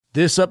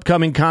This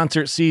upcoming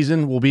concert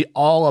season will be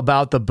all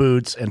about the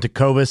boots, and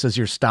Tecovas is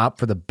your stop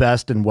for the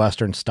best in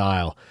Western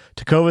style.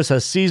 Tecovas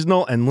has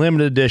seasonal and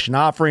limited edition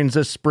offerings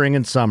this spring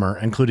and summer,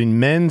 including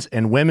men's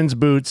and women's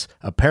boots,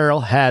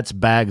 apparel, hats,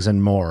 bags,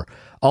 and more.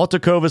 All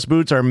Tecovas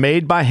boots are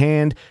made by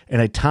hand in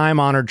a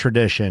time-honored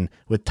tradition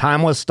with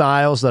timeless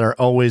styles that are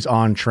always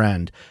on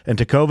trend. And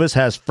Tecovas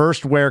has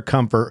first wear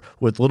comfort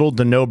with little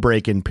to no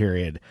break-in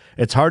period.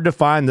 It's hard to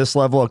find this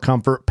level of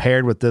comfort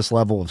paired with this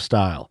level of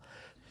style.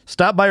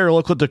 Stop by your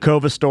local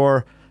Tecovas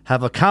store,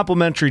 have a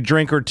complimentary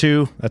drink or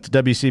two, that's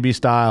WCB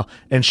style,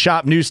 and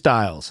shop new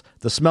styles.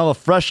 The smell of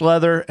fresh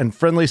leather and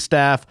friendly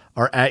staff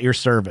are at your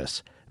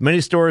service. Many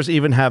stores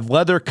even have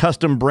leather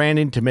custom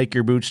branding to make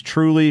your boots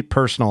truly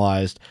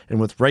personalized.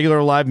 And with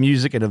regular live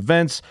music and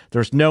events,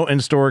 there's no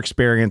in-store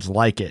experience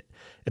like it.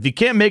 If you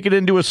can't make it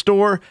into a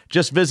store,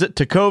 just visit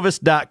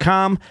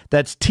tecovas.com.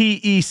 That's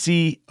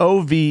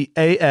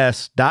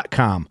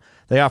TECOVAS.com.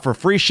 They offer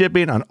free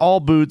shipping on all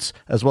boots,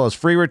 as well as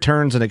free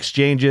returns and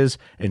exchanges,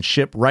 and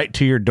ship right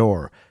to your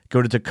door.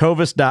 Go to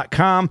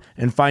tecovas.com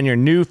and find your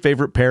new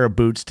favorite pair of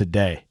boots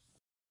today.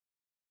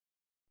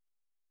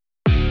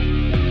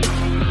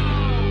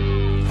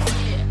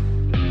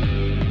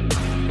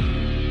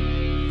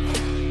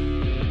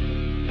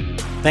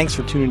 Thanks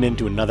for tuning in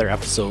to another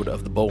episode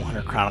of the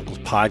Bowhunter Chronicles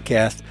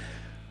podcast.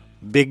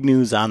 Big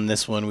news on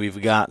this one.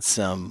 We've got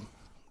some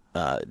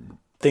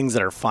things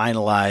that are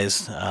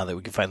finalized that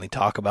we can finally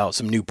talk about,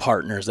 some new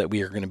partners that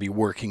we are going to be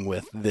working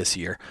with this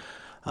year.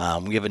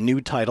 We have a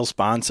new title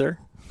sponsor.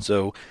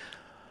 So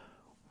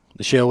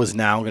the show is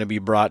now going to be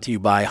brought to you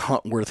by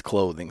Huntworth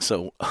Clothing.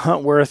 So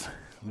Huntworth,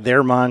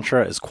 their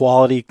mantra is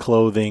quality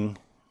clothing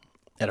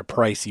at a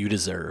price you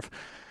deserve.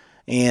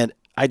 And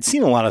I'd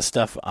seen a lot of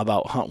stuff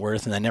about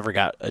Huntworth, and I never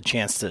got a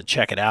chance to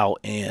check it out.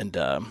 And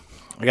I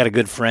got a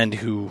good friend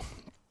who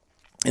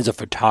is a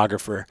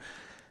photographer,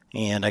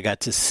 and I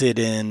got to sit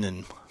in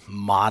and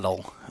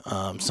model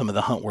some of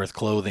the Huntworth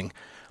clothing.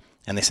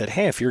 And they said,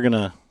 hey, if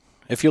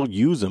you'll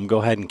use them,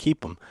 go ahead and keep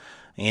them.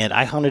 And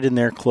I hunted in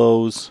their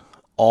clothes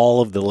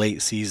all of the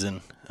late season.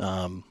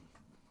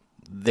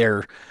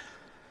 Their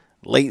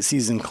late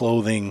season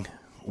clothing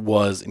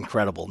was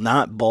incredible.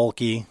 Not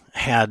bulky,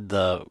 had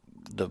the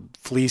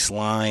fleece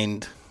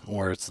lined,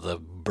 or it's the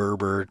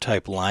Berber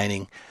type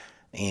lining,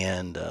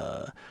 and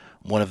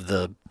one of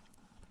the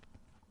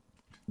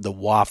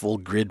waffle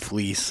grid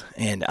fleece,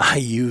 and I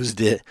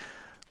used it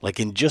like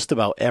in just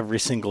about every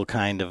single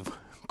kind of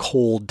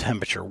cold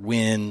temperature,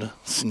 wind,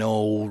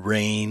 snow,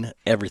 rain,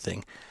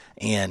 everything,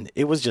 and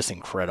it was just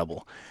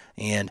incredible.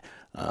 And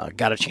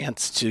got a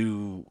chance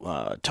to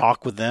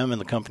talk with them and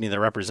the company that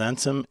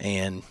represents them,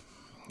 and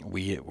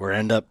we're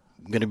end up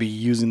going to be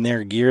using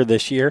their gear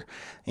this year.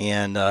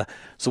 And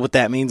so what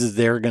that means is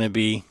they're going to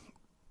be,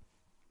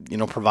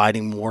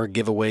 providing more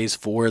giveaways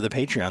for the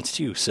Patreons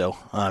too. So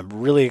I'm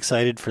really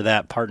excited for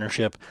that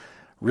partnership.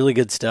 Really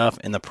good stuff,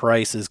 and the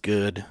price is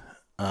good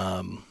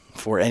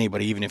for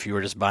anybody, even if you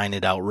were just buying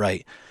it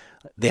outright.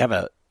 They have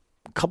a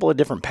couple of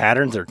different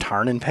patterns. Their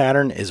Tarnin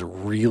pattern is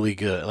really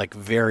good, like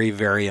very,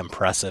 very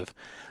impressive,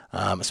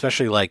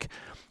 especially like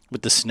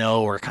with the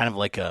snow, or kind of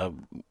like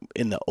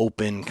in the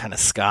open kind of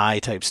sky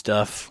type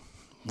stuff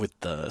with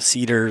the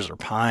cedars or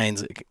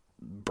pines,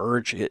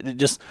 birch. It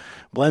just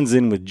blends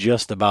in with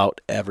just about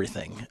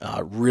everything.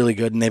 Really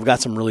good. And they've got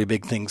some really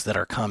big things that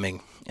are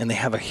coming, and they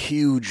have a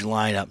huge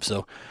lineup.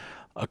 So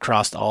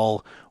across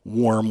all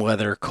warm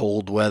weather,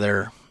 cold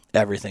weather,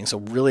 everything. So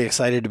really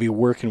excited to be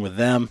working with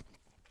them.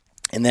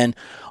 And then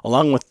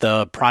along with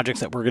the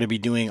projects that we're going to be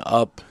doing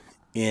up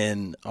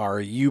in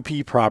our UP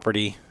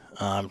property,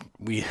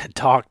 we had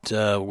talked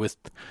with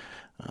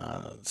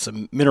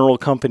some mineral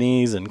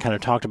companies and kind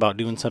of talked about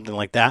doing something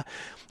like that.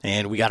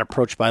 And we got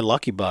approached by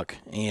Lucky Buck.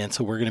 And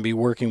so we're going to be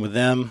working with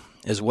them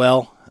as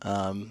well.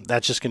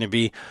 That's just going to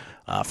be,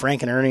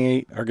 Frank and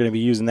Ernie are going to be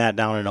using that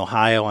down in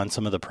Ohio on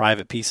some of the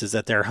private pieces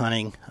that they're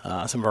hunting.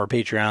 Some of our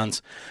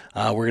Patreons,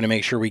 we're going to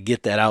make sure we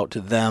get that out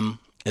to them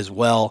as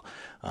well,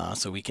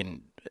 so we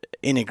can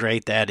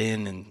integrate that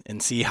in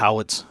and see how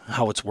it's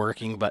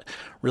working. But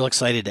real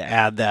excited to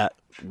add that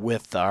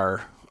with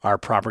our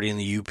property in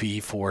the UP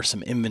for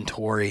some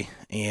inventory.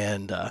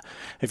 And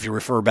if you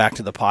refer back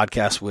to the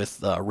podcast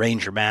with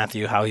Ranger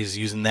Matthew, how he's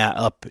using that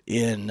up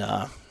in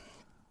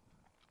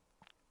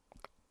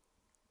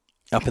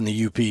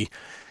the UP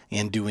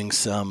and doing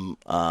some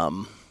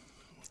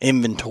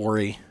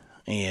inventory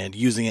and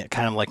using it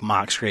kind of like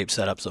mock scrape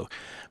setup. So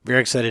very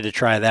excited to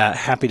try that.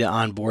 Happy to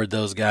onboard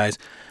those guys.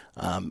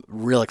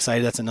 Real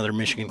excited. That's another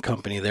Michigan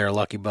company there,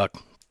 Lucky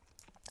Buck.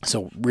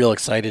 So real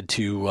excited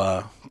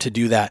to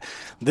do that.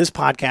 This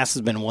podcast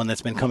has been one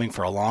that's been coming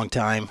for a long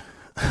time.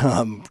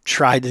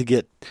 Tried to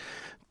get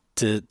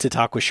to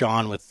talk with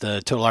Sean with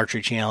the Total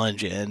Archery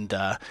Challenge, and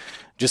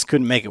just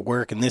couldn't make it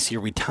work. And this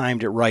year we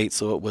timed it right,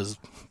 so it was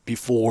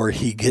before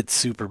he gets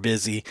super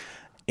busy.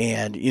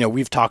 And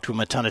we've talked to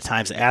him a ton of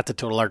times at the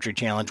Total Archery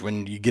Challenge.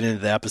 When you get into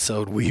the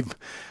episode, we've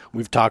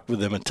talked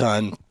with him a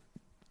ton.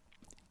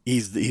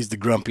 he's the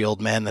grumpy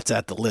old man that's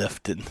at the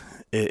lift, and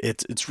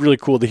it's really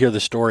cool to hear the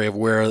story of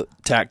where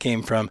TAC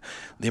came from,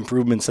 the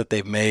improvements that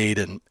they've made,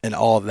 and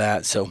all of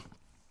that. So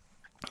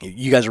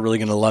you guys are really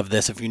going to love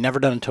this. If you've never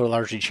done a Total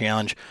Archery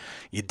Challenge,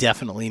 you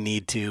definitely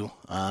need to.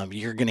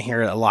 You're going to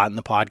hear it a lot in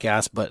the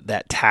podcast, but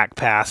that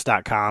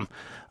tacpass.com,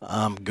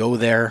 go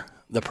there.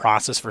 The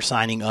process for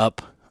signing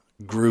up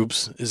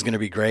groups is going to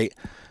be great.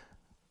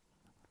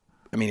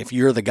 I mean, if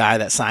you're the guy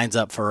that signs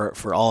up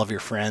for all of your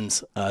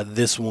friends,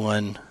 this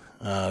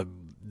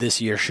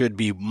year should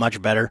be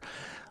much better.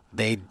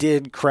 They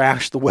did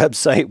crash the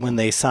website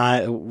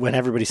when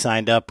everybody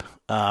signed up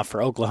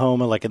for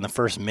Oklahoma, like in the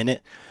first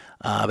minute,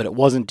 but it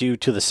wasn't due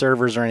to the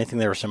servers or anything.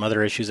 There were some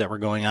other issues that were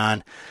going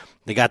on.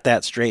 They got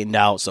that straightened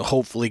out, so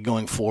hopefully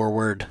going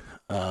forward,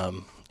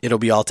 it'll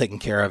be all taken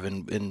care of.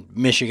 And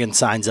Michigan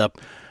signs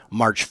up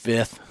March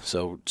 5th,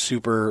 so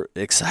super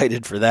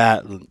excited for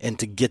that and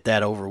to get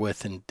that over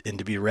with and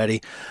to be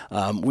ready.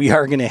 We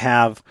are going to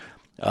have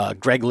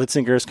Greg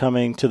Litzinger is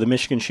coming to the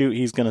Michigan shoot.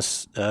 He's going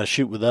to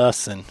shoot with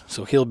us, and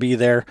so he'll be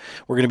there.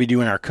 We're going to be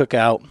doing our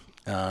cookout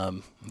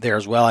there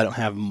as well. I don't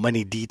have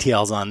many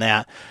details on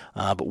that,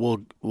 but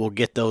we'll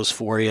get those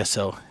for you.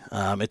 So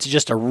it's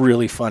just a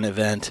really fun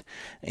event,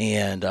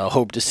 and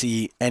hope to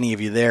see any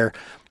of you there.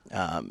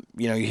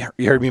 You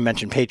heard me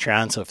mention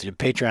Patreon, so if your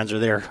Patrons are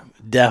there,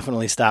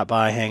 definitely stop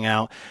by, hang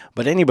out.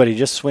 But anybody,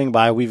 just swing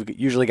by. We've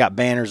usually got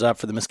banners up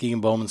for the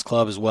Muskegon Bowman's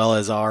Club as well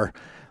as our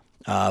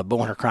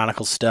Bowhunter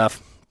Chronicles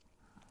stuff,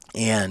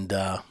 and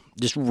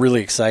just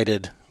really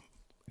excited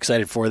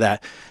for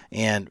that.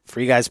 And for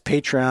you guys,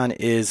 Patreon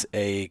is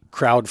a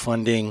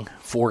crowdfunding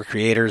for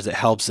creators that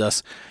helps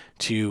us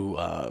to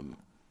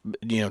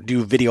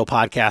do video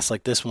podcasts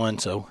like this one.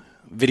 So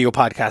video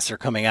podcasts are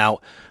coming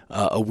out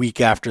a week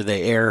after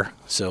they air.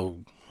 So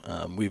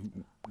we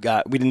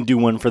didn't do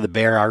one for the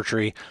bear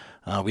archery.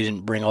 We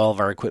didn't bring all of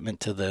our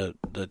equipment to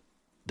the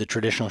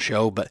traditional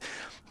show, but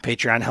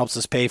Patreon helps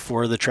us pay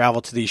for the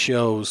travel to these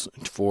shows,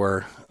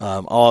 for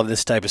all of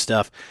this type of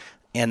stuff.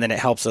 And then it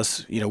helps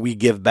us, we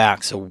give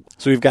back. So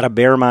we've got a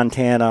Bear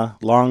Montana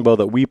longbow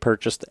that we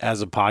purchased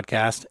as a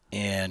podcast,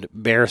 and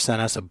Bear sent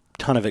us a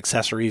ton of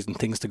accessories and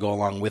things to go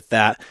along with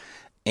that.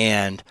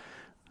 And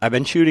I've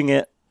been shooting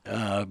it.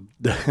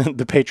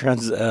 The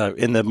patrons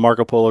in the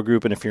Marco Polo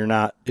group, and if you're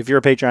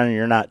a patron and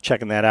you're not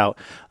checking that out,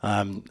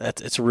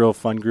 it's a real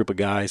fun group of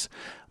guys.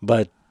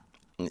 But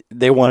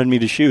they wanted me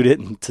to shoot it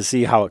and to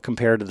see how it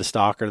compared to the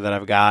stalker that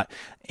I've got,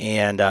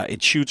 and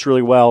it shoots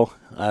really well.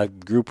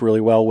 Group really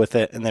well with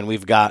it, and then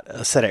we've got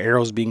a set of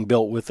arrows being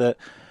built with it.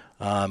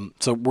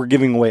 So we're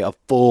giving away a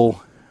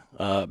full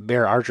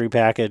bear archery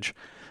package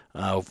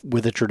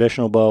with a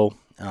traditional bow.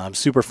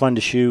 Super fun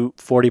to shoot,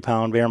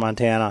 40-pound Bear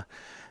Montana.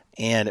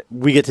 And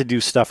we get to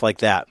do stuff like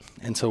that.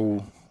 And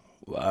so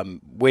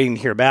I'm waiting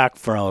to hear back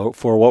for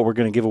what we're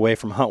going to give away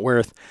from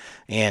Huntworth.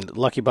 And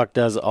Lucky Buck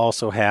does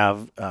also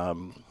have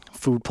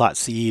food plot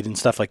seed and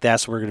stuff like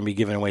that, so we're going to be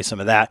giving away some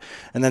of that.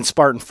 And then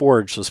Spartan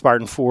Forge. So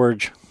Spartan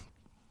Forge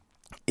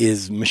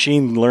is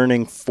machine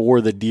learning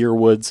for the deer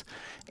woods,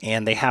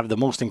 and they have the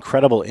most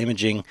incredible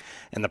imaging,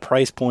 and the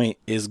price point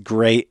is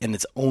great, and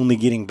it's only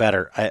getting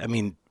better. I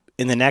mean,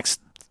 in the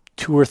next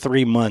 2 or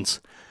 3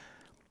 months,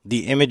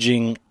 the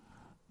imaging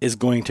is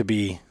going to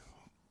be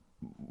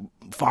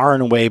far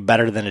and away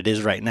better than it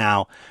is right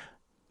now.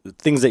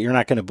 Things that you're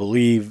not going to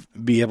believe,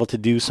 be able to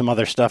do some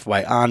other stuff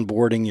by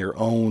onboarding your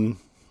own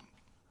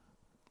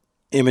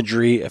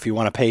imagery, if you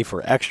want to pay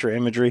for extra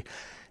imagery,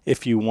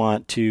 if you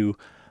want to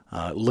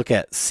look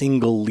at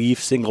single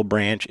leaf, single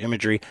branch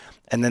imagery.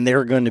 And then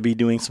they're going to be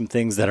doing some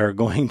things that are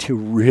going to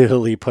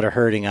really put a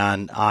hurting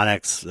on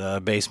Onyx,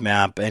 Base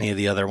Map, any of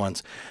the other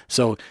ones.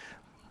 So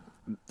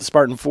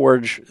Spartan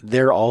Forge,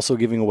 they're also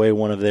giving away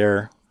one of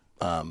their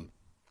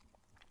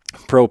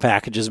pro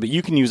packages, but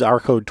you can use our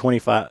code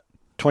 25%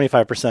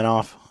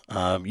 off.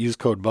 Use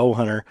code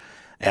Bowhunter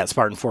at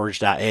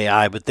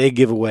SpartanForge.ai, but they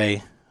give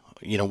away,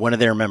 one of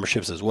their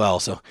memberships as well.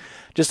 So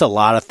just a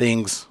lot of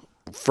things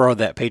for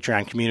that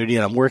Patreon community,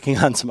 and I'm working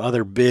on some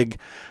other big,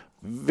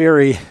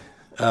 very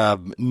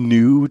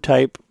new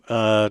type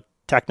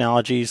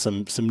technology,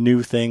 some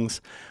new things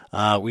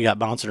we got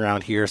bouncing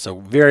around here. So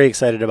very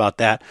excited about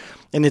that.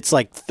 And it's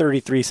like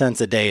 33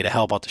 cents a day to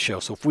help out the show.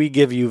 So if we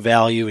give you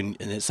value and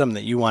it's something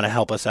that you want to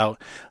help us out,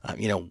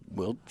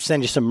 we'll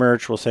send you some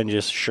merch. We'll send you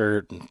a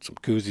shirt and some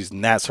koozies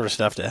and that sort of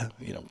stuff to,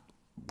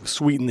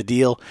 sweeten the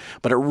deal.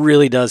 But it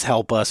really does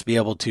help us be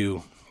able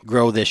to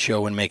grow this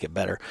show and make it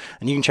better.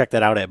 And you can check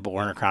that out at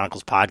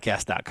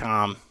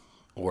bowhunterchroniclespodcast.com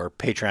or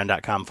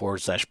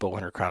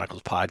patreon.com/Bowhunter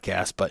Chronicles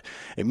Podcast. But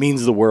it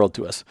means the world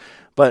to us.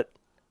 But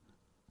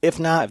if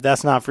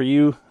that's not for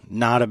you,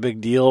 not a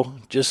big deal.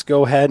 Just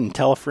go ahead and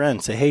tell a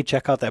friend. Say, hey,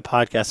 check out that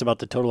podcast about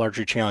the Total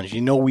Archery Challenge.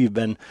 We've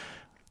been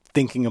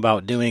thinking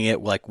about doing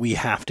it. Like, we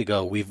have to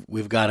go.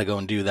 We've got to go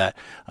and do that.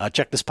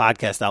 Check this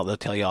podcast out. They'll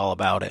tell you all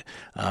about it.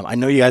 I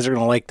know you guys are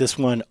going to like this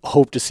one.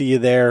 Hope to see you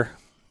there.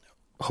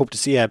 Hope to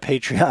see you at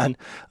Patreon.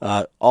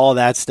 All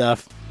that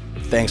stuff.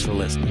 Thanks for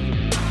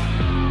listening.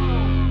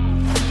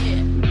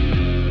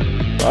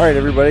 All right,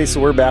 everybody.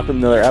 So we're back with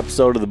another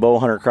episode of the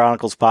Bowhunter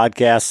Chronicles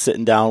podcast,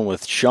 sitting down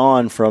with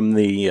Sean from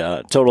the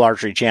Total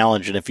Archery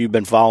Challenge. And if you've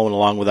been following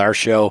along with our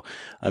show,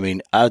 I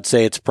mean, I would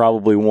say it's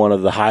probably one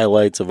of the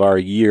highlights of our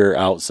year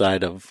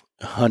outside of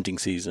hunting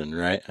season,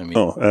 right? I mean,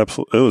 oh,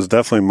 absolutely. It was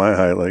definitely my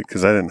highlight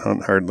because I didn't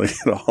hunt hardly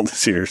at all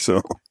this year.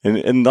 So,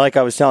 and like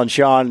I was telling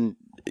Sean,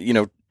 you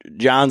know,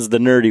 John's the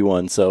nerdy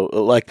one. So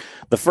like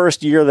the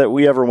first year that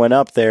we ever went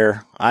up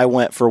there, I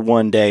went for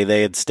one day.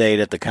 They had stayed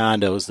at the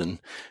condos and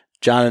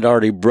John had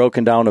already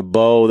broken down a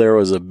bow. There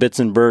was a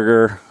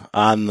Bitzenberger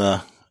on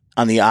the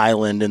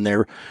island, and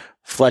they're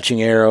fletching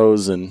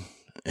arrows and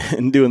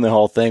doing the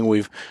whole thing.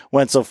 We've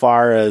went so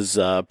far as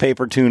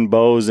paper tune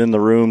bows in the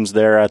rooms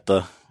there at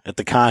the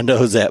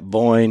condos at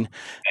Boyne.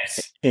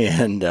 Nice.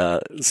 And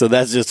so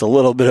that's just a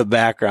little bit of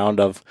background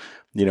of,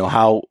 you know,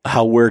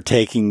 how we're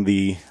taking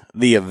the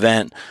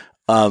event.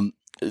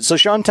 So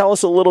Sean, tell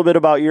us a little bit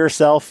about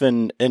yourself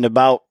and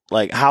about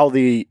like how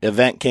the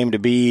event came to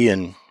be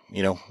and,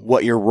 you know,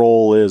 what your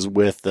role is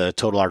with the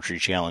Total Archery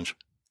Challenge.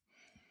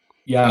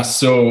 Yeah.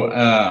 So,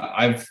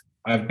 I've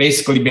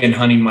basically been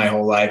hunting my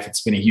whole life.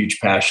 It's been a huge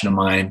passion of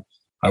mine.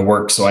 I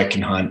work so I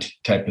can hunt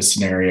type of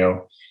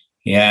scenario.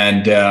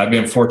 And, I've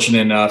been fortunate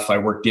enough. I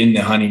worked in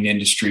the hunting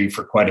industry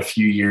for quite a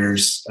few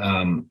years,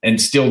 and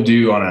still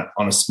do on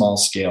a small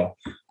scale.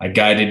 I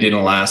guided in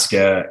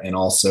Alaska and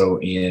also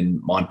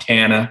in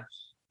Montana,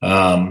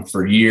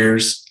 for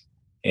years.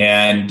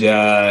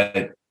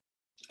 And,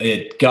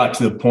 it got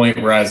to the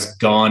point where I was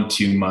gone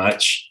too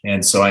much.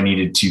 And so I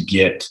needed to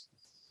get,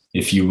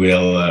 if you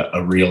will,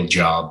 a real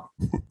job.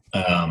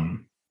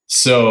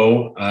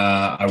 So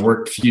I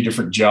worked a few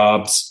different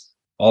jobs,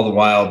 all the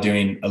while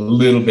doing a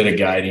little bit of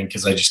guiding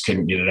because I just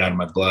couldn't get it out of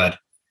my blood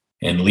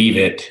and leave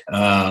it.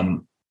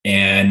 And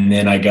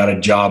then I got a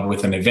job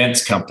with an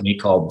events company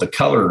called The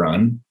Color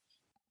Run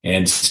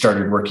and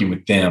started working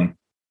with them.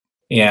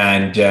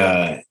 And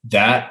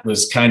that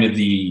was kind of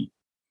the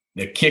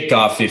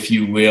kickoff, if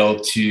you will,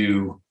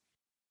 to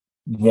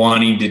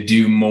wanting to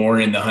do more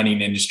in the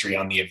hunting industry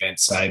on the event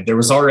side. There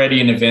was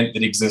already an event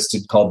that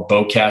existed called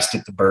Bowcast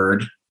at the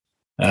Bird.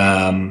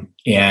 And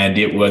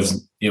it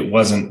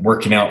wasn't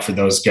working out for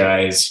those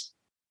guys.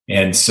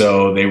 And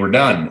so they were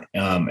done.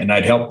 And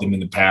I'd helped them in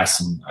the past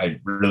and I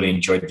really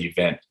enjoyed the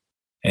event.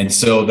 And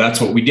so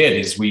that's what we did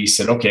is we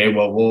said, okay,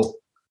 well, we'll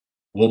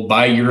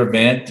buy your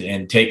event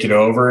and take it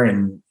over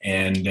and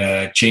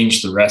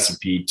change the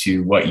recipe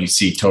to what you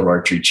see Total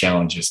Archery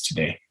Challenges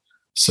today.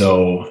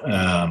 So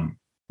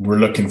we're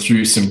looking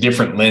through some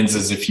different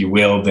lenses, if you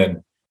will,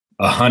 than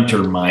a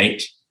hunter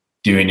might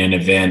doing an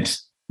event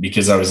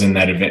because I was in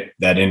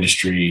that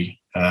industry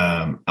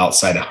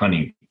outside of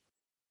hunting.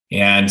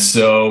 And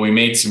so we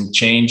made some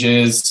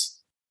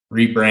changes,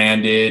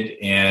 rebranded,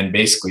 and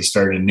basically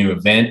started a new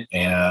event.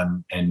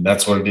 And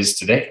that's what it is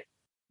today.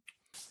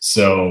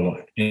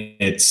 So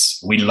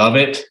we love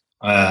it.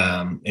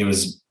 It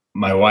was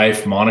my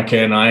wife, Monica,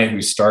 and I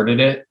who started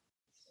it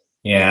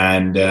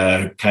and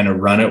kind of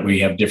run it. We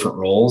have different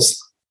roles.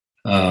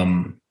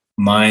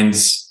 My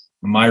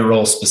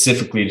role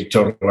specifically to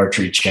Total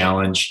Archery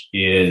Challenge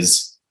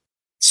is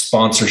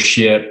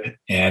sponsorship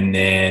and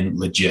then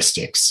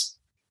logistics.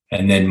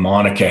 And then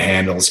Monica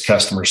handles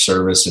customer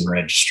service and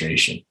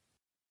registration.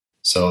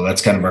 So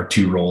that's kind of our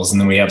two roles. And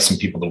then we have some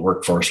people that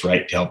work for us,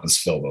 right, to help us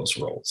fill those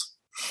roles.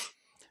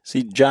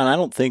 See, John, I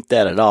don't think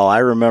that at all. I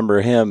remember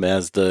him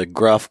as the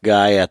gruff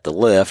guy at the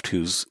lift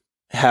who's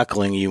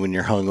heckling you when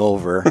you're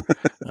hungover.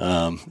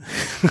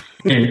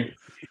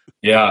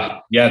 Yeah,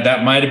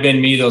 that might have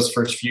been me those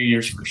first few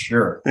years for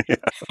sure.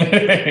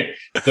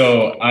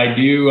 So I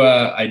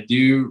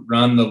do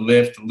run the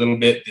lift a little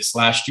bit. This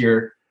last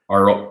year,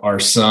 our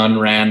son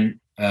ran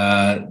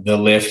the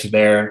lift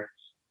there.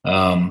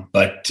 So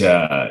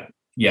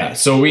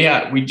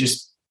we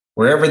just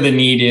wherever the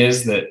need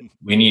is that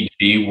we need to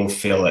be, we'll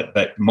fill it.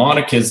 But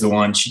Monica is the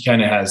one, she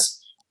kind of has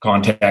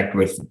contact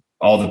with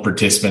all the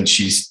participants.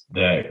 She's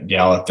the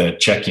gal at the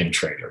check-in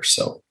trailer.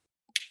 So,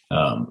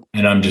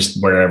 and I'm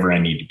just wherever I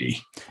need to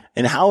be.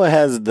 And how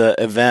has the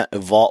event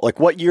evolved? Like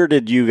what year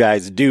did you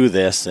guys do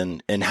this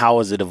and how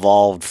has it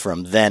evolved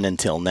from then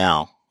until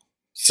now?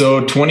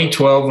 So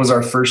 2012 was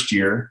our first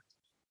year.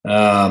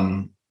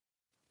 So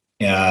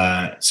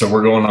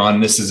we're going on,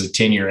 this is a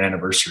 10-year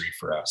anniversary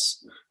for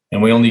us.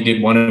 And we only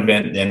did one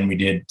event, then we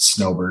did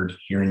Snowbird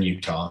here in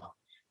Utah.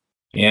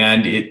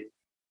 And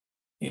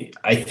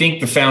I think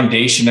the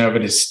foundation of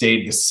it has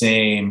stayed the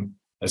same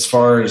as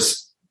far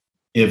as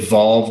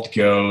evolved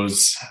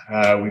goes.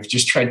 We've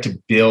just tried to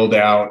build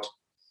out.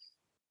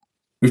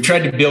 We've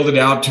tried to build it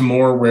out to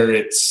more where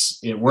it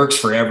works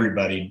for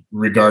everybody,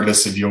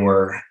 regardless of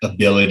your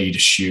ability to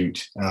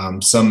shoot.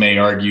 Some may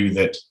argue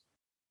that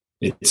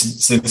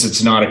since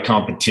it's not a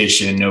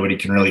competition, nobody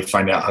can really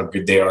find out how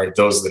good they are.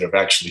 Those that have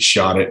actually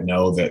shot it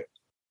know that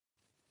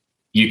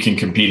you can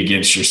compete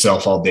against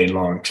yourself all day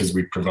long because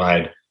we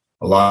provide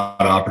a lot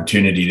of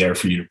opportunity there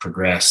for you to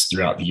progress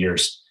throughout the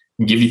years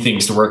and give you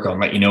things to work on,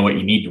 let you know what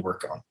you need to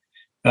work on.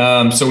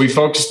 So we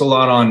focused a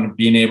lot on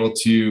being able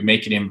to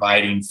make it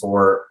inviting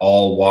for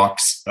all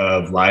walks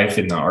of life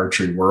in the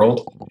archery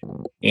world,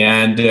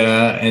 and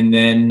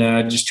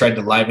then just tried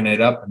to liven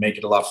it up and make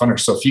it a lot funner.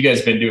 So if you guys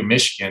have been doing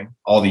Michigan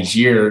all these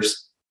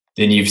years,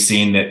 then you've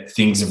seen that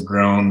things have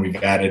grown. We've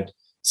added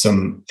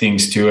some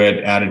things to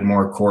it, added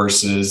more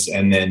courses,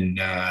 and then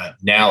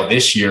now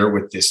this year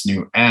with this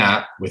new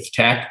app with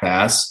Tact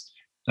Pass,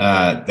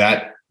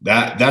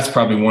 that's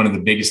probably one of the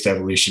biggest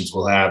evolutions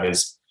we'll have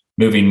is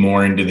moving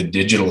more into the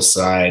digital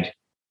side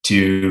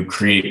to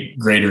create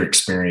greater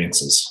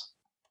experiences.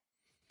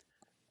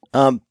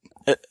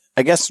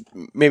 I guess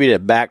maybe to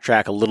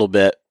backtrack a little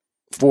bit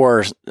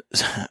for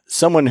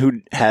someone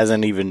who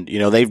hasn't even,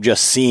 they've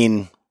just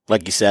seen,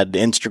 like you said, the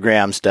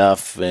Instagram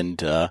stuff and,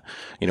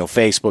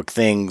 Facebook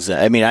things.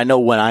 I mean, I know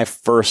when I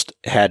first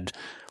had,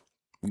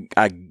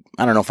 I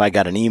don't know if I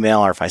got an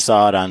email or if I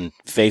saw it on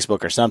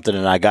Facebook or something,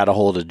 and I got a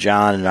hold of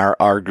John and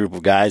our group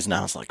of guys, and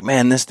I was like,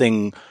 man, this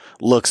thing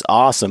looks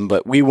awesome.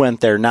 But we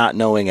went there not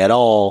knowing at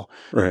all,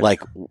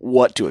 like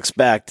what to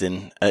expect.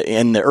 And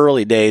in the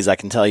early days, I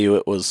can tell you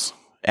it was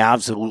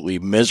absolutely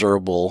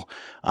miserable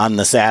on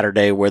the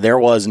Saturday where there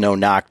was no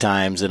knock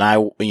times.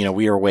 And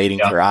we were waiting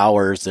for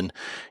hours, and,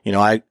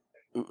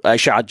 I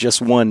shot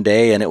just one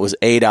day and it was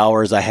 8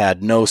 hours. I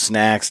had no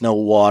snacks, no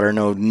water,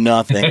 no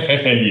nothing.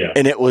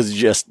 And it was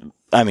just,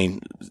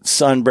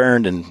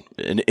 sunburned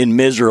and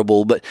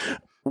miserable, but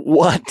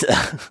what?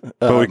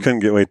 But we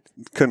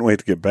couldn't wait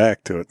to get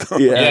back to it. Though.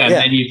 And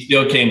then you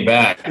still came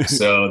back.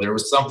 So there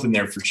was something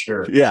there for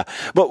sure. Yeah.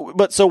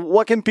 But so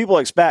what can people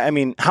expect? I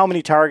mean, how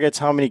many targets,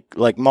 how many,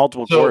 like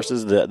multiple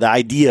courses, the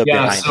idea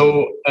behind it?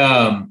 So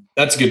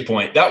that's a good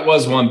point. That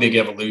was one big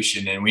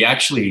evolution. And we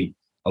actually,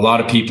 a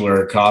lot of people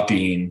are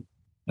copying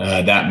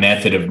that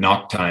method of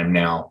knock time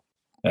now.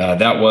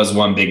 That was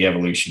one big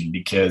evolution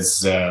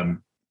because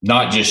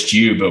not just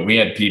you, but we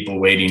had people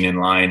waiting in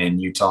line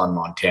in Utah and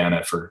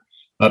Montana for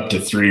up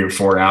to 3 or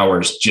 4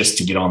 hours just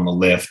to get on the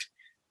lift.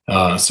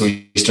 So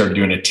we started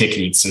doing a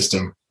ticketing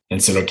system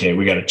and said, okay,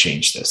 we got to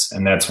change this.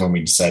 And that's when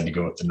we decided to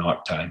go with the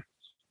knock time.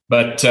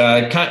 But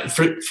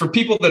for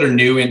people that are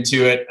new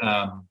into it,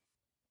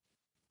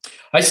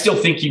 I still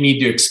think you need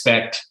to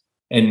expect,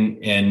 and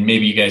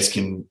maybe you guys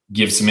can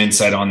give some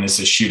insight on this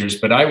as shooters,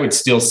 but I would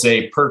still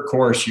say per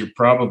course, you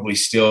probably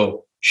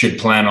still should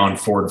plan on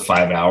 4 to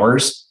 5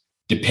 hours,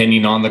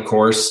 depending on the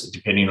course,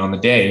 depending on the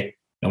day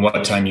and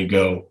what time you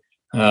go.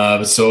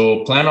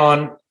 So plan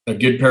on a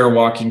good pair of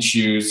walking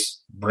shoes,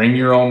 bring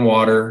your own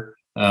water.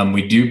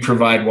 We do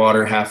provide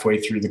water halfway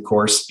through the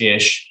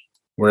course-ish,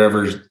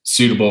 wherever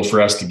suitable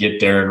for us to get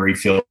there and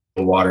refill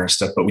the water and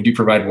stuff. But we do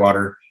provide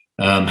water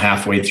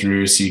halfway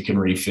through so you can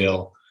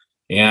refill.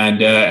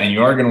 And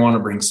you are going to want to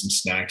bring some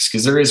snacks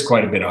because there is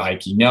quite a bit of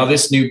hiking. Now,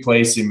 this new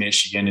place in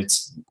Michigan,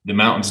 the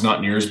mountain's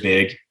not near as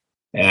big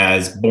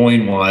as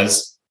Boyne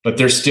was, but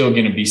there's still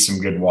going to be some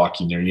good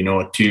walking there.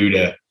 A 2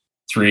 to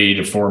 3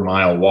 to 4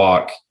 mile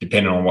walk,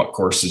 depending on what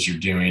courses you're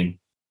doing.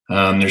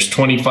 There's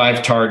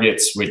 25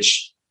 targets,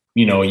 which,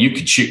 you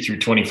could shoot through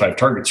 25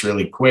 targets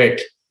really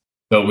quick,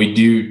 but we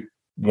do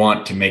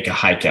want to make a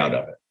hike out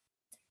of it.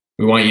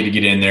 We want you to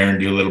get in there and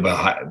do a little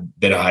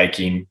bit of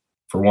hiking.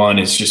 For one,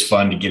 it's just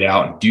fun to get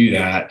out and do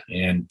that.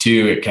 And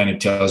two, it kind of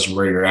tells you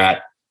where you're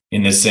at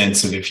in the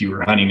sense of if you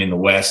were hunting in the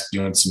West,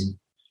 doing some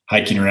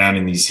hiking around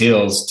in these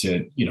hills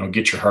to,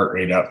 get your heart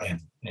rate up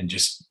and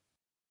just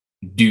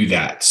do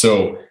that.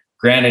 So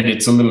granted,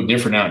 it's a little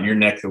different out in your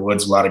neck of the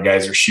woods. A lot of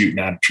guys are shooting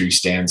out of tree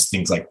stands,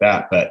 things like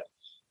that. But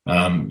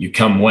you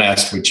come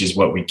west, which is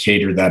what we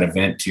cater that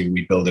event to.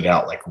 We build it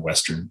out like a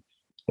Western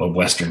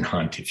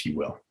hunt, if you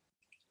will.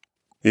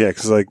 Yeah,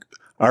 because like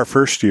our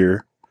first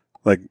year,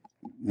 we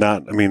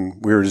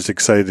were just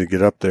excited to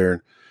get up there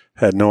and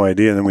had no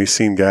idea. And then we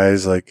seen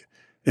guys like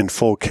in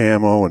full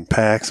camo and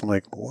packs. I'm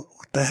like, what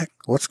the heck?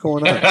 What's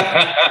going on?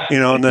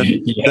 And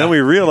then we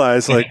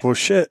realized like, well,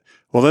 shit.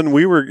 Well, then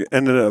we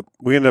ended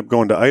up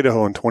going to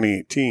Idaho in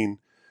 2018,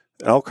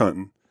 elk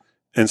hunting.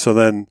 And so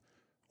then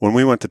when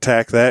we went to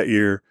TAC that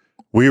year,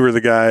 we were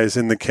the guys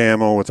in the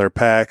camo with our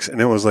packs,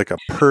 and it was like a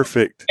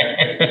perfect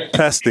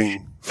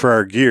testing for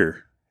our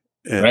gear.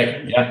 And,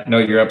 right. Yeah. No,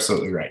 you're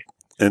absolutely right.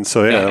 And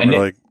so,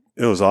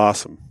 it was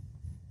awesome.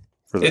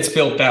 It's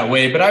built that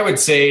way. But I would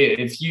say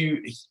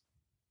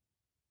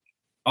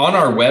on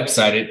our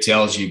website, it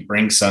tells you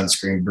bring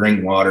sunscreen,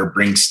 bring water,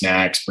 bring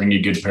snacks, bring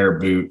a good pair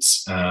of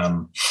boots.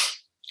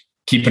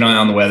 Keep an eye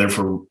on the weather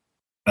for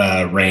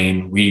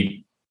rain.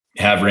 We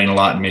have rain a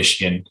lot in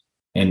Michigan.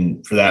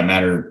 And for that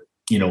matter,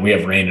 we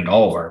have rain at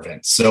all of our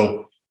events.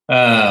 So,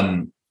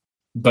 and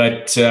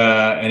it's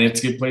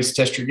a good place to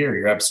test your gear.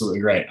 You're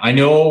absolutely right. I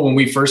know when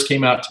we first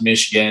came out to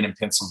Michigan and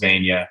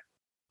Pennsylvania,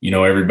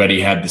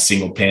 everybody had the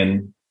single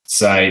pin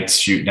sights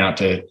shooting out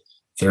to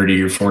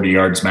 30 or 40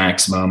 yards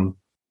maximum.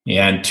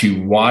 And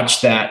to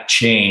watch that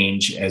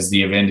change as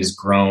the event has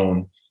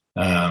grown,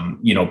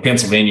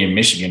 Pennsylvania and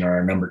Michigan are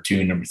our number 2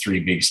 and number 3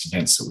 biggest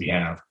events that we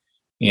have.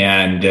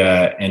 And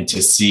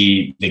to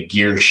see the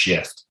gear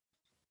shift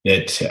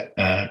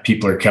that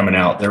people are coming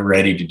out, they're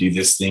ready to do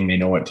this thing. They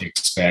know what to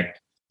expect.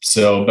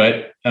 So,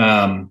 but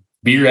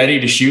be ready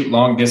to shoot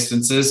long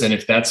distances. And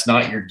if that's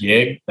not your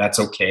gig, that's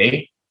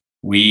okay.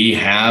 We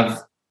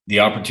have the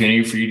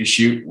opportunity for you to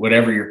shoot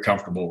whatever you're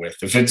comfortable with.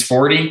 If it's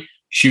 40,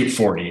 shoot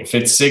 40. If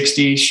it's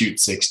 60, shoot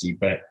 60.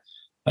 But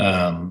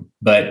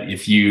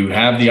if you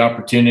have the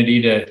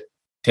opportunity to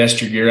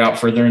test your gear out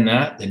further than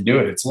that, then do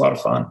it. It's a lot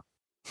of fun.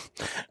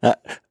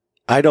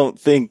 I don't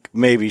think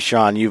maybe,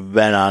 Sean, you've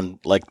been on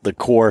like the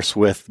course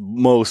with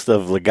most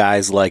of the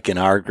guys like in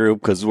our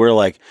group, because we're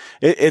like,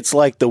 it's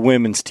like the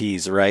women's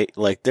tees, right?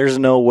 Like there's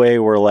no way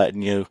we're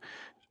letting you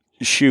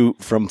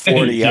shoot from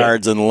 40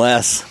 yards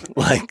unless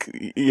like,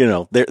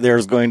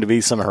 there's going to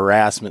be some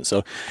harassment.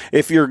 So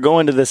if you're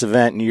going to this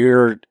event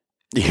and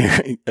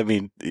I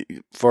mean,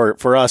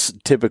 for us,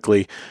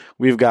 typically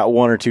we've got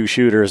one or two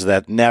shooters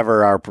that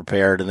never are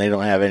prepared and they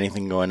don't have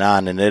anything going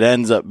on. And it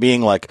ends up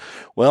being like,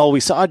 well, we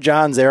saw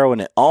John's arrow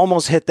and it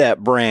almost hit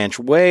that branch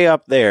way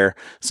up there.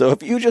 So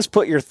if you just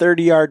put your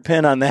 30-yard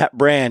pin on that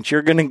branch,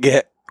 you're going to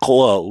get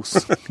close,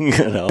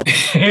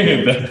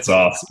 That's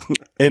awesome.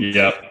 And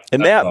that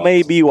awesome.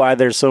 May be why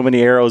there's so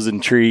many arrows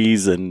and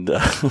trees and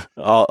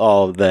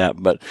all of that.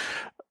 But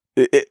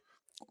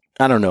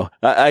I don't know.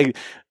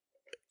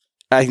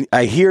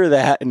 I hear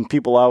that, and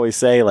people always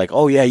say like,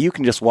 oh yeah, you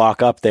can just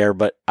walk up there,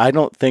 but I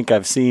don't think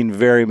I've seen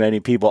very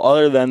many people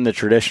other than the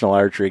traditional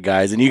archery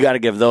guys. And you got to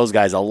give those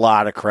guys a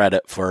lot of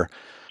credit for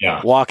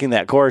walking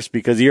that course,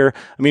 because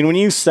when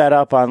you set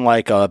up on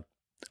like a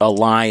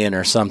lion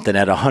or something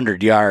at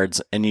 100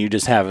 yards and you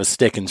just have a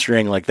stick and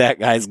string, like that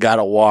guy's got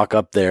to walk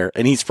up there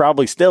and he's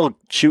probably still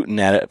shooting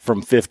at it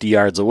from 50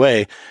 yards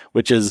away,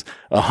 which is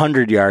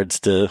 100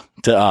 yards to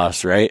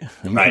us, right?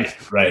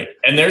 Right.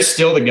 And there's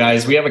still the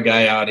guys. We have a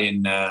guy out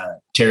in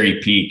Terry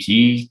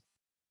Peak.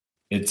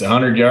 It's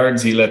 100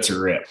 yards. He lets it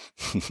rip.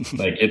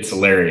 Like it's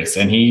hilarious.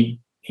 And he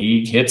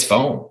hits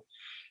foam.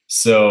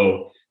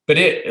 So, but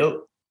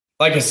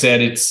like I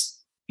said,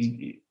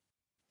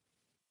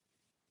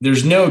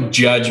 there's no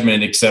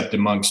judgment except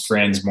amongst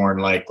friends, more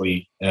than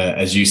likely.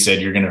 As you said,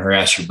 you're going to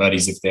harass your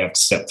buddies if they have to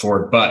step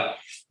forward. But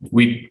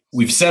we've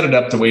set it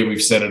up the way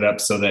we've set it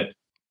up so that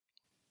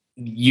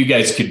you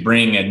guys could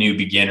bring a new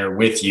beginner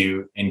with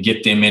you and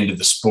get them into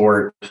the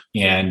sport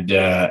and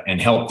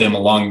help them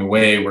along the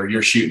way. Where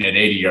you're shooting at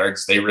 80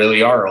 yards, they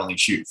really are only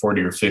shooting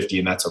 40 or 50,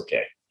 and that's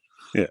okay.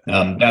 Yeah.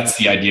 That's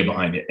the idea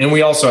behind it. And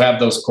we also have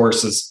those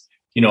courses,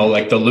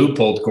 like the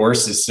Loopold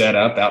course is set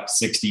up out to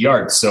 60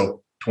 yards. So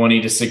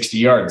 20 to 60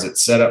 yards.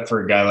 It's set up for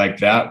a guy like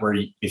that, where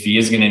if he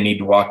is going to need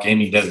to walk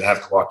in, he doesn't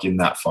have to walk in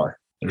that far.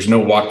 There's no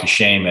walk of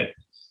shame at,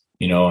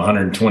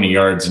 120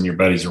 yards and your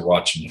buddies are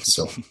watching you.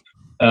 So,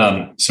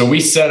 so we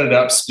set it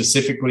up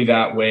specifically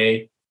that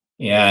way.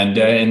 And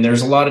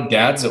there's a lot of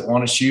dads that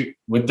want to shoot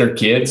with their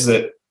kids,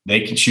 that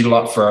they can shoot a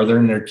lot farther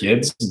than their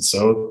kids. And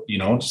so,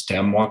 just have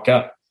them walk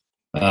up.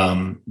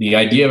 The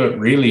idea of it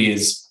really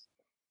is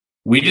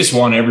we just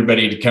want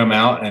everybody to come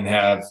out and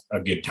have a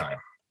good time.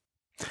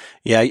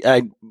 Yeah,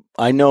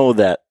 I know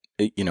that,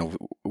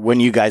 when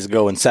you guys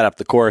go and set up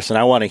the course, and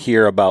I want to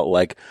hear about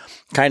like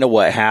kind of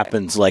what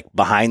happens like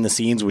behind the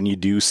scenes when you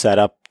do set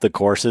up the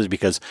courses,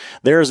 because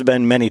there's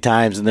been many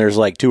times, and there's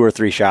like 2 or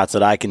 3 shots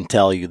that I can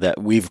tell you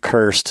that we've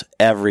cursed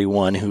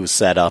everyone who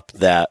set up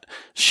that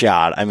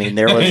shot. I mean,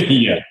 there was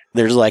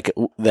there's like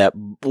that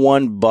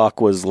one buck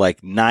was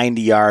like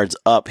 90 yards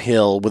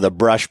uphill with a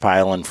brush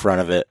pile in front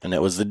of it, and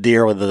it was the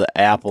deer with the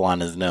apple on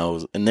his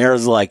nose, and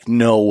there's like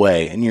no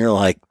way. And you're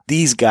like,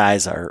 these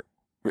guys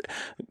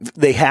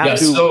they have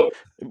to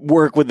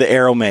work with the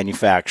arrow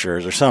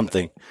manufacturers or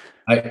something.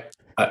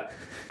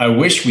 I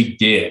wish we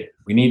did.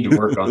 We need to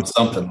work on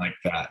something like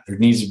that. There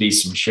needs to be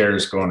some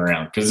shares going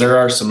around, because there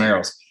are some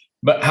arrows.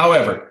 But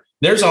however,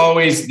 there's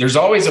always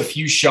a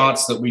few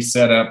shots that we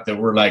set up that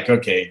we're like,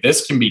 okay,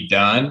 this can be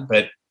done,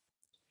 but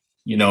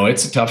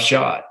it's a tough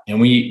shot.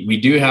 And we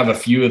do have a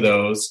few of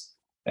those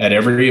at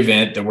every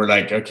event that we're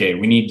like, okay,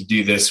 we need to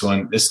do this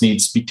one. This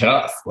needs to be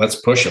tough. Let's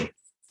push them.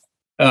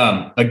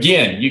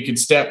 Again, you could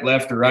step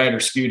left or right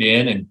or scoot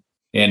in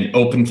and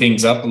open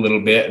things up a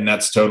little bit, and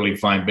that's totally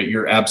fine. But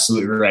you're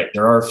absolutely right.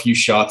 There are a few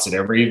shots at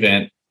every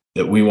event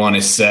that we want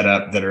to set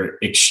up that are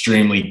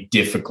extremely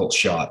difficult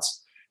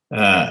shots.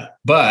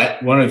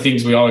 But one of the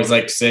things we always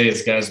like to say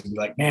is guys will be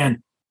like,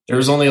 man,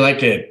 there's only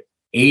like a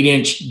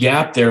 8-inch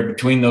gap there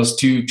between those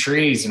 2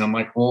 trees. And I'm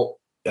like, well,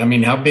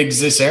 how big is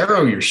this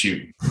arrow you're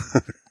shooting?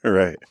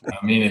 Right.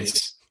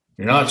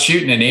 You're not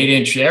shooting an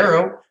 8-inch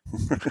arrow.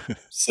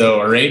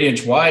 So, or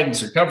 8-inch wide in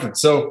circumference.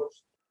 So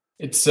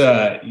it's,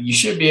 you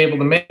should be able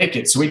to make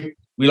it. So we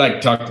like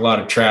to talk a lot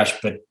of trash,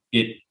 but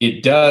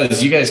it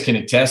does, you guys can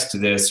attest to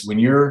this. When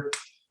you're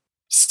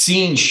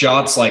seeing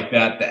shots like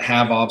that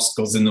have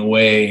obstacles in the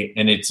way,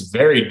 and it's a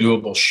very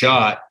doable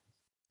shot.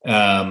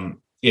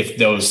 If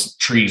those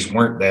trees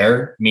weren't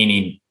there,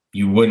 meaning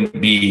you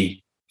wouldn't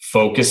be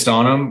focused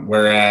on them.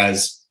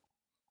 Whereas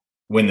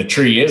when the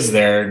tree is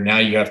there, now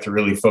you have to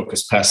really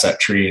focus past that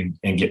tree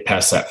and get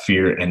past that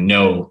fear and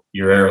know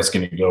your arrow is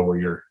going to go where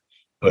you're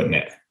putting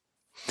it.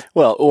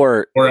 Well,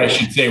 or I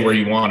should say where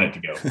you want it to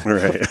go.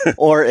 Right.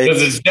 Or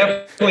because it's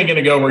definitely going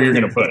to go where you're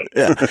going to put it.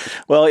 Yeah.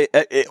 Well,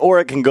 or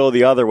it can go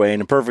the other way.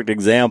 And a perfect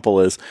example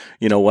is,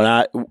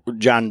 when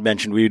John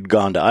mentioned we'd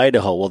gone to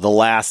Idaho. Well, the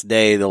last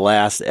day, the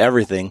last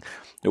everything,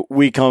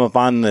 we come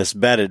upon this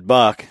bedded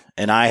buck,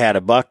 and I had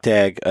a buck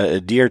tag,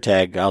 a deer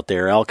tag out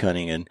there elk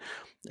hunting, and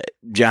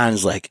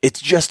John's like, it's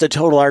just a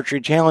total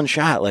archery challenge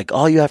shot. Like,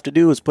 all you have to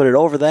do is put it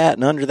over that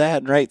and under that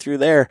and right through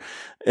there.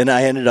 And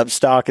I ended up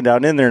stalking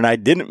down in there, and I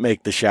didn't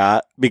make the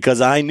shot because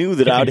I knew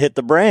that I would hit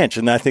the branch.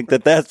 And I think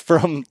that's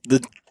from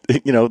the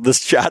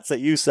shots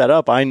that you set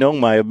up. I know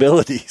my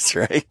abilities,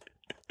 right?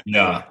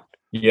 Yeah.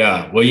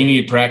 Yeah. Well, you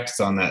need practice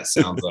on that,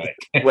 sounds like.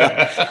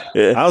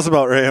 Yeah. I was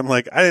about ready. I'm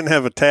like, I didn't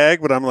have a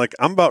tag, but I'm like,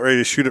 I'm about ready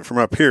to shoot it from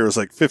up here. It was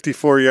like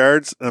 54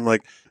 yards. I'm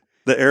like,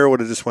 the arrow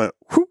would have just went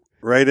whoop,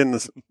 right in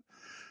the,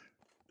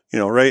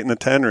 right in the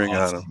 10 ring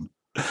on him.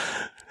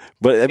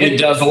 But I mean, it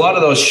does. A lot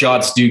of those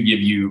shots do give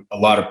you a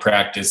lot of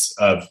practice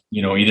of,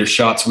 either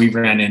shots we've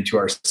ran into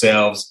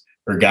ourselves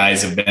or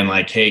guys have been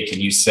like, hey, can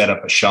you set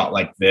up a shot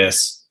like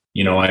this?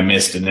 I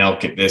missed an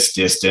elk at this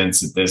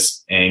distance, at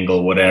this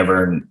angle,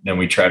 whatever. And then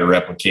we try to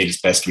replicate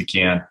as best we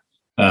can.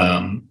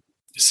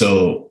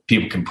 So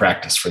people can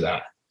practice for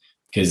that.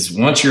 Because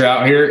once you're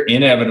out here,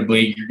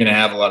 inevitably, you're going to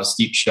have a lot of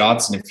steep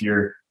shots. And if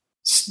you're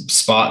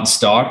spot and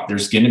stock,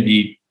 there's going to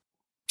be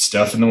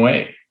stuff in the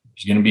way.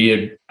 There's going to be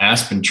an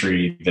aspen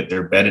tree that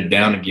they're bedded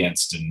down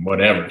against and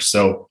whatever.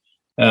 So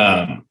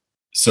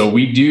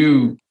we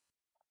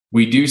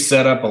do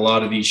set up a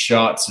lot of these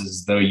shots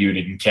as though you would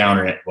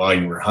encounter it while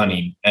you were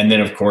hunting. And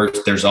then, of course,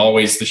 there's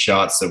always the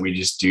shots that we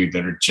just do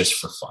that are just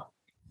for fun.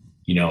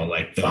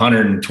 Like the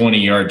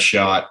 120-yard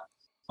shot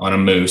on a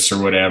moose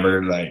or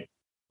whatever, like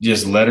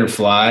just let her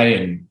fly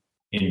and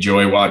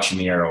enjoy watching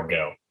the arrow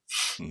go.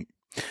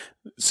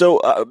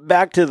 So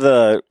back to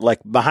the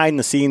behind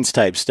the scenes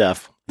type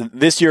stuff.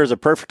 This year is a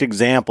perfect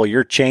example.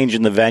 You're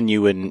changing the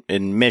venue in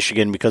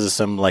Michigan because of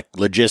some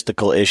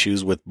logistical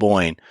issues with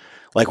Boyne.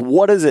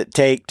 What does it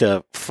take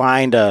to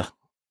find a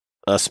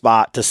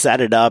spot to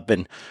set it up?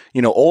 And,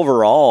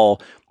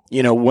 overall,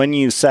 when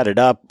you set it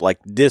up,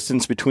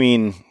 distance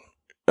between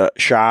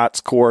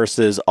shots,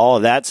 courses, all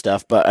of that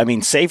stuff. But I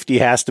mean, safety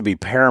has to be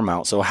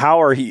paramount. So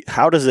how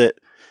does it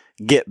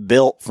get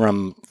built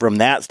from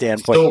that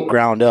standpoint,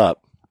 ground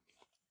up?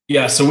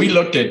 Yeah, so we've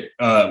looked at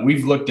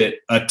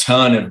a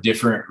ton of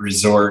different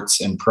resorts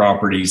and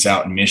properties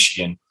out in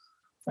Michigan.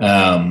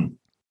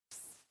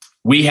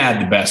 We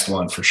had the best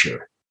one for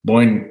sure.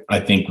 Boyne,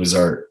 I think, was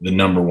the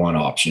number one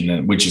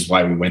option, which is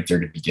why we went there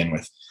to begin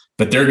with.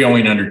 But they're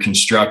going under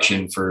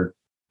construction for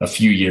a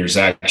few years,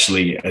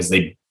 actually, as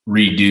they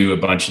redo a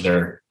bunch of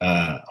their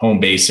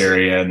home base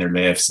area and their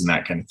lifts and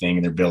that kind of thing.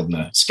 And they're building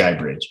a sky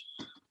bridge.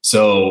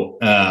 So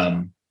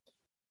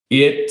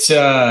it's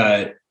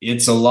a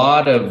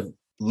lot of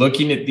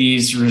looking at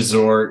these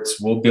resorts.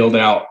 We'll build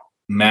out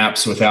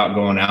maps without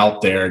going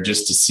out there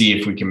just to see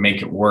if we can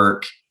make it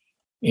work.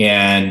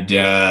 And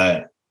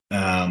there's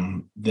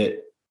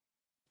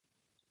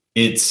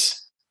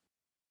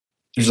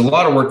a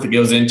lot of work that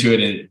goes into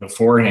it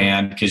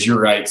beforehand, because you're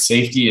right.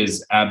 Safety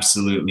is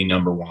absolutely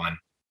number one.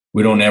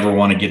 We don't ever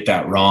want to get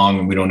that wrong,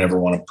 and we don't ever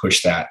want to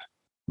push that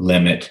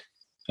limit.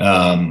 We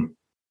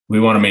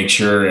want to make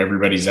sure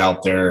everybody's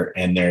out there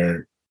and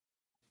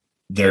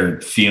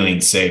they're feeling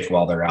safe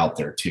while they're out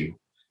there too.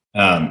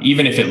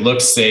 Even if it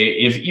looks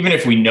safe, even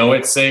if we know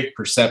it's safe,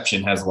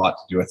 perception has a lot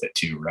to do with it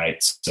too, right?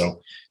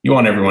 So you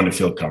want everyone to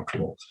feel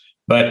comfortable.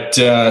 But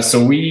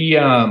so we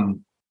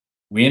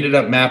ended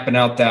up mapping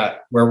out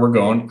that where we're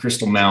going,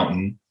 Crystal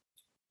Mountain,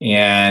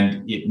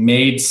 and it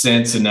made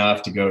sense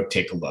enough to go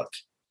take a look.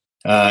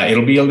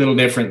 It'll be a little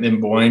different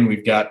than Boyne.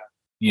 We've got,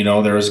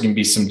 there's going to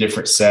be some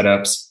different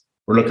setups.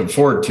 We're looking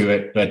forward to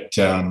it, but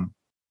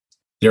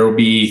there will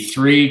be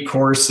 3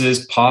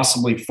 courses,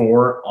 possibly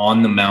 4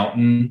 on the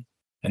mountain.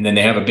 And then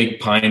they have a big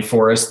pine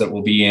forest that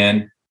we'll be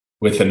in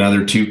with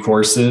another 2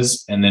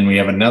 courses. And then we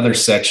have another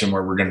section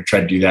where we're going to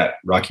try to do that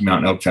Rocky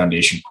Mountain Elk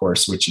Foundation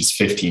course, which is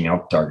 15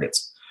 elk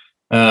targets.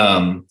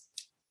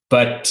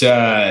 But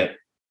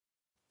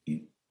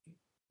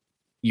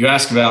you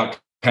asked about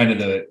kind of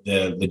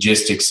the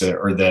logistics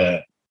or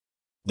the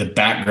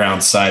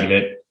background side of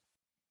it.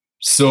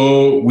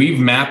 So we've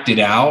mapped it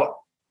out,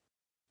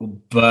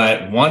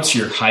 but once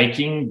you're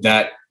hiking,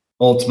 that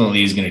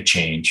ultimately is going to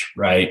change,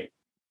 right?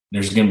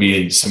 There's going to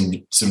be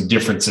some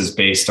differences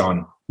based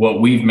on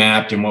what we've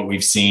mapped and what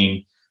we've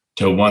seen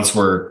to once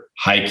we're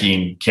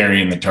hiking,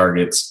 carrying the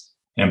targets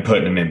and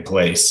putting them in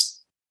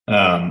place.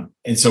 And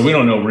so we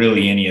don't know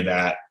really any of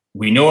that.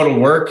 We know it'll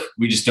work.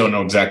 We just don't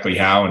know exactly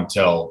how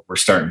until we're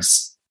starting to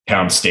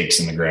pound stakes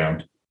in the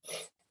ground.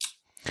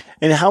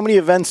 And how many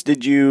events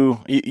did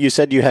you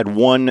said you had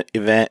one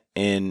event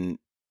in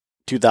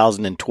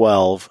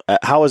 2012.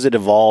 How has it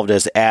evolved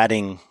as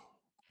adding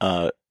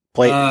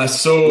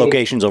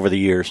locations over the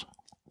years?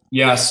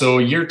 Yeah. So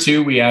year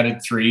 2, we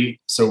added 3.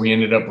 So we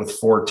ended up with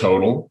 4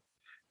 total.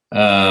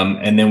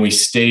 And then we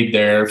stayed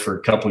there for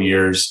a couple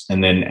years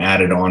and then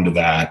added on to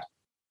that.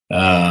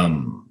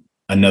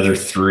 another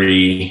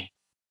 3.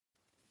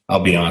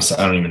 I'll be honest,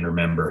 I don't even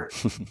remember.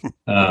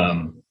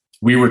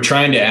 We were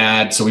trying to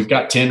add, so we've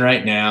got 10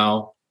 right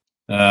now,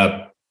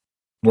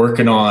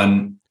 working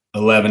on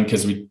 11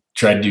 because we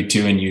tried to do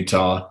 2 in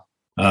Utah.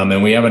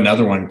 And we have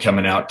another one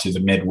coming out to the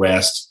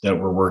Midwest that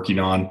we're working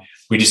on.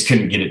 We just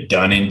couldn't get it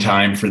done in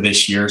time for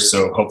this year.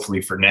 So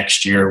hopefully for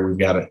next year, we've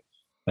got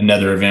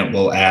another event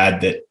we'll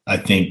add that I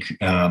think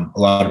a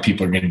lot of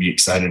people are going to be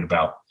excited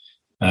about.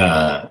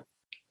 I'm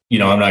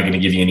not going to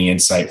give you any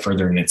insight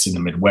further, and it's in the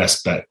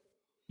Midwest, but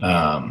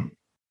I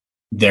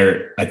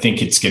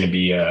think it's going to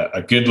be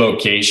a good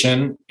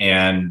location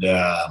and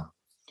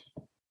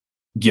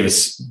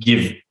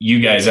give you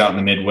guys out in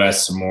the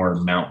Midwest some more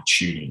mountain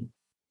shooting.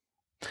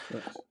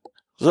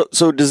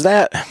 So does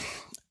that,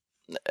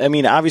 I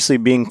mean, obviously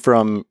being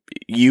from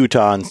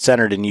Utah and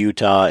centered in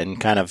Utah and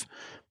kind of,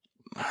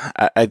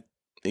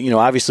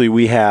 obviously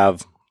we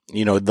have,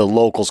 the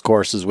locals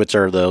courses, which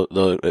are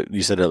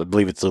you said, I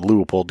believe it's the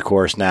Leupold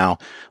course now,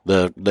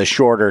 the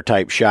shorter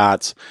type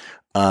shots.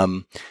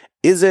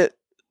 Is it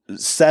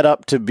set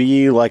up to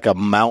be like a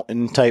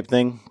mountain type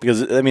thing?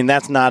 Because I mean,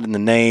 that's not in the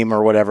name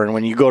or whatever. And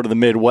when you go to the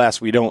Midwest,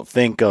 we don't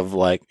think of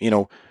like,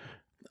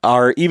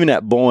 even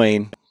at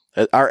Boyne,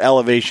 our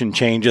elevation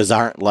changes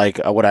aren't like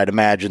what I'd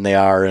imagine they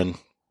are in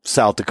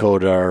South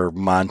Dakota or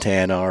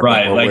Montana. Or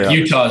like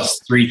Utah's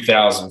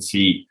 3,000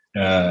 feet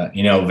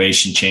in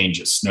elevation change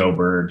at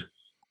Snowbird.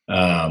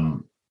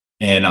 And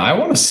I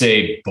want to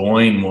say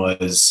Boyne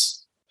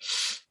was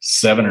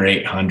 700 or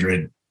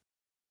 800,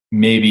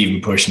 maybe even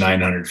push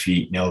 900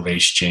 feet in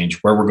elevation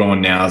change. Where we're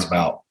going now is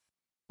about,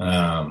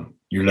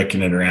 you're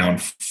looking at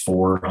around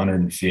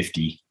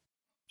 450,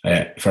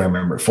 if I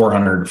remember,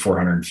 400 to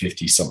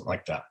 450, something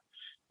like that.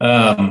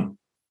 I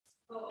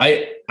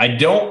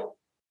don't,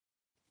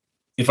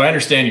 if I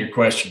understand your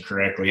question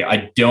correctly,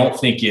 I don't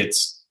think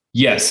it's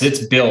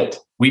built.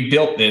 We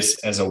built this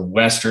as a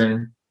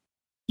Western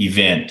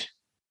event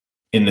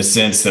in the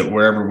sense that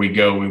wherever we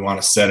go, we want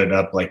to set it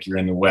up like you're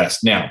in the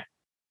West. Now,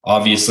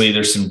 obviously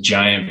there's some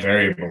giant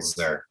variables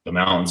there. The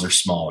mountains are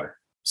smaller.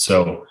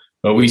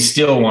 But we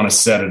still want to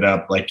set it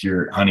up like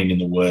you're hunting in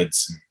the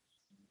woods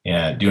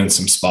and doing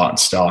some spot and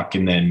stalk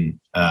and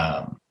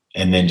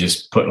then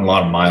just putting a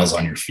lot of miles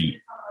on your feet.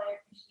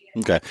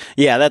 Okay.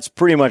 Yeah, that's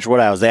pretty much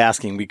what I was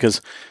asking because,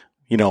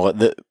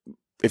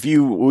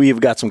 we've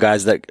got some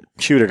guys that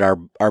shoot at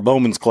our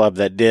Bowman's Club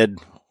that did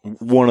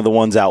one of the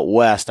ones out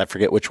west. I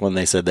forget which one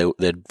they said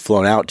they'd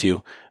flown out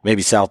to,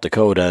 maybe South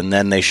Dakota. And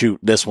then they shoot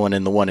this one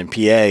and the one in PA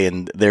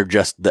and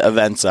the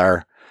events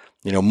are,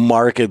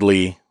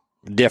 markedly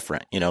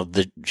different.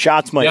 The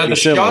shots might be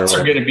similar. The shots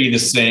are going to be the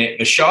same.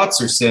 The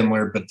shots are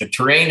similar, but the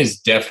terrain is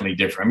definitely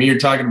different. I mean, you're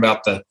talking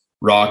about the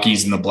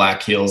Rockies and the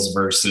Black Hills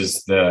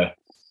versus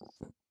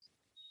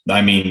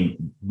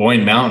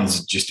Boyne Mountain's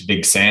is just a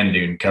big sand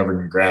dune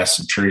covered in grass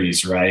and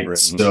trees, right?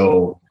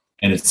 So,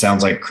 and it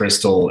sounds like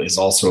Crystal is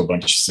also a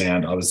bunch of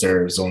sand. I was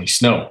there, it was only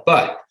snow.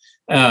 But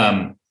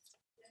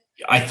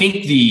I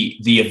think the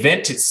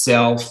event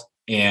itself,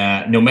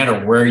 and no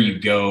matter where you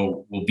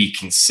go, will be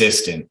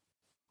consistent.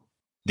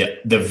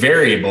 The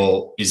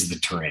variable is the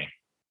terrain,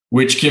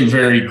 which can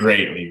vary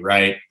greatly,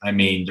 right? I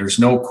mean, there's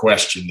no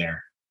question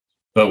there.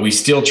 But we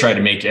still try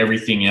to make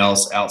everything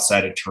else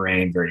outside of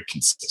terrain very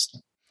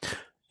consistent.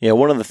 Yeah,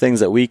 one of the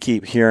things that we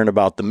keep hearing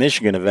about the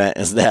Michigan event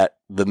is that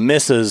the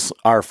misses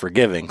are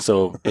forgiving.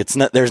 So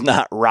there's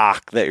not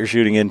rock that you're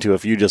shooting into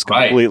if you just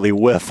completely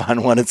whiff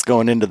on when it's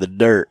going into the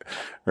dirt,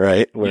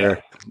 right?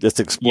 Where just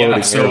exploding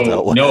arrows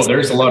out west. No,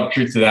 there's a lot of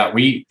truth to that.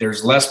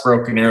 There's less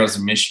broken arrows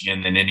in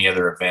Michigan than any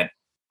other event.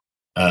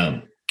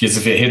 Because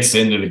if it hits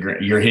into the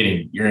ground,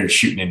 you're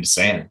shooting into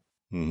sand.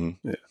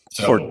 Mm-hmm. Yeah.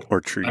 So, or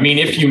tree. I mean,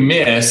 if you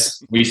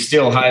miss, we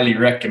still highly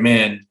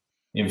recommend.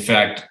 In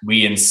fact,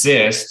 we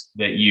insist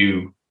that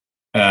you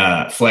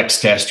flex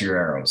test your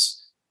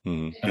arrows.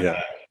 Mm-hmm.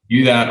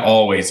 Do that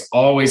always.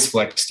 Always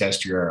flex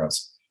test your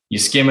arrows. You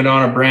skim it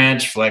on a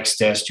branch, flex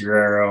test your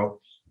arrow.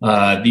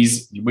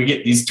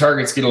 These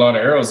targets get a lot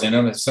of arrows in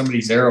them. If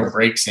somebody's arrow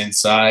breaks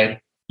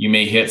inside, you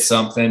may hit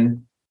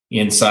something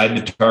inside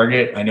the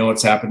target. I know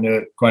it's happened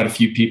to quite a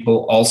few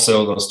people.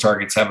 Also, those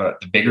targets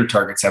the bigger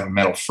targets have a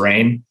metal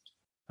frame,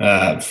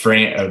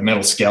 a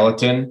metal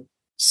skeleton.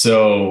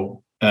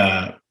 So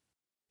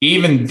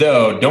even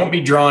though, don't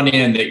be drawn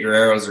in that your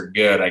arrows are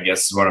good, I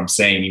guess is what I'm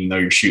saying. Even though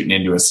you're shooting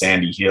into a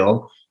sandy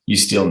hill, you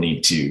still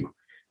need to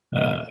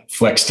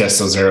flex test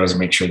those arrows and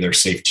make sure they're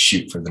safe to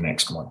shoot for the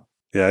next one.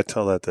 Yeah, I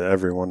tell that to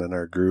everyone in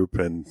our group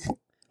and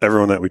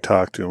everyone that we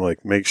talk to. I'm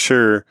like, make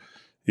sure,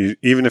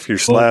 even if you're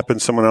slapping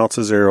someone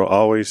else's arrow,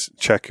 always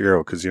check your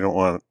arrow because you don't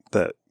want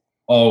that.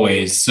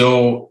 Always.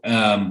 So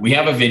we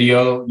have a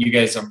video. You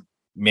guys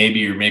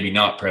maybe or maybe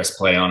not press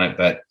play on it,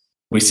 but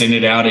we send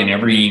it out in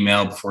every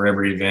email before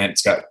every event.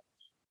 It's got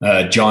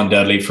John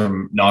Dudley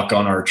from Knock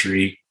On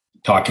Archery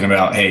talking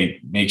about, hey,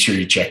 make sure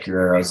you check your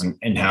arrows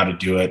and how to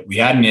do it. We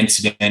had an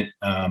incident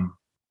of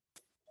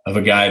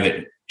a guy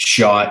that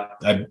shot,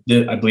 I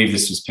believe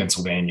this was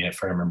Pennsylvania,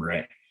 if I remember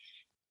right.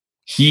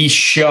 he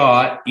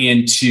shot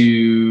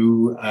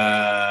into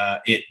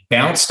it,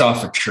 bounced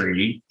off a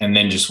tree, and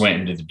then just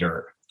went into the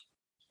dirt.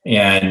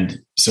 And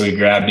so he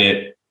grabbed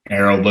it.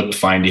 Arrow looked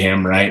fine to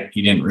him, right?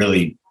 He didn't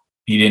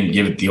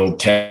give it the old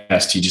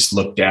test. He just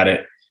looked at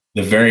it.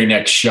 The very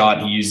next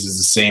shot, he uses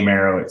the same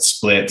arrow. It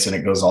splits and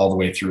it goes all the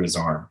way through his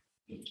arm,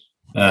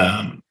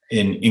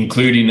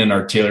 including an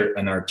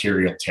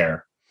arterial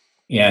tear.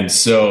 And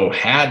so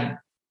had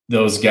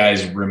those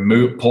guys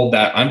pulled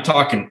that, I'm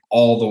talking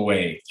all the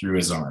way through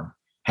his arm.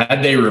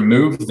 Had they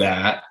removed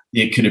that,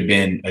 it could have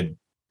been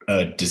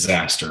a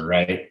disaster,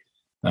 right?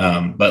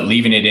 But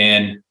leaving it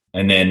in,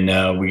 and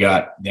then we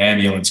got the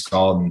ambulance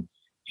called, and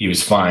he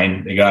was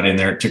fine. They got in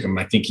there. It took him,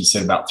 I think he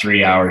said, about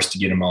 3 hours to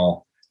get him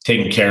all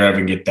taken care of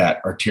and get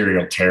that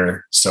arterial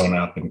tear sewn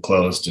up and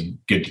closed and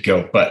good to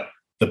go. But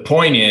the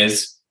point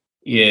is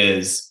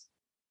his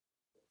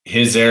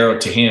arrow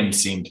to him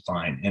seemed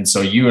fine. And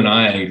so you and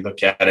I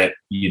look at it,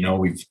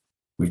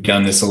 we've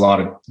done this a lot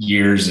of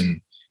years,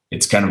 and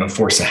it's kind of a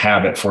force of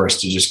habit for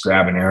us to just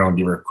grab an arrow and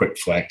give her a quick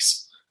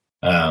flex.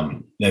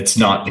 That's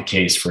not the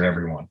case for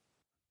everyone.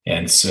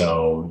 And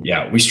so,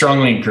 yeah, we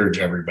strongly encourage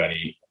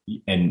everybody.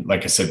 And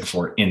like I said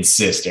before,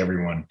 insist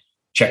everyone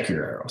check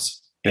your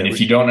arrows. And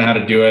if you don't know how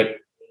to do it,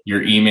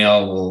 your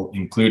email will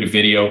include a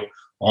video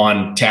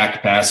on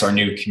TactPass, our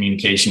new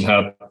communication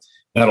hub.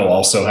 That'll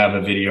also have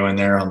a video in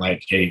there on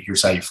like, hey,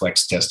 here's how you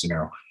flex test an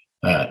arrow.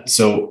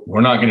 So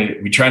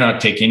we try not to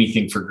take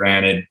anything for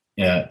granted.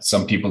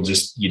 Some people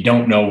you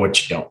don't know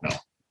what you don't know.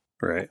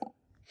 Right.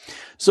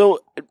 So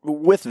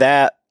with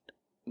that,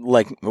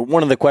 like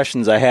one of the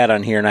questions I had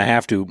on here, and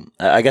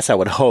I guess I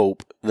would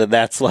hope that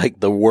that's like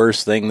the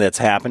worst thing that's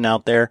happened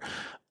out there.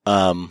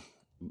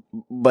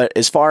 But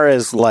as far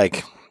as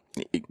like,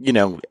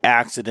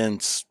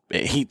 accidents,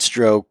 heat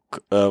stroke,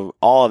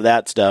 all of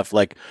that stuff,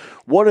 like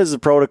what is the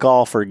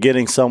protocol for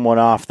getting someone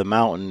off the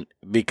mountain?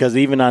 Because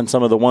even on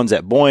some of the ones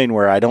at Boyne,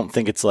 where I don't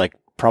think it's like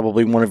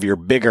probably one of your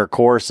bigger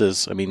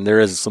courses, I mean, there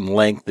is some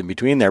length in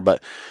between there,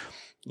 but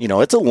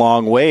it's a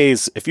long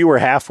ways. If you were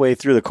halfway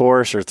through the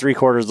course or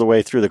 3/4 of the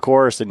way through the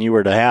course and you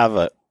were to have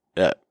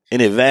an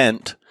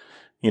event,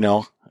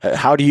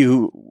 how do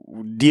you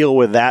deal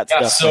with that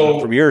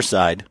stuff from your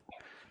side?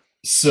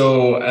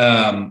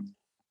 So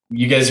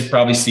you guys have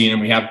probably seen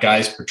them. We have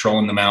guys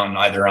patrolling the mountain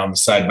either on the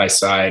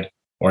side-by-side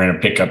or in a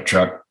pickup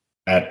truck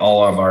at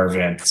all of our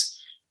events.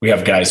 We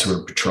have guys who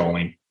are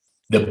patrolling.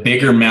 The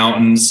bigger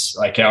mountains,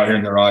 like out here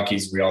in the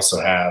Rockies, we also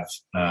have,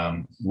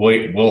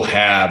 we'll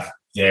have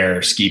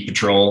their ski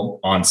patrol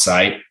on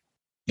site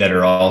that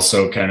are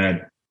also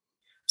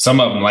some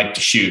of them like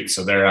to shoot,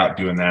 so they're out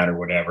doing that or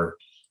whatever.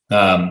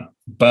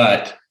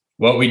 But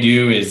what we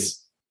do is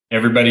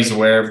everybody's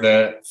aware of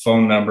the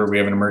phone number. We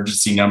have an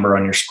emergency number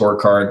on your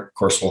scorecard. Of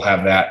course, we'll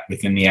have that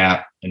within the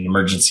app, an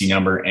emergency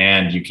number,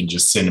 and you can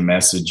just send a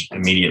message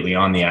immediately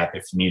on the app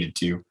if you needed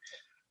to.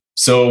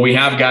 So we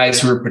have guys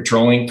who are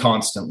patrolling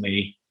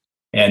constantly,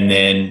 and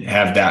then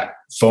have that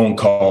phone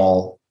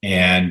call,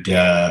 and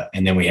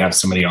then we have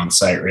somebody on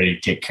site ready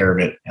to take care of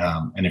it.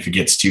 And if it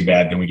gets too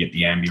bad, then we get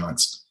the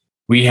ambulance.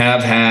 We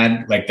have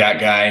had, like that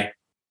guy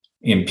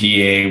in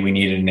PA, we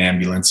needed an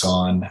ambulance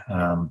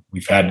on.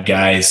 We've had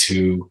guys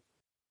who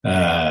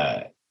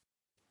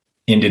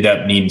ended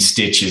up needing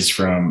stitches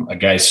from a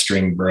guy's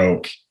string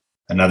broke.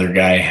 Another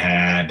guy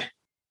had,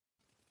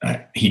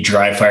 he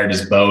dry fired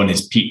his bow and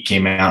his peak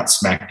came out,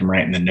 smacked him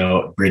right in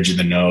the bridge of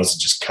the nose,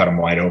 and just cut him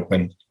wide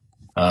open.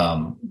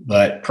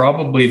 But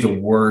probably the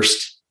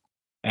worst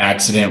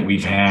accident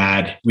we've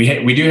had,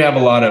 we do have a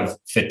lot of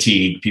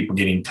fatigue, people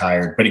getting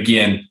tired, but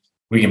again,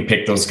 we can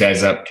pick those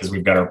guys up because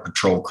we've got our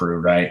patrol crew,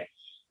 right?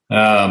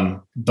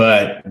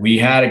 But we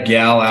had a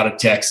gal out of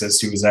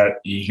Texas who was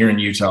here in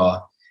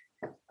Utah,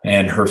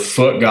 and her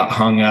foot got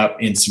hung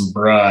up in some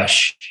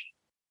brush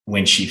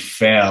when she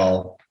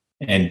fell,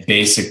 and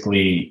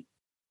basically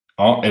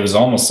it was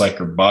almost like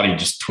her body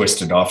just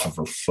twisted off of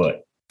her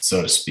foot,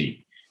 so to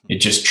speak. It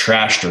just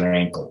trashed her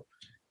ankle.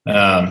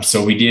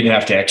 So we did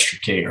have to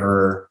extricate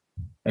her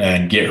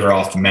and get her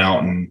off the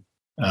mountain,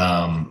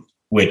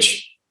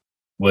 which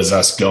was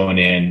us going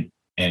in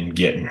and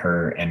getting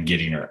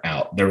her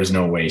out. There was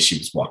no way she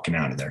was walking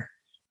out of there.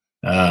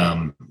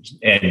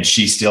 And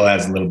she still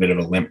has a little bit of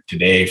a limp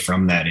today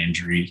from that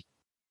injury,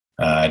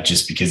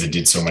 just because it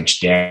did so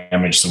much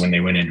damage. So when they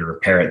went in to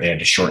repair it, they had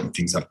to shorten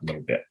things up a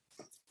little bit.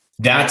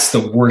 That's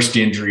the worst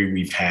injury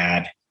we've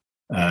had.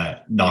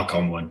 Knock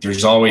on wood.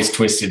 There's always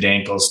twisted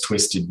ankles,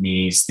 twisted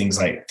knees, things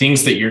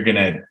that you're going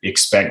to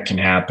expect can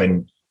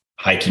happen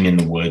hiking in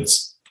the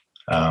woods.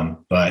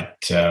 But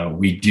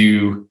we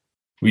do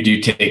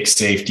take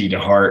safety to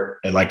heart.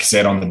 And like I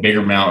said, on the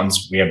bigger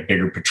mountains, we have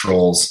bigger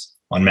patrols.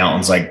 On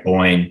mountains like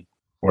Boyne,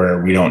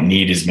 where we don't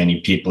need as many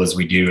people as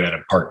we do at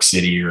a Park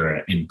City or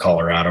in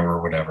Colorado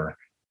or whatever,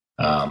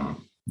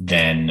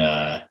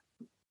 then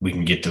we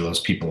can get to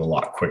those people a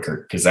lot quicker,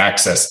 because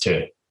access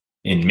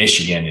in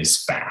Michigan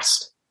is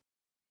fast,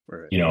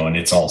 right? And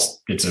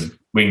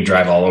we can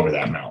drive all over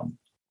that mountain.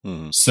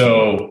 Mm-hmm.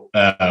 So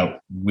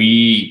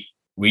we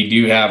we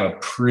do have a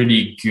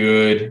pretty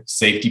good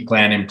safety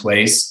plan in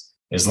place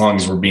as long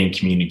as we're being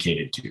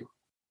communicated to.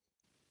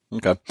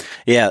 Okay.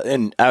 Yeah.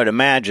 And I would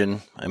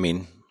imagine, I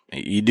mean,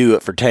 you do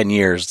it for 10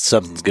 years,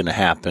 something's going to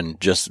happen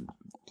just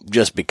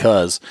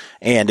because.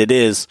 And it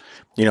is,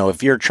 you know,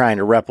 if you're trying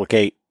to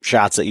replicate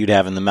shots that you'd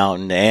have in the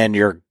mountain and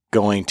you're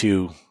going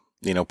to,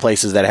 you know,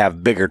 places that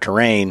have bigger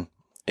terrain,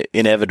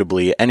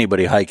 inevitably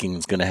anybody hiking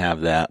is going to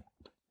have that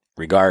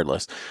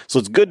regardless. So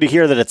it's good to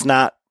hear that it's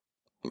not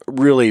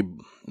really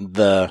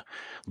the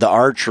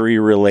archery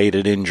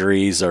related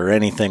injuries or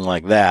anything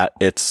like that.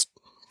 It's,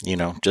 you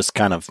know, just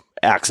kind of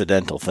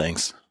accidental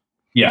things.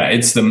 Yeah,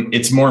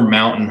 it's more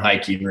mountain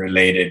hiking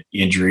related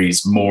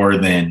injuries more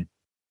than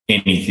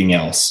anything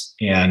else.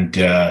 And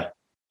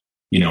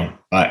you know,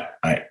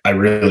 I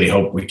really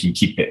hope we can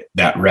keep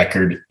that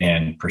record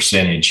and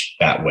percentage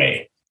that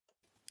way.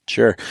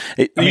 Sure.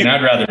 I mean,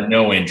 I'd rather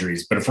no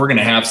injuries, but if we're going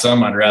to have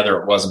some, I'd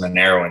rather it wasn't an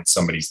arrow in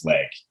somebody's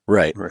leg.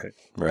 Right.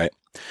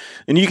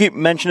 And you keep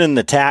mentioning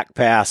the TAC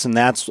pass, and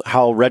that's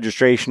how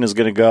registration is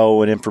going to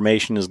go and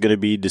information is going to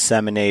be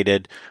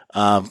disseminated.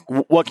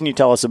 What can you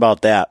tell us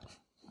about that?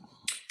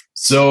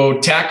 So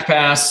TAC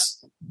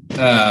pass,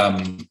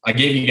 I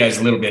gave you guys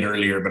a little bit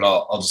earlier, but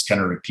I'll just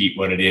kind of repeat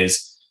what it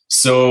is.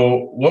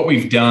 So what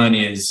we've done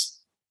is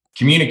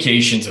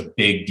communication's a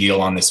big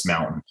deal on this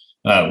mountain.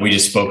 We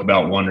just spoke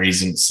about one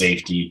reason,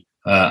 safety.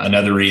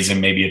 Another reason,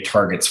 maybe a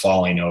target's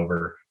falling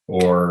over,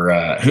 or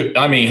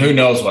who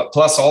knows what.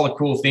 Plus all the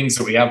cool things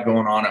that we have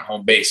going on at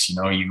home base. You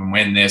know, you can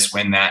win this,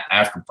 win that,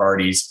 after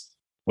parties,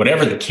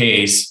 whatever the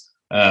case,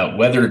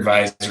 weather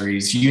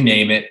advisories, you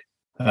name it.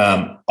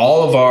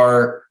 All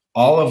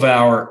of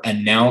our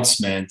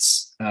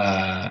announcements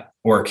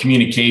or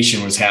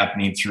communication was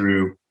happening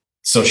through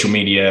social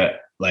media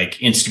like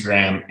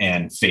Instagram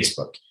and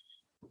Facebook.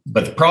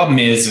 But the problem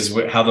is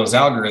how those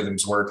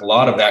algorithms work. A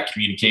lot of that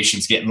communication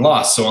is getting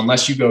lost. So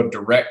unless you go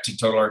direct to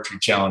Total Archery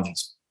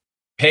Challenge's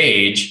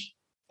page,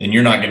 then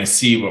you're not going to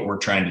see what we're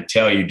trying to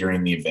tell you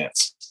during the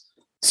events.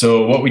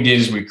 So what we did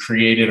is we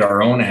created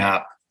our own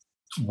app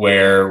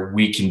where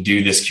we can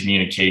do this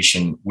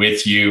communication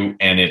with you,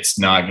 and it's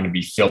not going to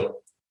be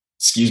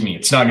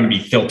it's not going to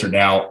be filtered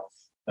out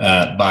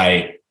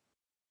by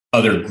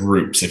other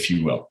groups, if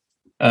you will.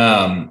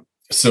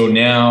 So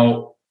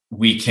now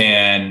we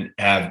can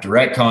have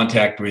direct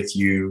contact with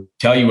you,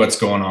 tell you what's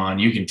going on.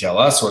 You can tell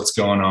us what's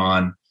going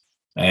on.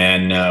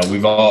 And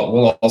we'll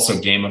also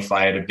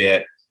gamify it a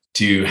bit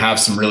to have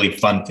some really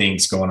fun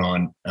things going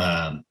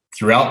on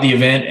throughout the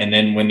event. And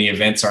then when the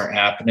events aren't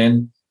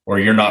happening or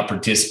you're not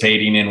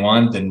participating in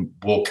one, then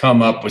we'll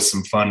come up with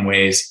some fun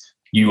ways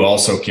you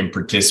also can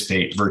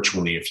participate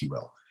virtually, if you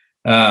will.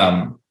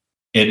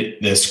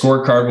 The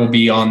scorecard will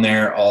be on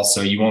there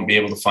also. You won't be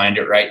able to find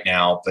it right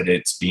now, but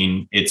it's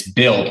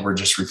built. We're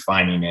just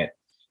refining it.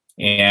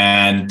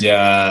 And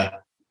the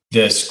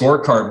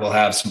scorecard will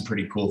have some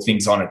pretty cool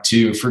things on it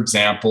too. For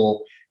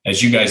example,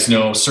 as you guys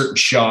know, certain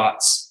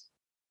shots,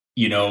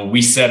 you know,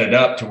 we set it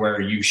up to where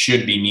you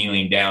should be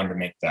kneeling down to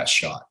make that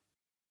shot.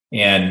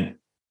 And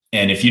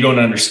if you don't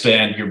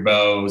understand your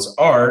bow's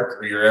arc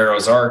or your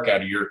arrow's arc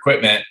out of your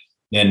equipment,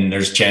 then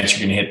there's a chance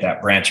you're going to hit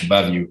that branch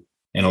above you.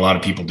 And a lot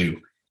of people do.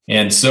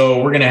 And so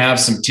we're going to have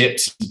some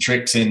tips and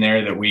tricks in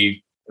there that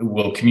we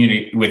will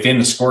communicate within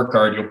the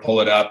scorecard. You'll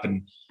pull it up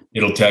and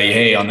it'll tell you,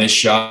 hey, on this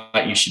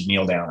shot, you should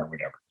kneel down or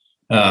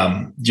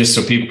whatever. Just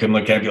so people can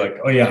look at it and be like,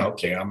 oh yeah,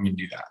 okay, I'm going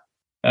to do that.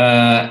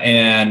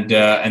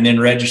 And then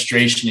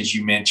registration, as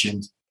you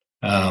mentioned,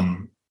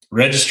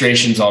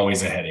 registration is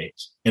always a headache.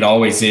 It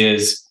always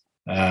is.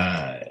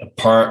 A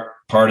part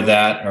of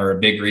that, or a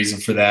big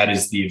reason for that,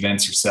 is the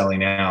events are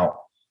selling out.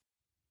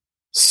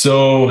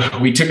 So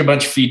we took a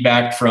bunch of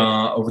feedback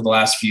from over the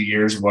last few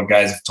years of what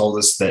guys have told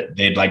us that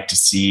they'd like to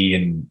see,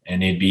 and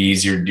it'd be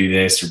easier to do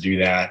this or do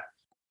that.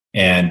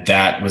 And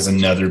that was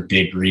another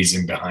big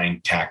reason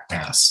behind TAC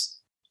Pass.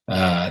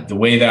 The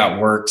way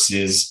that works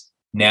is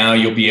now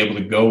you'll be able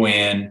to go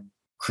in,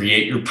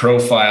 create your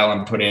profile,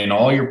 and put in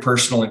all your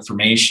personal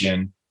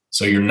information.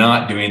 So you're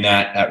not doing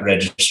that at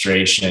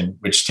registration,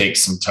 which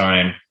takes some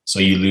time. So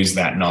you lose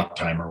that knock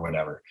time or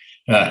whatever.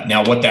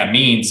 Now, what that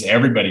means,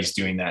 everybody's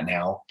doing that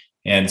now.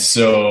 And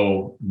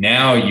so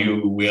now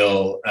you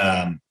will,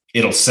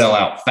 it'll sell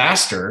out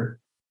faster,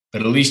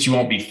 but at least you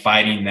won't be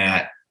fighting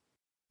that.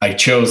 I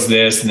chose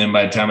this, and then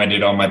by the time I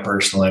did all my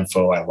personal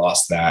info, I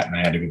lost that and I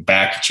had to go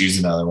back and choose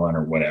another one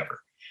or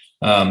whatever.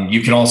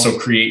 You can also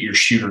create your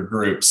shooter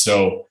group.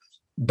 So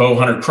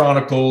Bowhunter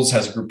Chronicles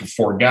has a group of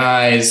 4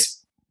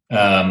 guys.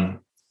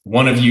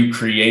 One of you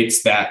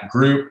creates that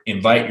group,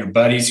 invite your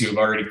buddies who have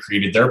already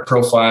created their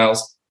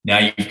profiles. Now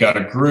you've got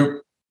a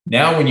group.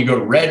 Now, when you go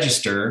to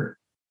register,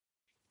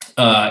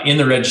 in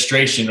the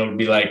registration, it'll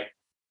be like,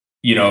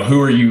 you know,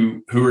 who are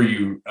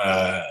you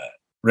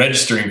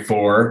registering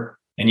for?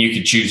 And you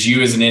could choose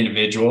you as an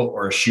individual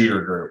or a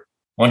shooter group.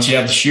 Once you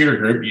have the shooter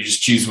group, you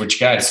just choose which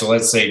guys. So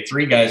let's say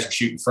 3 guys are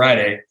shooting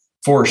Friday,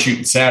 4 are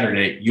shooting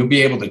Saturday. You'll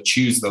be able to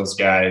choose those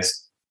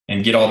guys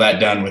and get all that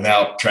done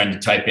without trying to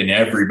type in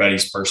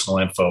everybody's personal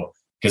info.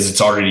 because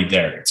it's already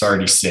there. It's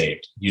already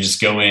saved. You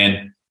just go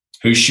in,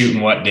 who's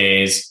shooting what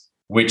days,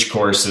 which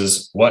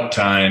courses, what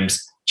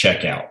times,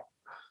 check out.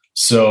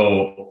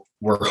 So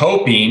we're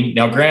hoping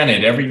now,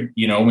 granted,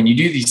 when you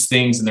do these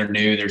things and they're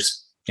new,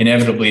 there's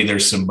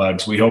some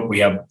bugs. We hope we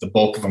have the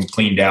bulk of them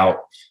cleaned out.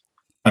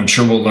 I'm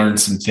sure we'll learn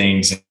some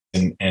things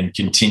and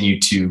continue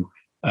to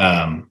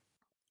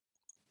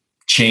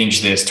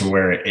change this to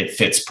where it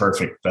fits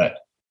perfect. But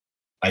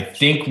I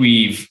think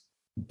we've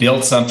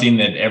built something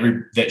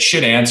that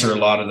should answer a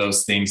lot of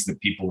those things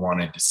that people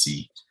wanted to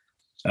see.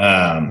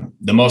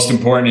 The most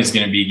important is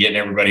going to be getting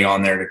everybody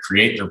on there to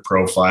create their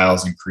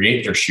profiles and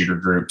create their shooter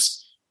groups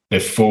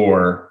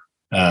before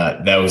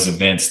those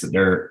events that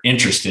they're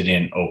interested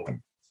in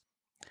open.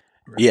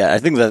 Yeah, I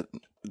think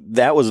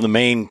that was the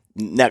main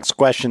next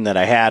question that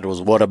I had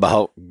was, what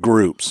about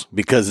groups?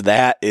 Because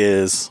that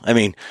is,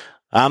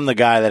 I'm the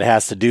guy that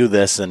has to do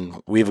this,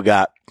 and we've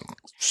got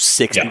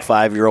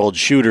 65-year-old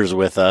shooters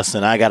with us,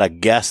 and I got to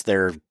guess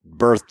their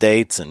birth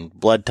dates and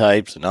blood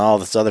types and all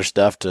this other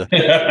stuff to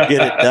get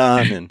it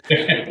done. And,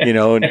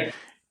 and a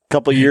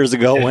couple of years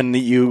ago when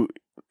you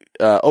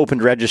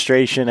opened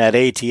registration at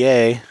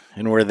ATA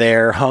and we're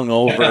there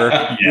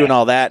hungover doing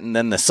all that, and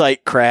then the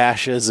site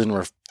crashes and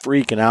we're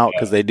freaking out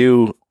because they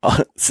do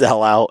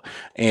sell out.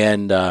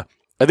 And I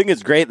think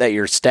it's great that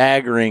you're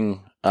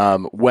staggering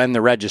when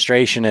the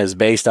registration is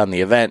based on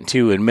the event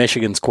too, and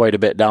Michigan's quite a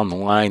bit down the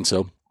line.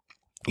 So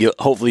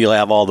hopefully you'll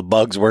have all the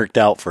bugs worked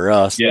out for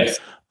us. Yes.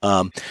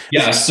 That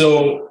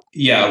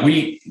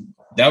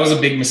was a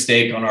big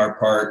mistake on our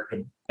part,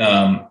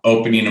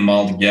 opening them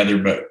all together.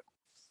 But,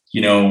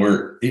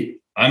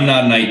 I'm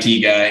not an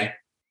IT guy.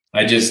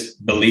 I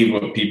just believe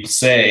what people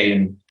say.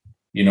 And,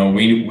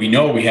 we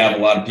know we have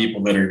a lot of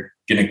people that are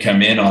going to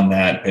come in on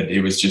that, but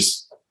it was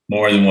just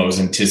more than what was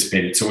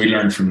anticipated. So we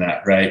learned from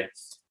that, right?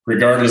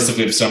 Regardless of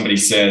if somebody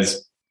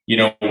says, you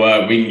know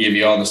what, we can give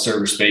you all the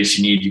server space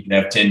you need. You can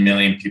have 10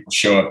 million people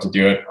show up to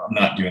do it. I'm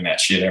not doing that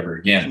shit ever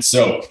again.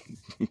 So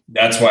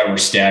that's why we're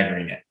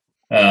staggering it.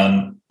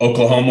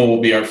 Oklahoma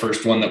will be our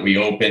first one that we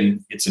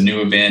open. It's a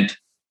new event.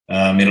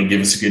 It'll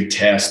give us a good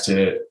test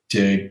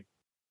to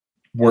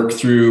work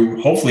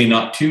through, hopefully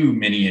not too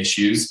many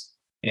issues,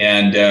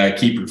 and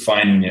keep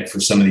refining it for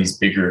some of these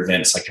bigger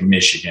events like a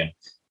Michigan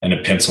and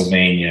a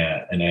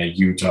Pennsylvania and a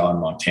Utah and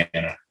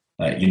Montana.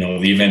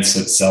 The events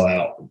that sell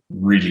out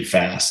really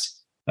fast.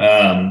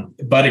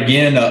 But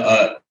again,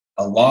 a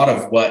lot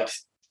of what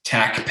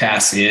TAC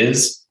Pass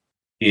is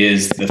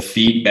the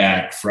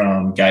feedback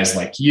from guys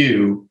like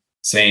you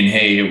saying,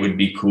 hey, it would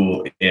be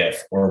cool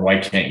if, or why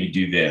can't you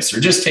do this?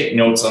 Or just take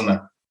notes on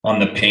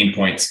the pain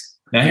points.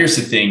 Now, here's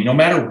the thing. No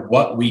matter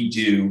what we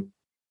do,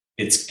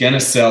 it's going to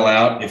sell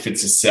out if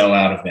it's a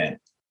sellout event.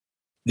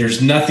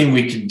 There's nothing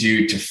we can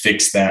do to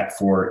fix that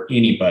for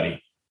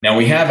anybody. Now,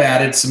 we have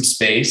added some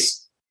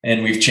space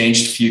and we've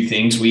changed a few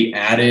things. We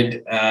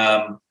added,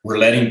 we're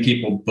letting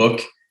people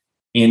book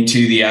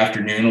into the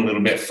afternoon a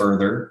little bit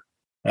further.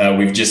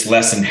 We've just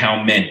lessened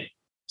how many.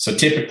 So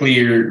typically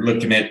you're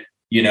looking at,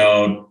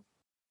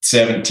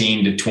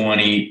 17 to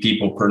 20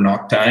 people per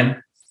knock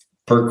time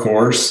per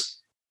course.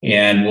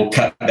 And we'll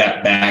cut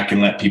that back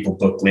and let people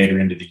book later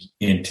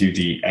into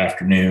the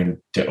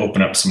afternoon to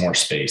open up some more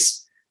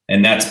space.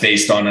 And that's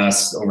based on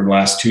us over the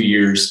last 2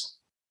 years.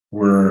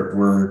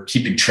 We're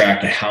keeping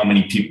track of how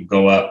many people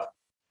go up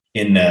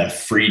in the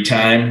free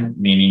time,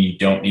 meaning you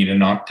don't need a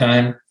knock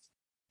time,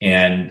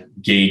 and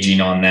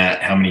gauging on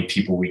that how many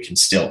people we can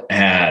still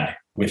add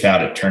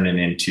without it turning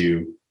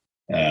into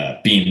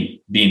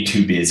being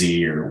too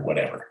busy or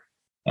whatever.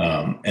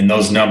 And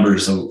those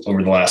numbers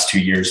over the last 2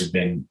 years have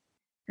been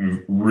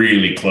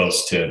really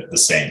close to the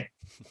same.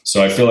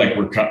 So I feel like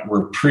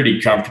we're pretty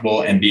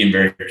comfortable and being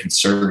very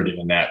conservative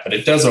in that, but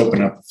it does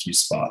open up a few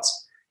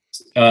spots.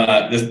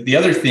 The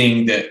other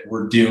thing that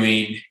we're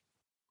doing, you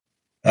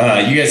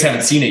guys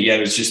haven't seen it yet.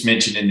 It was just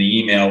mentioned in the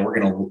email.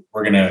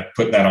 We're gonna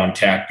put that on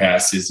TAC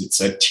Pass. It's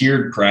a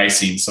tiered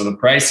pricing. So the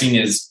pricing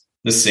is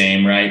the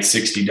same, right?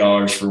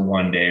 $60 for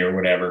one day or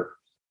whatever.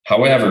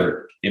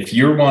 However, if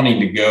you're wanting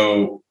to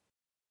go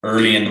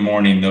early in the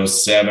morning,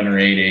 those 7 or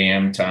 8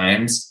 a.m.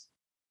 times,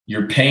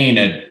 you're paying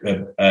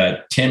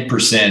a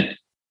 10%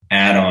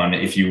 add-on,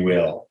 if you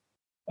will,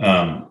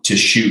 to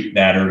shoot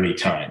that early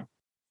time.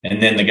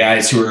 And then the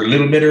guys who are a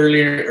little bit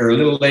earlier or a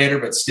little later,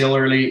 but still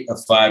early, a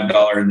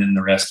 $5, and then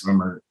the rest of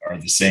them are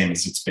the same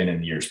as it's been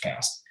in the years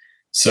past.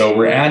 So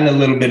we're adding a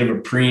little bit of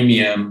a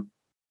premium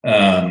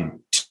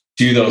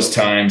to those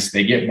times.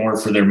 They get more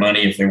for their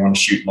money if they want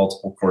to shoot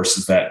multiple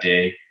courses that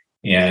day.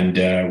 And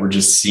we're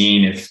just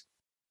seeing if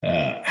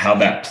how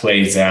that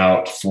plays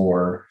out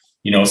for,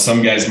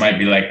 some guys might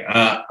be like,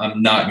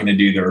 I'm not going to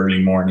do the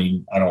early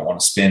morning. I don't want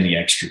to spend the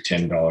extra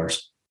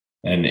 $10.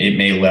 And it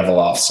may level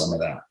off some of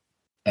that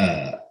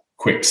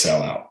quick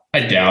sellout.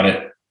 I doubt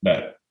it,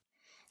 but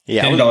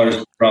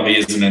 $10 probably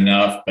isn't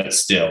enough, but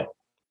still.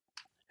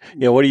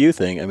 Yeah. What do you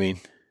think?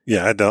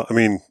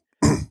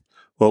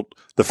 Well,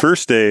 the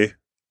first day,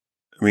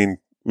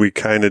 we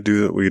kind of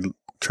do it. We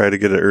try to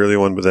get an early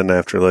one, but then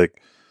after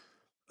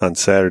on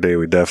Saturday,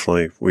 we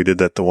did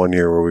that the one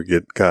year where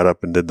we got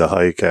up and did the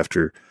hike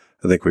after,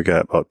 I think we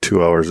got about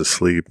 2 hours of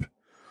sleep.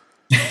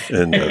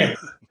 And,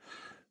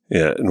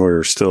 yeah, and we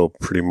were still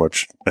pretty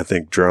much, I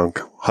think, drunk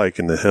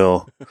hiking the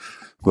hill,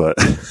 but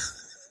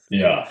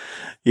Yeah.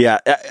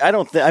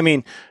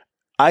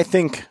 I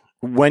think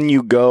when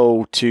you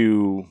go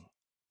to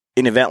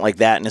an event like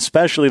that, and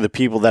especially the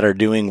people that are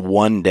doing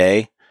one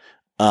day,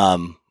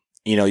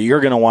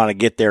 you're going to want to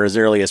get there as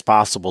early as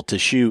possible to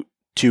shoot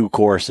 2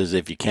 courses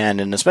if you can.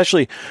 And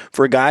especially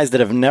for guys that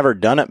have never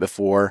done it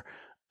before.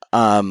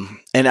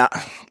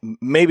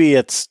 Maybe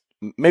it's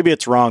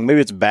wrong.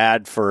 Maybe it's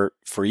bad for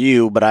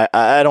you, but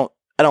I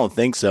don't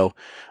think so.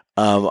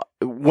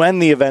 When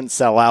the events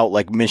sell out,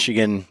 like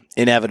Michigan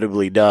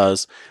inevitably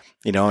does,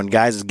 and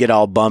guys get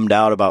all bummed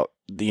out about,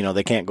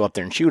 they can't go up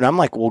there and shoot. I'm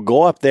like, well,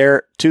 go up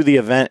there to the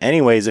event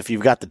anyways. If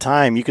you've got the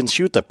time, you can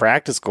shoot the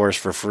practice course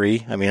for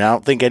free. I mean, I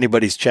don't think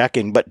anybody's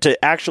checking, but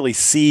to actually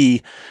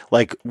see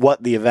like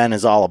what the event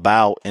is all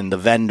about and the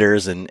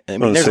vendors. And I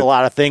mean, there's a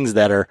lot of things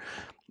that are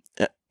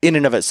in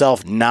and of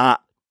itself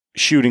not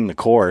shooting the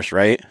course,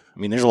 right? I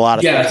mean, there's a lot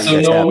of things.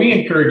 So no, we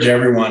encourage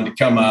everyone to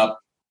come up,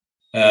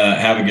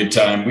 have a good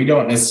time. We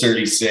don't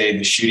necessarily say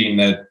the shooting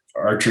the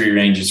archery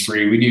range is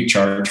free. We do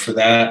charge for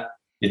that.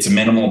 It's a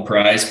minimal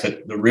price,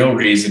 but the real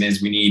reason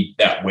is we need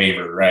that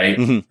waiver, right?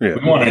 Mm-hmm. Yeah.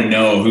 We want to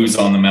know who's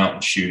on the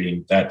mountain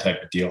shooting, that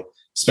type of deal.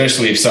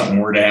 Especially if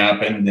something were to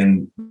happen,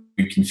 then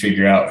we can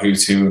figure out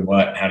who's who and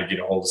what, how to get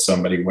a hold of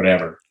somebody,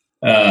 whatever.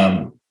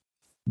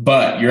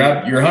 But you're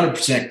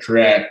 100%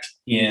 correct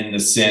in the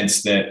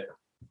sense that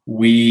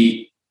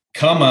we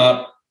come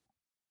up.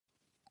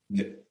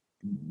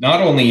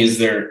 Not only is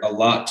there a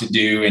lot to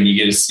do, and you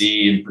get to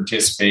see and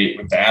participate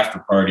with the after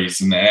parties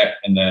and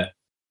the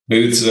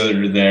booths that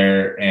are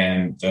there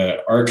and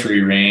the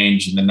archery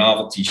range and the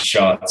novelty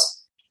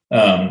shots.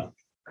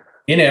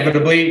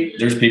 Inevitably,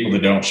 there's people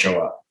that don't show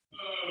up.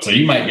 So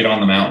you might get on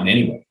the mountain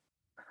anyway.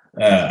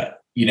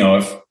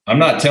 If I'm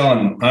not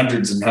telling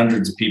hundreds and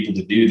hundreds of people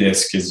to do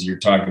this because you're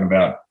talking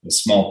about a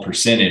small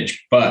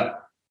percentage, but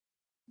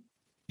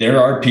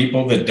there are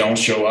people that don't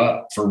show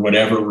up for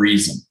whatever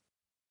reason.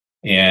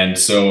 And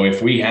so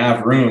if we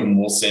have room,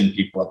 we'll send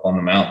people up on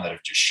the mountain that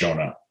have just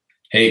shown up.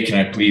 Hey, can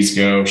I please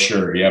go?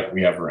 Sure. Yep.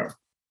 We have room.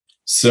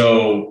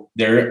 So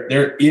there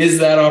is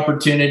that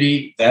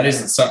opportunity. That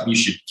isn't something you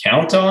should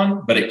count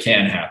on, but it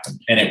can happen.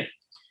 And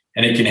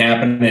it can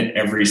happen at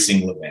every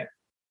single event.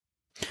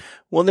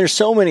 Well, there's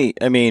so many,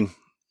 I mean,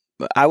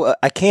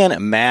 I can't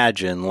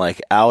imagine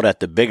like out at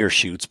the bigger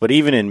shoots, but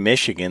even in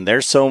Michigan,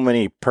 there's so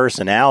many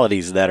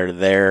personalities that are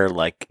there,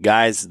 like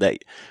guys that,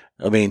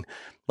 I mean,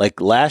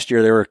 like last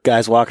year there were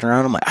guys walking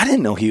around. I'm like, I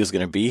didn't know he was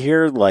going to be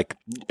here. Like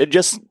it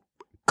just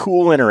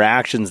cool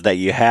interactions that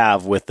you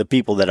have with the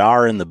people that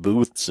are in the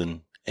booths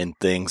and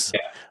things.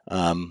 Yeah.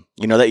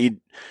 That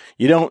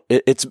you don't,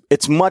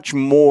 it's much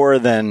more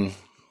than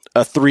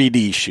a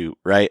 3D shoot,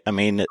 right? I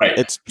mean, right.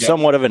 It's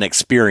somewhat of an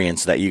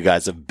experience that you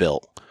guys have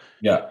built.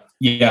 Yeah.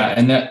 Yeah.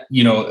 And that,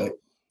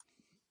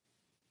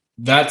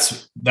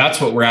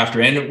 that's what we're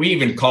after. And we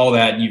even call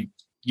that,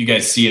 you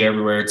guys see it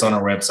everywhere. It's on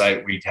our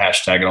website. We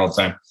hashtag it all the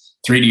time,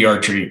 3D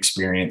archery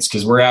experience.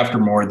 Cause we're after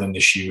more than the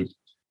shoot.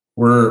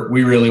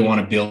 We really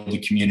want to build a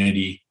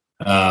community.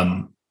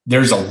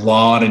 There's a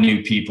lot of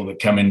new people that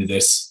come into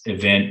this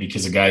event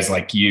because of guys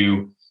like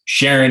you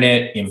sharing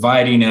it,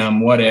 inviting them,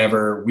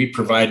 whatever. We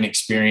provide an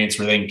experience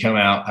where they can come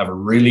out, have a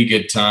really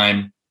good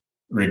time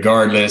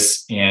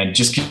regardless, and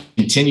just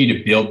continue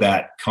to build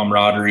that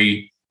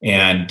camaraderie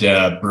and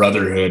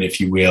brotherhood, if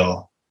you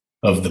will,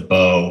 of the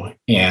bow.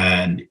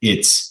 And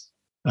it's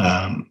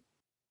a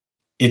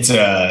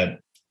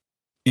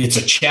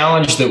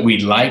challenge that we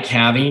like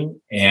having,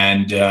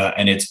 and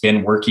it's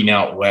been working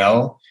out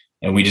well.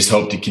 And we just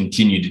hope to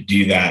continue to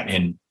do that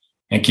and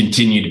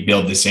continue to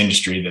build this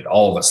industry that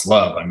all of us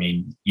love. I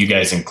mean, you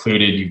guys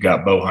included. You've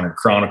got Bow Hunter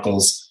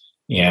Chronicles,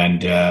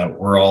 and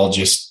we're all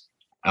just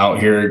out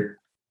here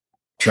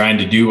trying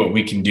to do what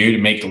we can do to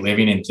make a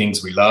living in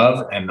things we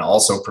love and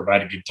also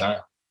provide a good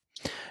time.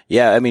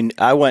 Yeah, I mean,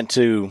 I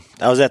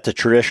was at the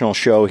traditional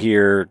show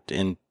here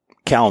in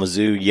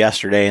Kalamazoo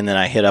yesterday, and then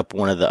I hit up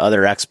one of the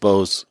other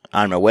expos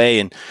on my way,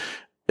 and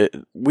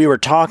we were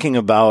talking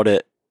about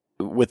it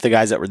with the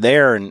guys that were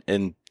there,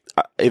 and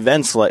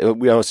events like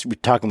we was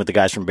talking with the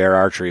guys from Bear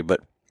Archery, but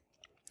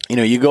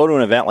you go to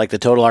an event like the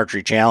Total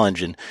Archery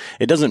Challenge, and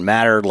it doesn't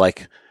matter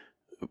like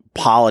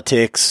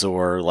politics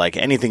or like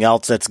anything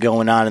else that's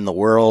going on in the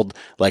world,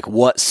 like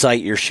what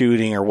sight you're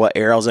shooting or what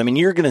arrows. I mean,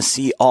 you're going to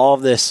see all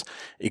of this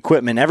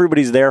equipment.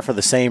 Everybody's there for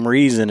the same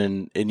reason.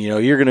 And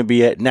you're going to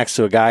be next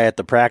to a guy at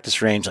the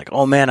practice range. Like,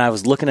 oh man, I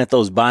was looking at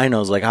those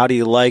binos. Like, how do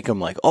you like them?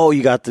 Like, oh,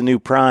 you got the new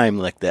Prime,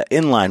 like the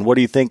inline. What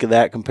do you think of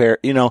that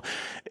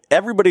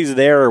everybody's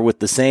there with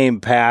the same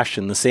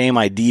passion, the same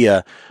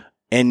idea.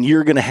 And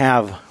you're going to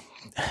have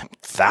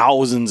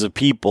thousands of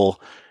people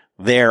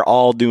they're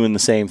all doing the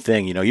same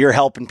thing. You're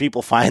helping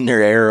people find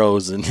their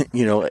arrows and,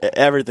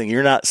 everything.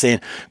 You're not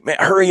saying, man,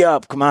 hurry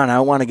up. Come on.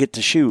 I want to get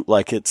to shoot.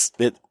 Like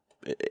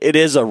it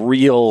is a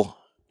real,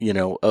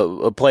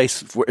 a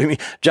place where, I mean,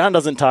 John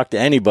doesn't talk to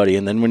anybody.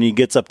 And then when he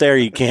gets up there,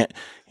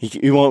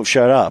 he won't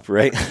shut up.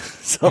 Right.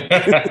 So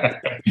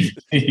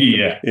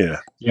yeah.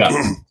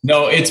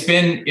 No, it's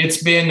been,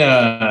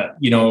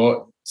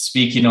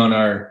 speaking on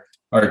our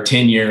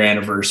 10-year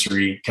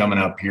anniversary coming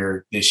up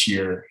here this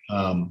year.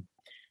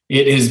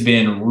 It has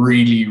been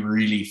really,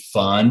 really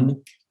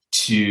fun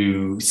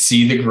to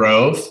see the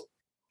growth.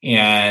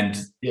 And,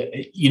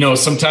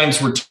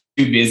 sometimes we're too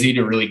busy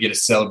to really get to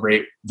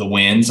celebrate the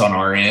wins on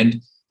our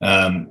end,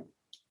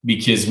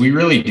 because we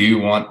really do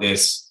want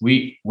this.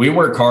 We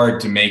work hard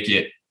to make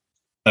it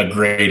a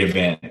great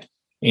event.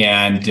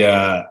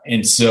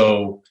 And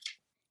so,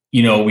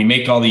 we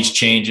make all these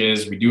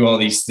changes, we do all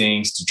these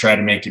things to try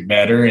to make it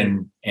better.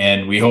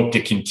 And we hope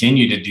to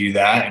continue to do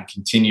that and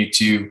continue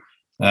to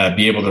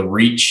be able to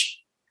reach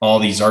all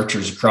these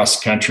archers across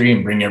the country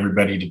and bring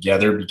everybody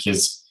together,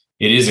 because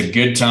it is a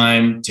good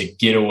time to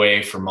get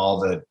away from all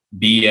the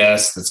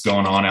BS that's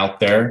going on out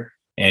there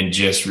and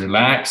just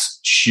relax,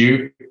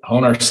 shoot,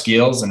 hone our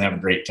skills, and have a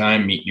great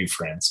time, meet new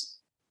friends.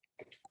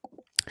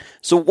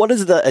 So what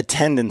is the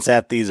attendance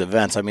at these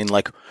events? I mean,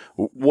 like,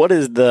 what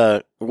are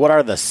the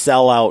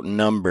sellout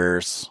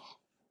numbers?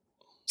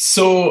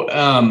 So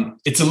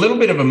it's a little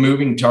bit of a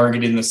moving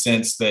target in the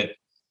sense that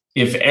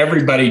if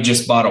everybody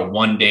just bought a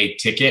 1-day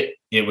ticket,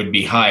 it would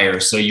be higher.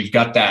 So you've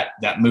got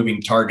that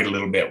moving target a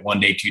little bit, 1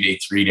 day, 2 day,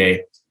 3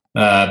 day.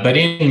 But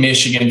in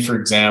Michigan, for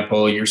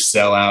example, your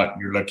sellout,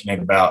 you're looking at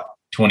about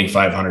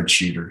 2,500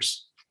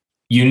 shooters,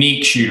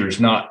 unique shooters,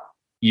 not,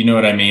 you know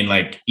what I mean?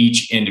 Like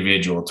each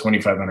individual,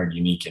 2,500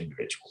 unique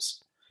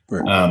individuals.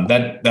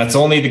 Right. That's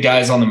only the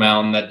guys on the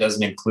mountain. That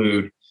doesn't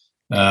include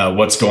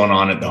what's going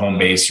on at the home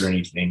base or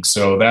anything.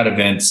 So that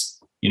event's,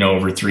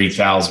 over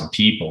 3,000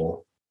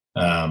 people,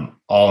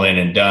 all in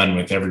and done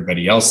with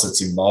everybody else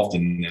that's involved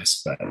in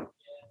this. But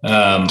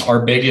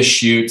our biggest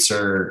shoots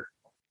are,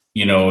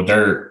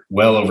 they're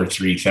well over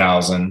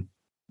 3,000.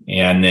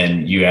 And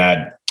then you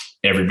add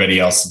everybody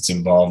else that's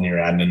involved and you're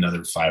adding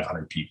another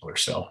 500 people or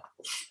so.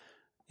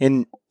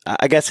 And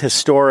I guess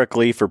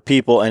historically for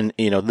people, and,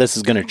 this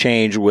is going to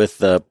change with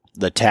the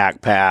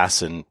TAC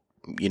pass and,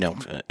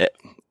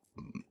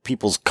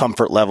 people's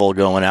comfort level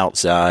going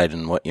outside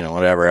and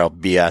whatever else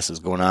BS is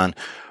going on.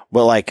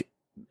 But like,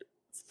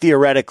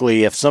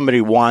 theoretically, if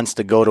somebody wants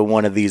to go to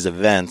one of these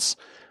events,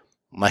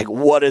 like,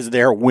 what is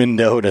their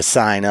window to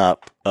sign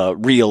up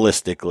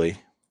realistically?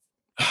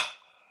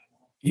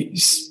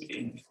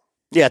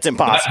 Yeah, it's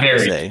impossible to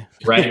say.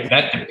 Right.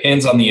 That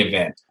depends on the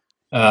event.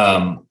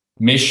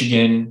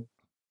 Michigan,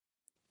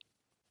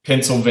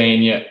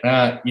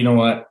 Pennsylvania, you know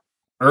what?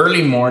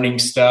 Early morning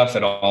stuff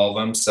at all of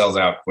them sells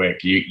out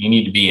quick. You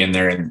need to be in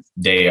there in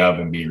day of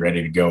and be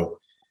ready to go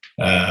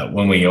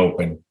when we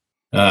open.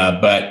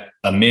 But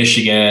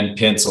Michigan,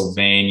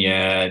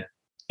 Pennsylvania,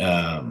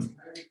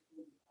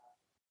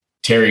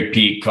 Terry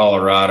Peak,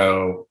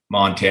 Colorado,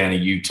 Montana,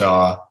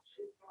 Utah,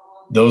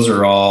 those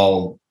are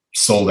all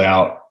sold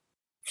out.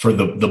 For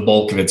the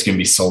bulk of it's going to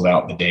be sold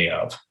out the day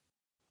of.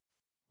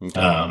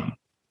 Okay.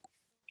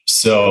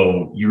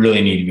 So you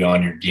really need to be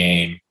on your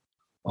game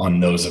on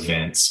those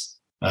events.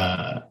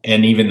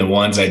 And even the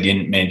ones I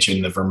didn't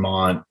mention, the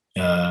Vermont,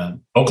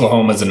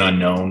 Oklahoma is an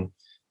unknown.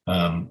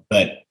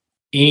 But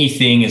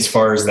anything as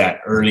far as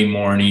that early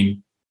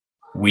morning,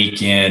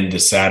 weekend to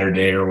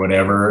Saturday or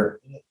whatever,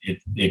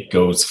 it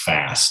goes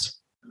fast.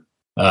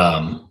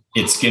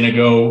 It's going to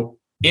go,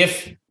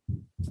 if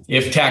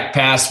TAC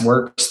Pass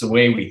works the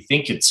way we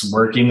think it's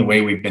working, the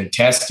way we've been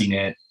testing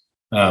it,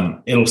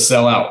 it'll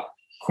sell out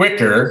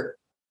quicker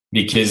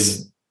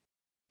because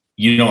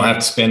you don't have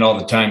to spend all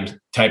the time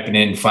typing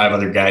in 5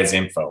 other guys'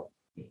 info.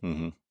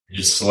 Mm-hmm. You're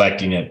just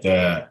selecting it.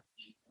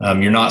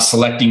 You're not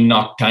selecting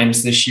knock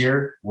times this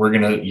year.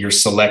 You're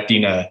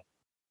selecting a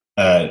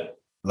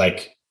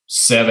like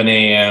 7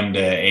 a.m. to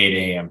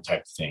 8 a.m.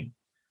 type of thing.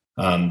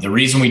 The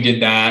reason we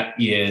did that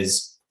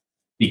is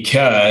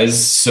because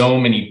so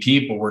many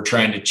people were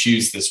trying to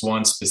choose this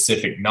one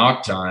specific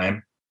knock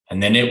time,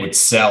 and then it would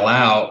sell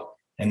out,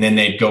 and then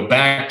they'd go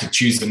back to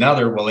choose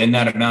another. Well, in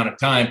that amount of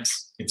time,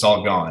 it's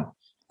all gone.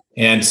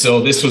 And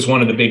so this was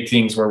one of the big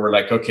things where we're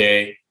like,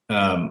 okay,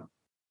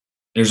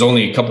 there's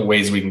only a couple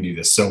ways we can do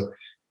this. So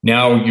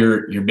now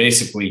you're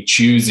basically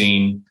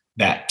choosing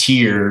that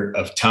tier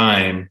of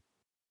time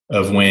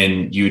of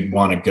when you'd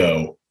want to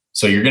go.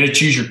 So you're going to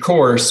choose your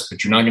course,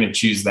 but you're not going to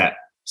choose that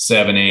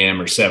 7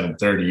 a.m. or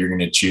 7:30. You're going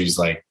to choose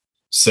like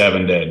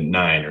 7 to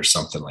 9 or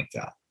something like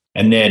that.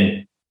 And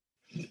then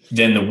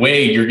the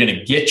way you're going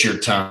to get your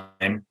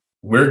time,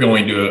 we're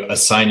going to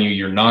assign you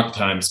your knock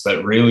times.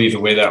 But really the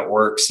way that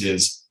works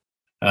is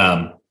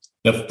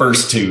the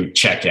first to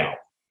check out.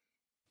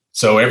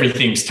 So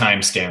everything's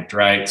time stamped,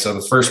 right? So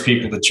the first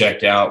people to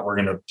check out, we're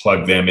going to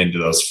plug them into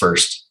those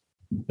first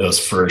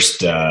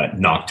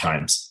knock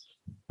times.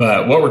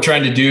 But what we're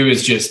trying to do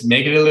is just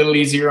make it a little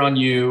easier on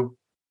you,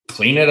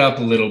 clean it up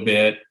a little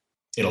bit.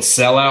 It'll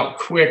sell out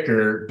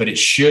quicker, but it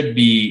should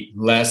be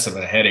less of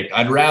a headache.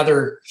 I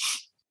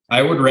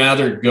would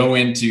rather go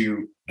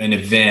into an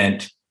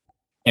event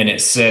and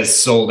it says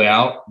sold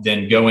out,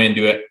 then go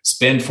into it,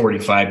 spend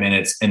 45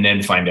 minutes, and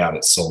then find out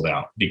it's sold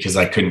out because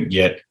I couldn't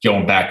get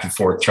going back and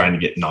forth trying to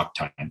get knock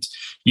times.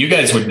 You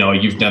guys would know,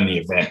 you've done the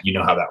event. You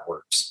know how that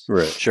works.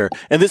 Right. Sure.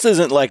 And this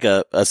isn't like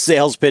a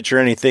sales pitch or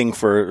anything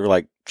for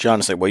like Sean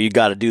to say, well, you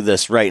got to do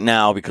this right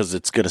now because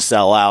it's going to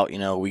sell out.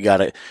 We got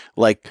to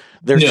like,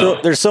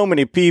 there's so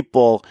many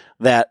people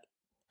that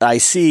I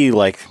see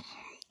like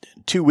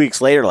 2 weeks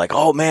later, like,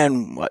 oh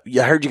man,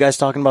 I heard you guys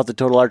talking about the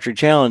Total Archery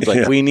Challenge.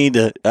 Like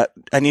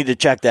I need to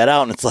check that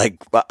out. And it's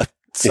like,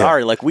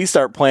 sorry, like we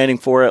start planning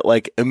for it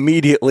like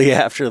immediately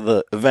after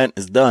the event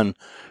is done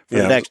for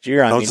the next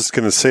year. I was just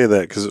going to say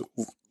that because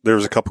there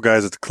was a couple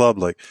guys at the club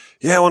like,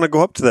 yeah, I want to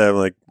go up to that. I'm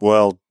like,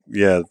 well,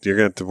 yeah, you're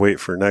going to have to wait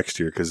for next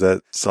year because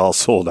that's all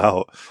sold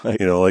out. Like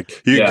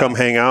you can come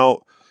hang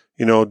out,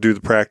 do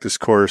the practice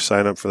course,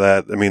 sign up for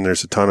that. I mean,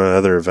 there's a ton of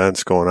other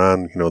events going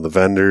on, the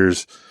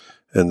vendors.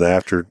 And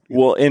after,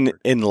 well, in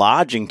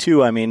lodging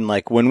too. I mean,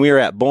 like when we were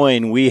at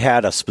Boyne, we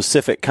had a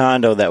specific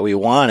condo that we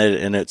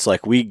wanted, and it's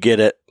like we get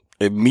it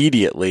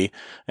immediately.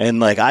 And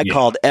like I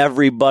called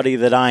everybody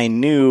that I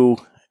knew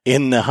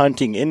in the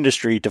hunting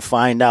industry to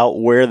find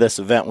out where this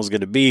event was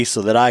going to be,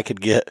 so that I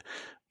could get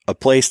a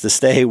place to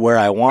stay where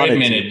I wanted.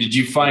 Wait a minute, did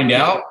you find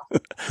out?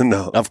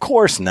 No, of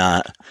course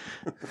not.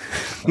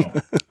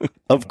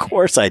 Of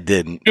course I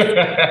didn't.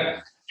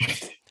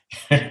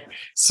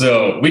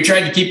 So we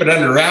tried to keep it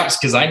under wraps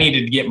because I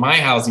needed to get my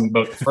housing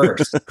booked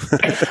first.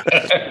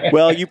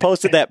 Well, you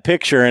posted that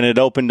picture and it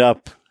opened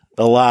up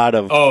a lot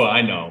of. Oh,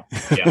 I know.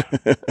 Yeah.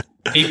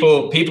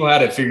 People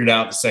had it figured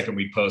out the second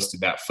we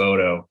posted that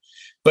photo.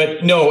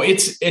 But no,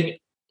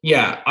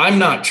 I'm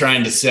not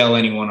trying to sell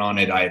anyone on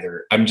it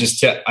either.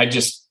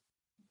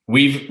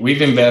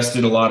 We've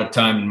invested a lot of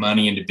time and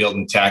money into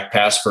building TAC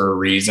Pass for a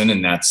reason.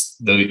 And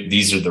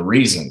these are the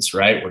reasons,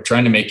 right? We're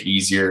trying to make it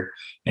easier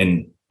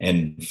and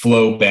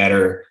flow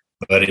better,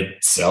 but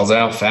it sells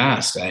out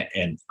fast.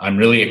 And I'm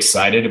really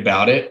excited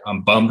about it.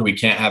 I'm bummed we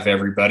can't have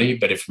everybody,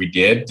 but if we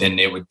did, then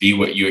it would be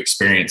what you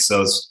experienced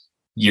those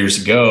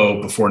years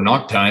ago before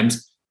knock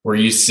times, where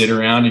you sit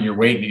around and you're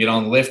waiting to get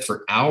on the lift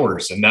for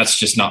hours, and that's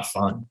just not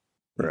fun.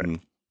 Right.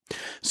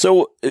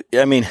 So,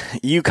 I mean,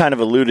 you kind of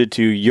alluded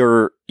to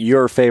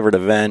your favorite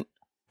event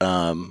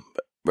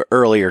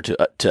earlier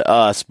to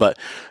us, but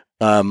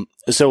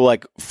so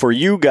like for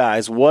you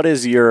guys, what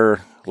is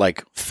your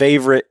like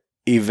favorite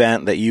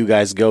event that you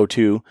guys go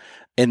to?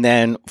 And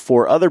then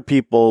for other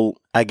people,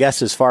 I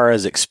guess as far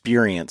as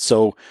experience.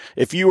 So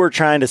if you were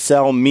trying to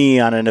sell me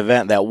on an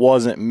event that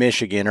wasn't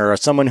Michigan, or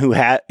someone who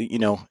had,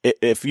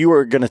 if you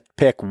were going to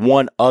pick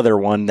one other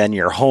one than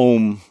your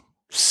home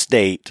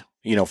state,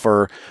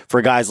 for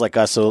guys like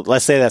us. So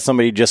let's say that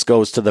somebody just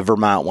goes to the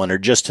Vermont one or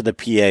just to the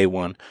PA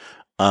one.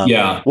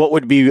 What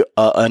would be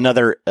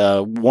another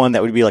one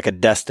that would be like a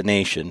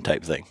destination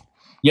type thing?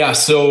 Yeah.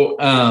 So,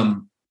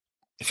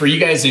 for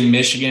you guys in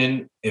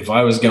Michigan, if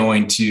I was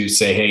going to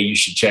say, hey, you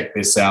should check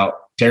this out,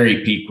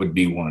 Terry Peak would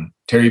be one.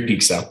 Terry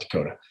Peak, South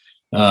Dakota.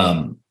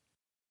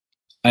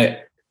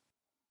 The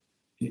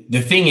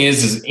thing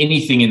is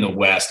anything in the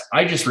West,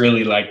 I just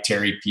really like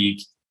Terry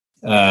Peak.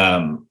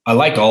 I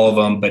like all of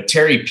them, but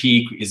Terry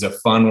Peak is a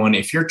fun one.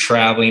 If you're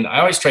traveling, I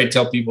always try to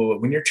tell people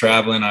when you're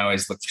traveling, I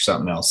always look for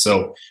something else.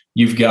 So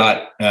you've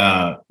got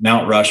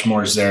Mount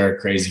Rushmore's there,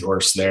 Crazy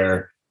Horse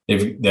there.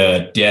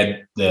 The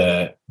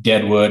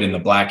Deadwood and the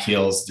Black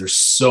Hills. There's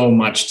so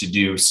much to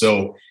do.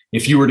 So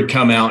if you were to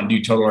come out and do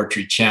Total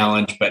Archery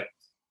Challenge, but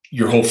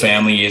your whole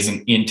family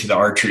isn't into the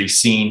archery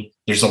scene,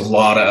 there's a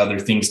lot of other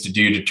things to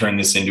do to turn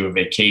this into a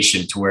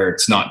vacation, to where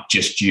it's not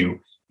just you,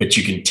 but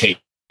you can take,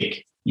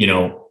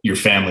 your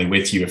family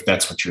with you if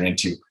that's what you're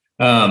into.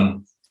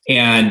 And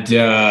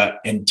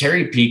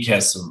Terry Peak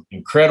has some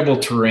incredible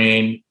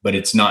terrain, but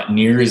it's not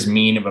near as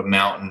mean of a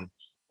mountain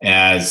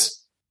as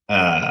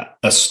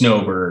a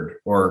Snowbird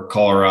or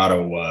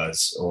Colorado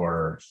was,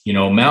 or,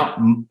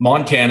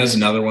 Montana is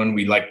another one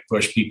we like to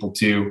push people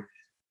to. The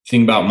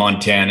thing about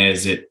Montana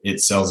is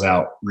it sells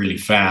out really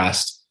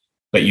fast,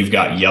 but you've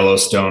got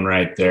Yellowstone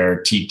right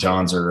there.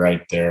 Tetons are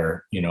right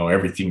there.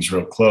 Everything's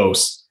real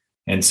close.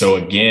 And so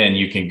again,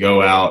 you can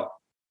go out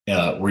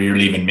where you're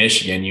leaving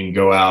Michigan, you can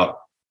go out,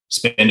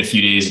 spend a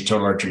few days at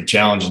Total Archery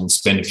Challenge and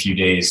spend a few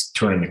days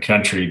touring the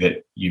country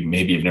that you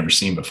maybe have never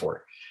seen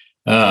before.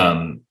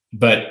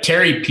 But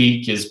Terry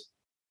Peak is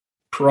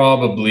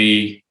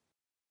probably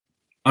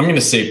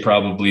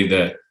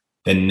the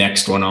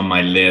next one on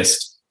my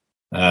list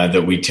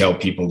that we tell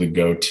people to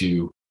go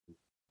to,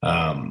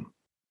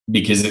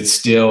 because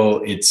it's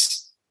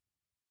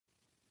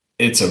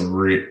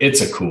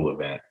a cool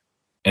event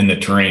and the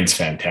terrain's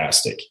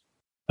fantastic.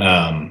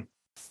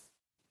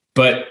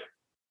 But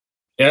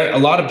a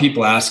lot of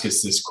people ask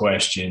us this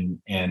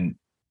question, and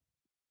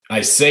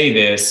I say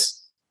this,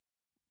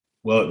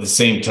 well, at the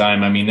same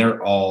time, I mean,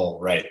 they're all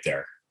right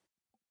there.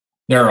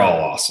 They're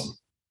all awesome.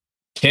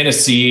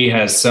 Tennessee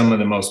has some of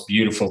the most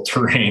beautiful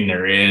terrain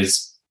there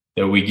is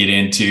that we get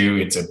into.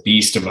 It's a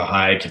beast of a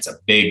hike. It's a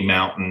big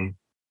mountain.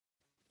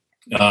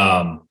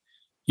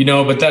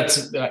 But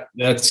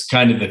that's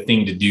kind of the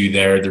thing to do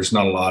there. There's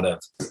not a lot of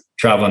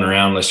traveling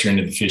around unless you're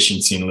into the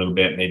fishing scene a little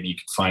bit. Maybe you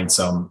could find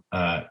some.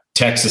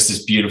 Texas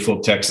is beautiful.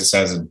 Texas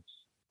has an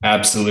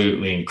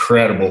absolutely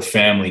incredible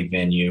family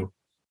venue.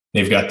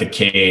 They've got the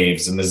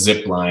caves and the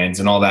zip lines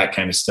and all that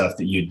kind of stuff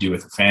that you'd do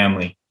with a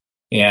family.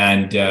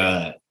 And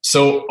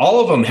so all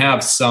of them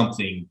have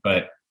something,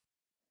 but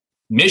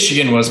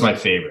Michigan was my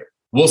favorite.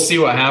 We'll see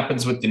what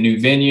happens with the new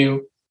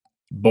venue.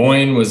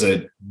 Boyne was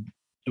a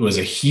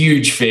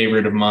huge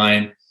favorite of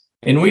mine.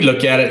 And we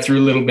look at it through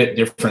a little bit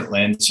different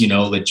lens,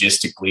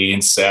 logistically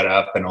and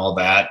setup and all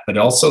that, but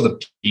also the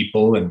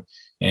people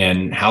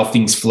and how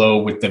things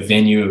flow with the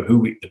venue,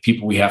 the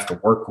people we have to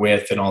work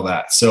with and all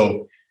that.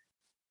 So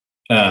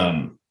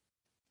I'm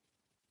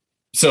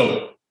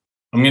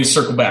going to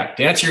circle back.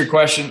 To answer your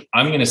question,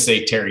 I'm going to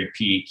say Terry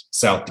Peak,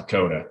 South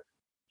Dakota.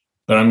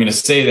 But I'm going to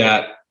say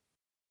that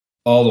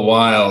all the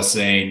while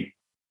saying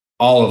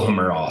all of them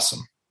are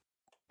awesome.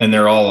 And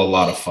they're all a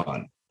lot of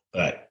fun.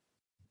 But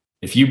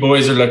if you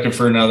boys are looking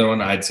for another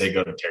one, I'd say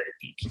go to Terry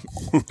Peak.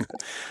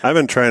 I've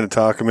been trying to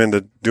talk him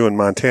into doing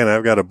Montana.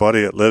 I've got a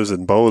buddy that lives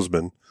in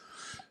Bozeman.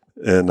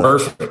 And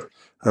perfect.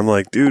 I'm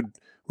like, dude,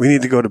 we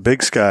need to go to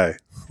Big Sky.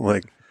 I'm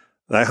like,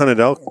 I hunted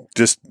elk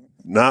just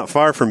not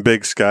far from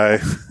Big Sky.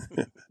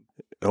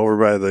 Over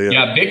by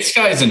the Big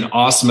Sky is an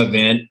awesome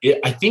event.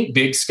 I think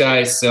Big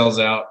Sky sells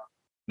out.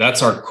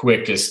 That's our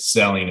quickest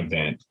selling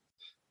event.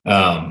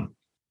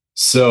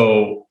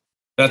 So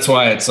that's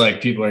why it's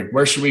like people are like,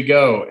 where should we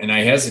go? And I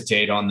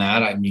hesitate on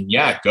that. I mean,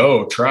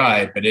 go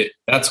try, but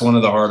that's one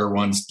of the harder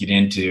ones to get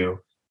into.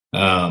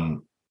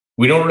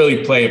 We don't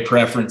really play a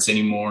preference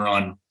anymore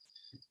on.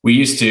 We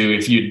used to,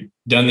 if you'd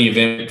done the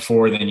event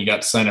before, then you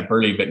got to sign up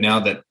early. But now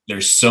that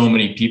there's so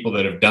many people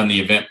that have done the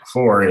event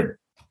before,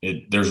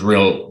 there's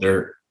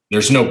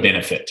no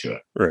benefit to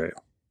it. Right.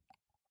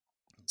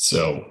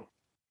 So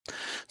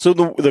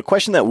the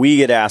question that we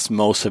get asked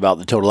most about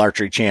the Total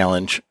Archery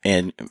Challenge,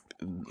 and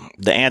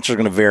the answer is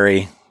going to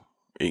vary,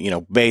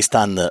 based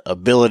on the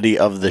ability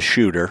of the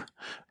shooter,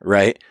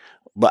 right?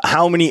 But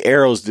how many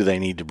arrows do they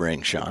need to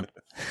bring, Sean?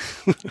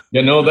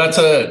 That's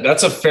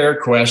a fair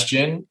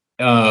question.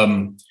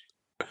 And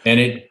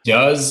it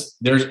does,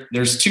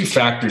 there's two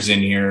factors in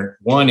here.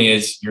 One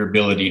is your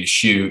ability to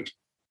shoot,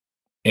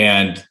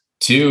 and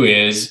two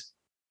is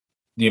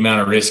the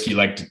amount of risk you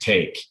like to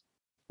take.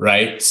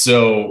 Right.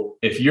 So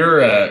if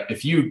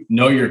you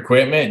know your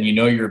equipment and you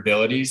know your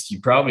abilities,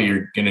 you probably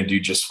are going to do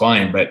just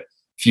fine. But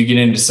if you get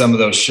into some of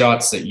those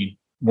shots that you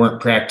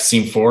weren't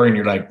practicing for, and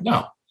you're like,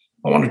 no,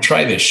 I want to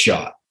try this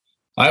shot.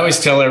 I always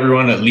tell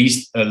everyone at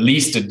least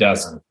a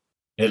dozen,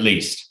 at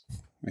least.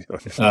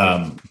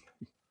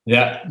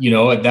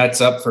 That's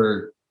up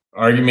for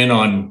argument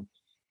on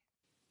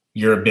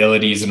your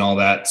abilities and all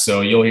that.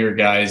 So you'll hear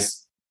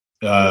guys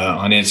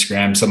on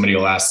Instagram, somebody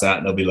will ask that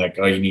and they'll be like,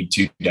 oh, you need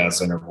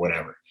 24 or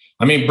whatever.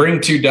 I mean, bring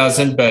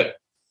 24, but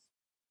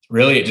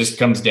really it just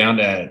comes down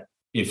to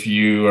if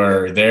you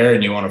are there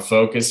and you want to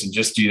focus and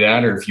just do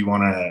that, or if you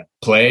want to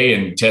play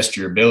and test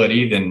your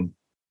ability, then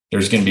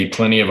there's going to be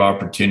plenty of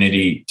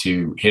opportunity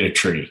to hit a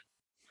tree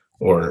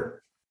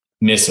or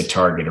miss a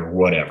target or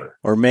whatever.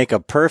 Or make a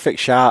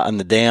perfect shot on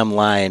the damn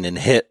line and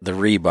hit the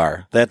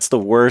rebar. That's the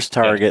worst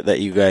target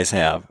that you guys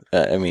have.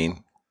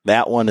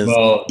 That one is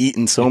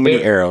eating so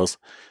many arrows.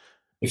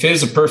 If it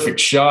is a perfect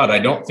shot, I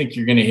don't think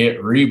you're going to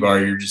hit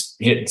rebar. You're just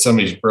hitting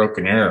somebody's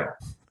broken arrow.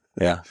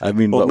 Yeah.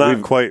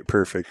 Not quite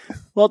perfect.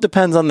 Well, it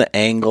depends on the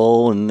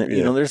angle and,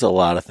 there's a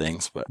lot of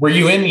things. But were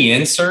you in the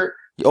insert?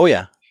 Oh,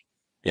 yeah.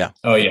 Yeah.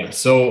 Oh, yeah.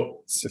 So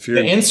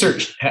the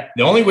insert,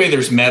 the only way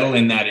there's metal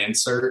in that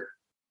insert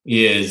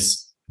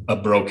is a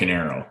broken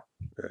arrow,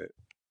 right?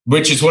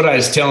 Which is what I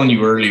was telling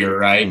you earlier,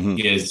 right? Mm-hmm.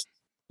 Is,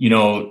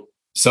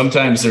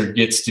 sometimes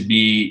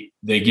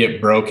they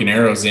get broken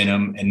arrows in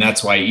them. And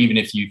that's why even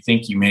if you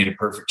think you made a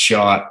perfect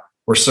shot,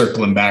 we're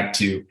circling back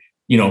to,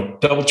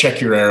 double check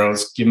your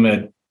arrows, give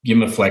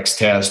them a flex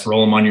test,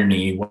 roll them on your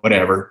knee,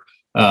 whatever.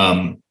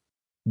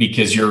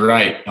 Because you're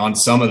right. On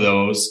some of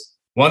those,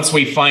 once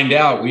we find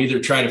out, we either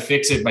try to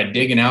fix it by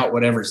digging out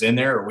whatever's in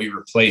there or we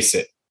replace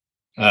it.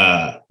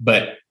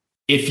 But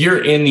if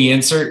you're in the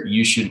insert,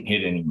 you shouldn't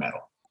hit any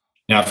metal.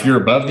 Now, if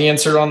you're above the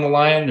insert on the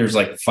line, there's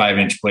like a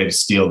 5-inch plate of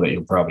steel that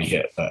you'll probably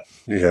hit. But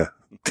yeah.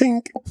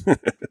 Tink.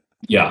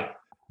 Yeah.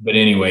 But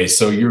anyway,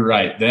 so you're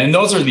right. And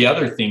those are the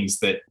other things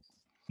that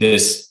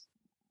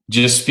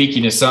just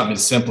speaking of something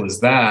as simple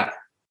as that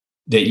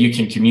you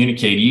can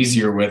communicate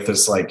easier with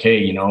us. Like,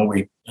 hey,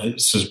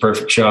 this was a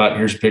perfect shot.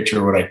 Here's a picture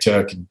of what I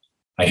took. And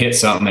I hit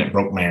something that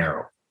broke my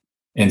arrow.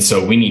 And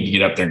so we need to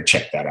get up there and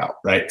check that out.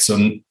 Right. So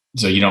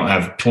you don't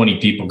have 20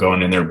 people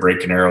going in there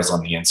breaking arrows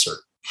on the insert.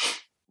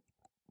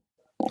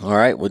 All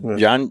right. Well,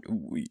 John,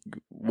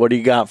 what do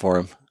you got for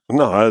him?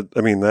 No,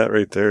 I mean, that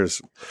right there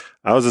is,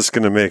 I was just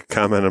going to make a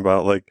comment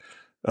about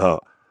I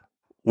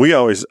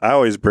always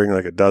bring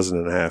like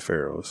 12.5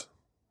 arrows,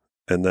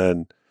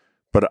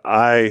 but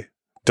I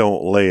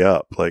don't lay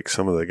up like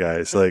some of the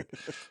guys,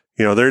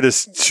 they're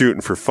just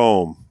shooting for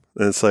foam.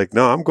 And it's like,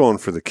 no, I'm going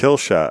for the kill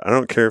shot. I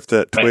don't care if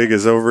that twig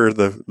is over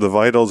the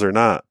vitals or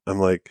not. I'm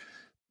like,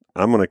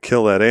 I'm going to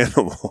kill that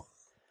animal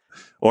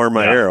or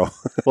my arrow.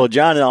 Well,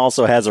 John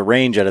also has a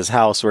range at his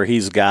house where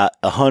he's got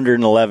a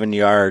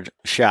 111-yard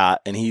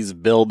shot, and he's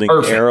building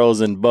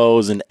arrows and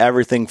bows and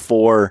everything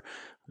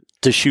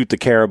to shoot the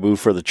caribou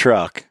for the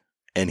truck.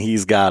 And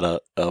he's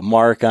got a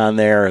mark on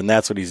there, and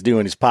that's what he's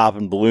doing. He's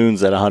popping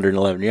balloons at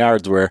 111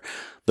 yards, where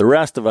the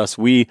rest of us,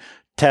 we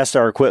test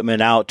our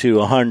equipment out to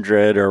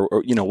 100 or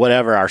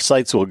whatever our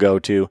sights will go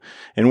to,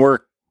 and we're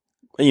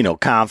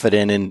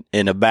confident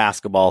in a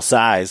basketball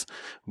size.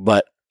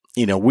 But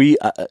we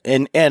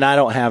and I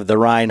don't have the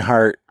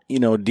Reinhardt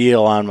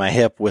deal on my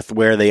hip with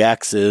where the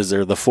X is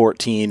or the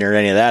 14 or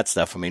any of that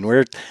stuff. I mean,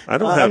 I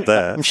don't have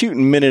that. I'm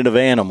shooting minute of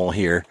animal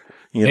here.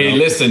 Hey,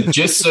 listen,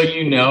 just so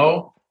you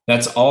know,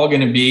 that's all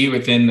going to be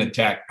within the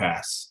TAC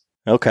pass.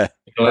 Okay.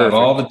 You'll have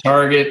all the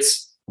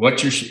targets.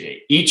 What you're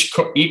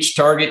each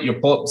target, you'll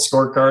pull up the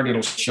scorecard.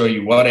 It'll show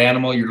you what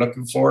animal you're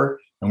looking for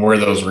and where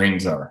those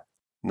rings are.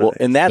 Well,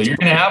 and that's so you're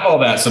going to have all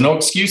that. So no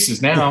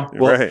excuses now.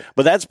 Well, right.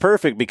 But that's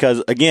perfect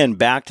because, again,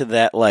 back to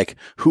that, like,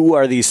 who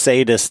are these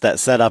sadists that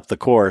set up the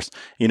course?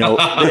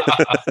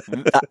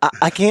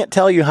 I can't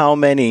tell you how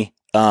many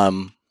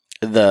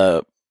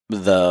the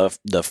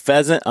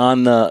pheasant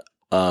on the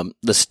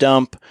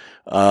stump,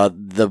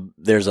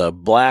 there's a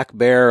black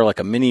bear, like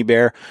a mini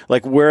bear,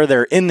 like where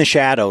they're in the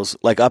shadows,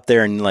 like up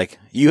there, and like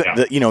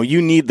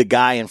you need the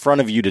guy in front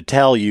of you to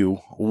tell you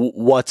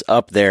what's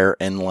up there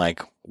and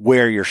like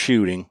where you're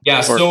shooting. Yeah.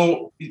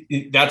 So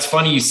that's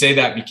funny you say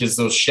that, because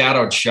those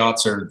shadowed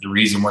shots are the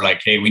reason we're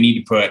like, hey, we need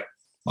to put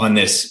on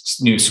this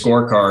new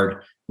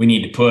scorecard, we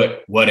need to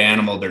put what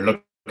animal they're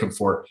looking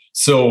for.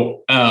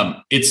 So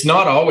it's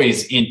not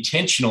always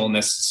intentional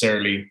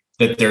necessarily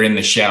that they're in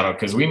the shadow,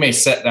 because we may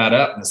set that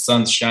up and the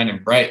sun's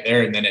shining bright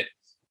there, and then it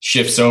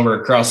shifts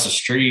over across the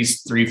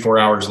trees 3-4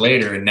 hours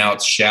later, and now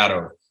it's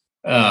shadowed.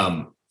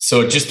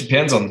 So it just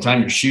depends on the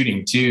time you're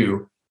shooting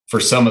too for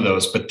some of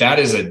those. But that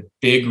is a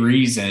big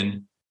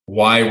reason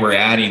why we're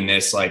adding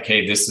this, like,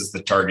 hey, this is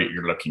the target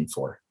you're looking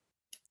for.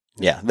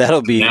 Yeah,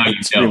 that'll be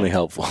extremely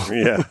helpful.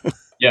 Yeah.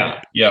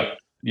 Yeah.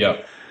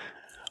 Yep.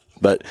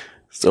 But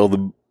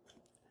so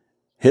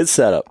his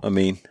setup, I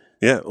mean.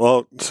 Yeah.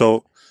 Well,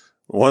 so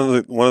one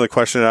of the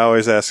questions I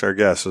always ask our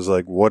guests is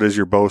like, what is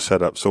your bow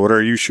setup? So what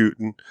are you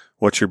shooting?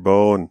 What's your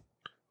bow and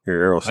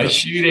your arrow setup? I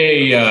shoot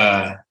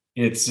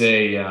it's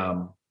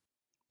a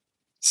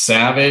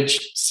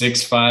Savage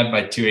 6.5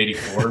 by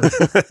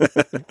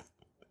 284.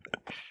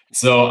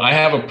 So I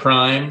have a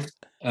prime.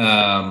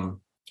 I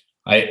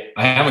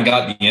haven't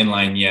got the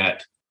inline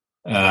yet,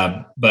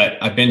 but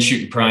I've been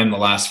shooting prime the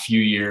last few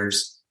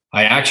years.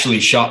 I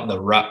actually shot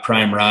the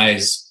prime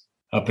rise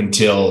up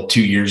until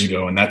 2 years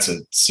ago, and that's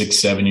a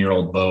 6-7 year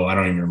old bow. I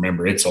don't even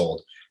remember, it's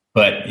old,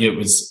 but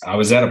I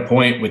was at a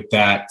point with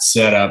that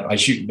setup. I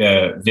shoot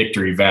the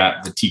Victory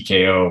VAT, the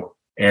TKO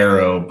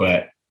arrow,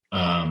 but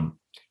I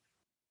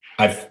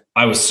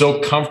was so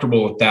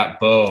comfortable with that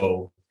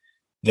bow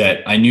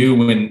that I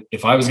knew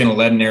if I was going to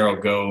let an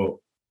arrow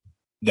go,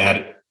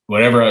 that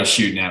whatever I was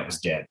shooting at was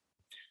dead.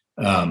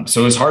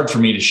 So it was hard for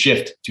me to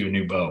shift to a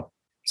new bow.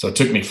 So it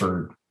took me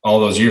for all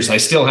those years. I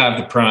still have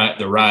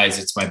the Rise.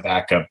 It's my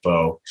backup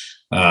bow.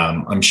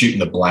 I'm shooting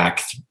the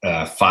Black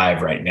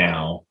 5 right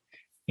now,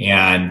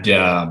 and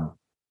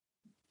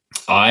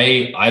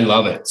I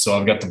love it. So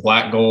I've got the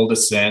Black Gold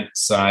Ascent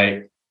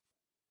sight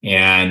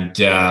and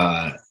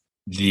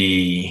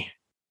the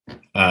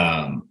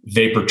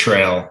Vapor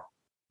Trail.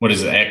 What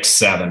is it?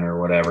 X7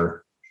 or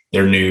whatever.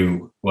 They're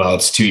new. Well,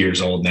 it's 2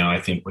 years old now, I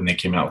think, when they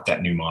came out with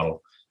that new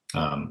model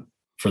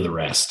for the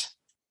rest.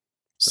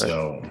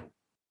 So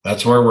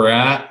that's where we're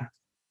at.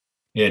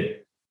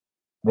 It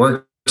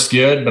works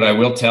good, but I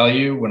will tell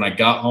you, when I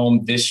got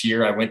home this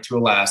year, I went to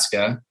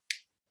Alaska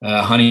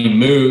hunting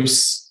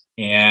moose,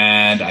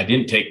 and I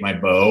didn't take my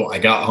bow. I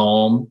got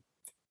home,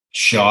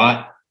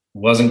 shot,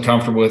 wasn't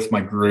comfortable with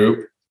my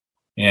group,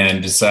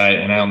 and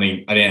decided, and I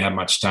didn't have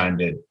much time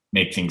to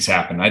make things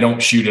happen. I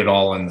don't shoot at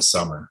all in the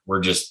summer.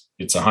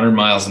 It's 100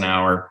 miles an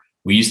hour.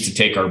 We used to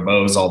take our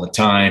bows all the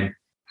time,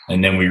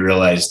 and then we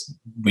realized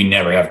we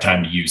never have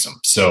time to use them.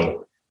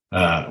 So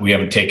we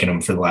haven't taken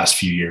them for the last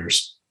few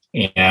years,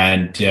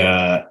 and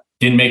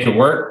didn't make it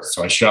work.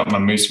 So I shot my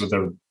moose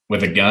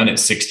with a gun at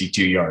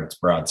 62 yards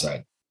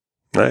broadside.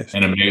 Nice.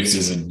 And a moose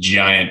is a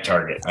giant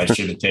target. I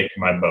should have taken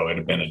my bow. It'd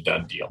have been a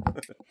done deal.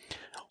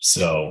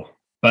 So,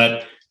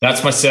 but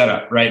that's my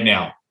setup right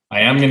now.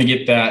 I am going to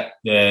get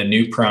the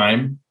new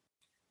prime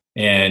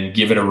and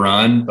give it a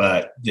run,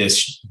 but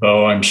this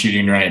bow I'm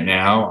shooting right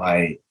now,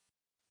 I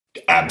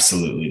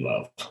absolutely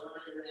love.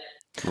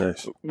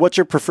 Nice. What's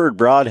your preferred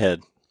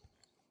broadhead?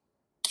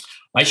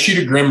 I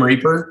shoot a Grim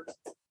Reaper.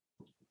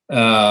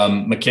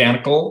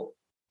 Mechanical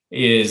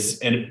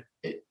and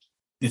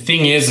the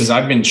thing is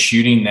I've been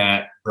shooting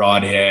that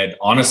broadhead,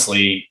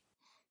 honestly,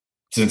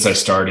 since I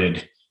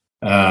started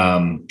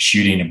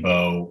shooting a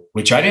bow,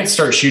 which I didn't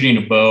start shooting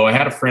a bow. I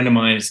had a friend of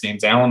mine, his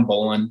name's Alan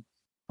Bolin.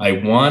 I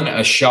won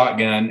a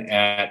shotgun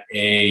at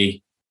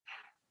he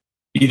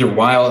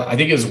I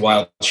think it was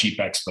Wild Sheep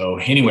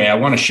Expo. Anyway, I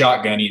want a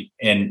shotgun,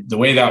 and the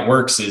way that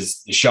works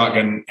is the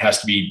shotgun has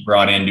to be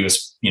brought into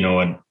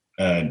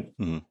a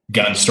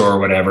gun store or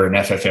whatever, an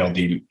FFL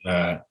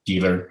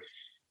dealer.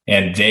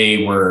 And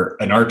they were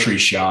an archery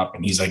shop.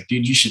 And he's like,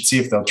 dude, you should see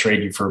if they'll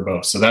trade you for a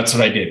bow. So that's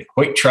what I did.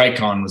 Hoyt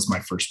Tricon was my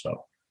first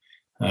bow.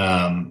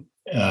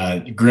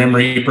 Grim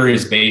Reaper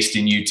is based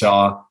in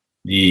Utah.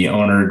 The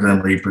owner of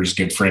Grim Reaper is a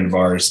good friend of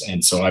ours.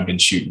 And so I've been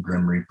shooting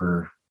Grim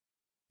Reaper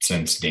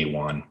since day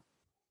one,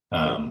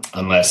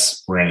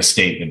 unless we're in a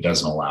state that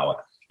doesn't allow it.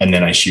 And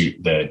then I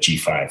shoot the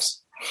G5s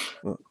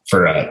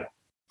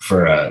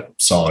for a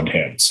solid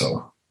head.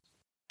 So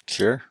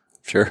sure.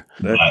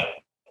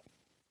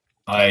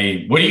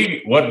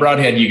 What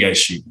broadhead you guys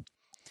shoot?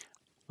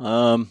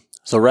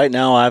 So right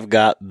now I've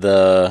got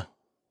the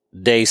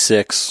day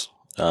 6,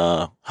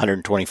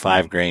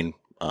 125 grain.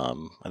 I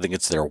think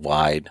it's their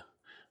wide,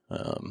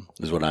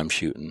 is what I'm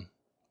shooting.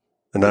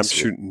 And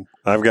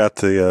I've got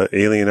the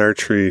Alien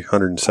Archery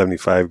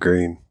 175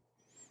 grain.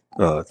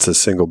 It's a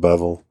single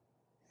bevel.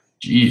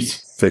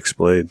 Jeez. Fixed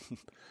blade.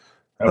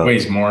 That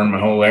weighs more than my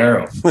whole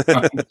arrow.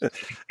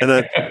 And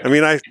then,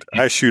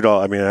 I shoot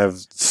all, I have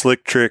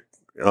Slick Trick,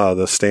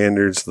 the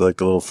standards, like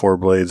the little 4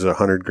 blades,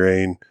 100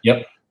 grain.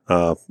 Yep.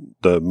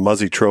 The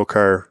Muzzy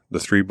Trocar, the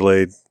 3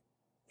 blade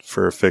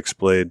for a fixed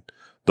blade.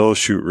 Those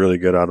shoot really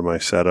good out of my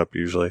setup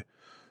usually.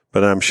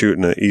 But I'm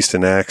shooting an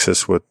Easton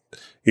Axis with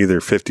either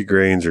 50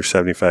 grains or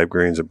 75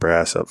 grains of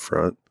brass up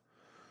front.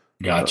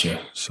 Gotcha.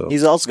 So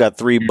he's also got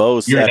 3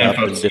 bows set up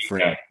in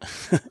different.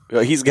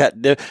 He's got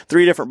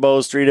 3 different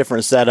bows, 3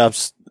 different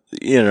setups.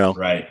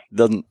 Right.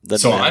 Doesn't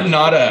so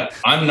matter.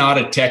 I'm not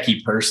a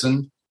techie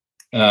person.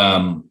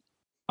 I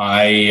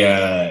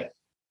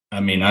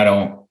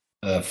don't.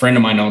 A friend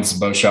of mine owns a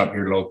bow shop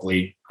here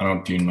locally. I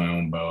don't tune my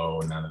own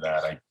bow, none of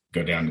that. I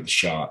go down to the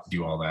shop,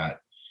 do all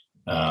that.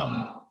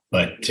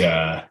 But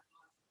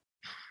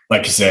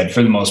like I said,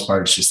 for the most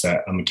part, it's just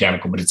a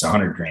mechanical, but it's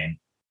 100 grain.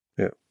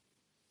 Yeah.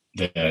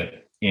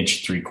 The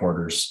inch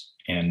 3/4,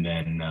 and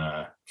then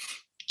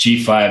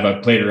G5.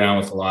 I've played around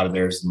with a lot of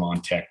theirs, the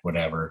Montec,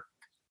 whatever,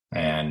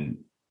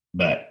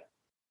 but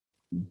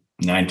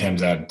 9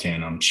 times out of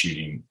 10, I'm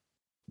shooting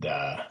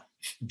the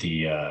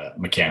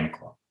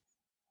mechanical.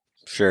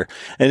 Sure,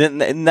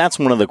 and that's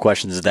one of the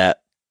questions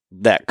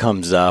that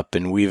comes up,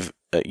 and we've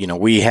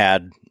we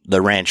had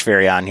the Ranch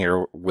Fairy on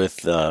here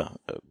with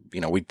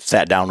we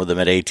sat down with them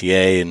at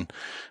ATA and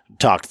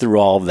talked through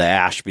all of the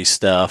Ashby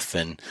stuff,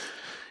 and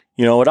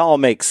it all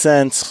makes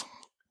sense.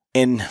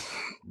 And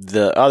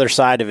the other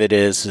side of it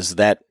is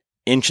that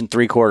 1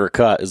 3/4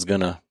 cut is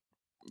gonna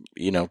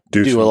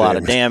do a lot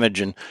of damage.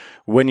 And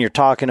when you're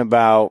talking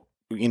about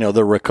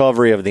the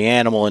recovery of the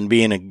animal and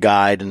being a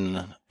guide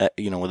and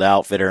with the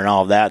outfitter and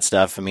all of that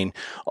stuff,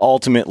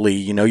 ultimately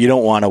you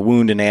don't want to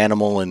wound an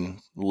animal and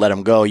let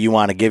him go. You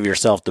want to give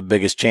yourself the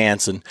biggest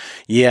chance. And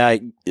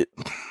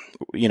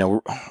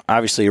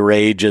obviously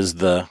rage is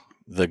the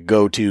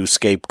go-to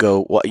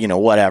scapegoat,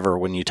 whatever,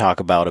 when you talk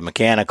about a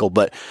mechanical.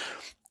 But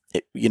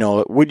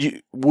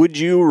would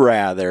you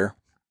rather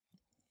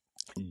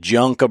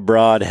junk a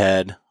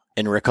broadhead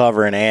and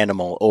recover an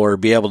animal, or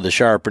be able to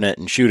sharpen it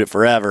and shoot it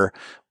forever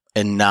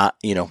and not,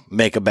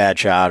 make a bad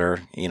shot, or,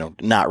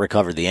 not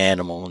recover the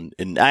animal?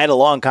 And I had a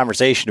long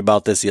conversation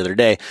about this the other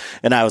day,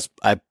 and I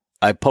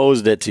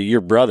posed it to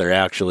your brother,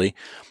 actually,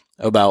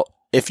 about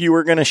if you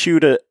were going to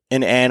shoot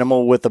an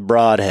animal with a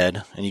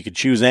broadhead, and you could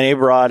choose any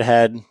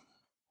broadhead,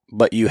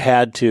 but you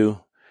had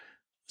to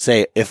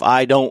say, if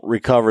I don't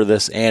recover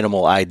this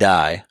animal, I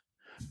die.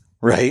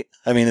 Right?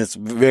 It's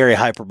very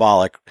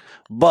hyperbolic,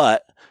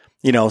 but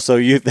so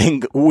you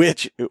think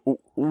which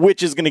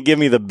is going to give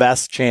me the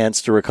best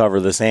chance to recover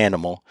this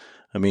animal?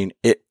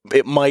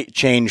 It might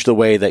change the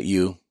way that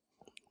you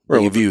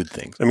viewed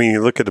things.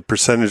 You look at the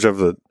percentage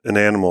of an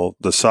animal,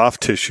 the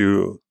soft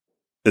tissue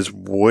is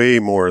way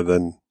more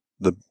than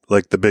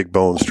the big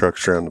bone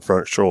structure on the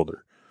front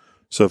shoulder.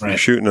 So if you're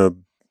shooting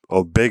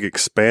a big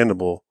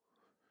expandable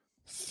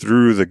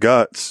through the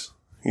guts,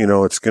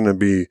 it's going to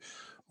be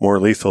more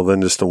lethal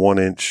than just a 1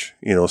 inch,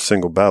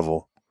 single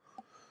bevel.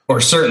 Or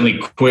certainly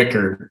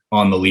quicker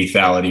on the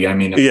lethality.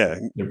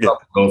 They're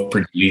probably both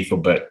pretty lethal,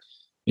 but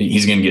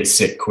he's going to get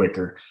sick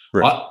quicker.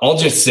 Right. I'll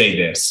just say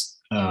this.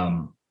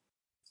 I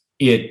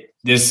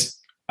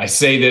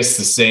say this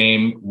the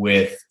same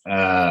with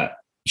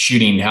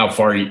shooting how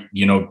far,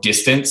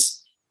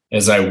 distance,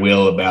 as I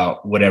will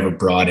about whatever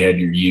broadhead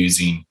you're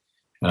using.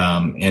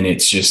 And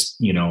it's just,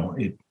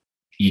 you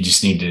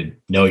just need to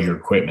know your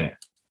equipment.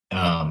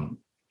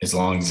 As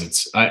long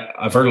as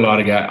I've heard a lot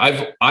of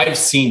guys, I've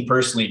seen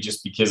personally,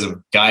 just because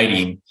of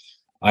guiding,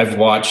 I've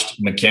watched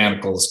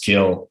mechanicals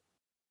kill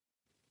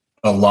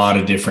a lot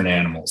of different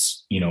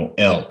animals,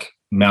 elk,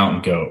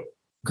 mountain goat,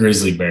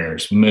 grizzly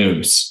bears,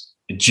 moose,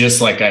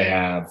 just like I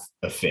have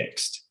a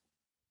fixed.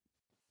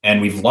 And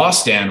we've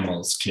lost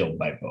animals killed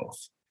by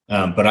both.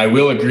 But I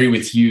will agree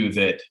with you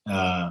that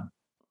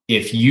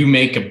if you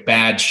make a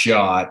bad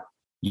shot,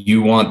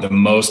 you want the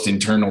most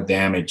internal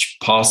damage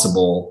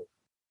possible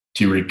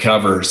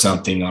recover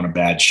something on a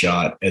bad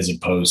shot, as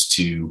opposed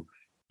to,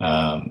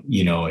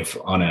 if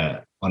on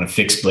a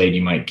fixed blade,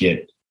 you might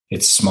get,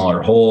 it's a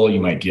smaller hole,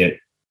 you might get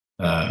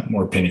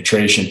more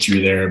penetration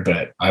through there,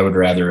 but I would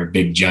rather a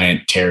big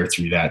giant tear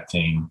through that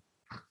thing,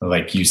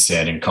 like you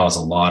said, and cause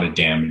a lot of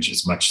damage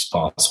as much as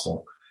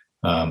possible.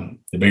 The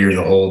bigger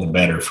the hole, the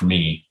better for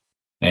me.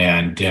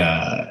 And,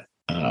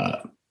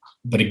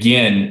 but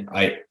again,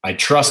 I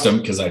trust them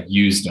because I've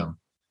used them.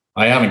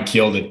 I haven't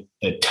killed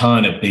a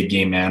ton of big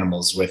game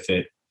animals with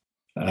it.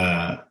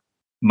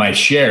 My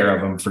share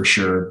of them for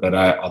sure, but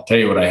I'll tell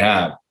you what I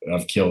have.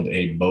 I've killed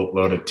a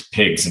boatload of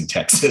pigs in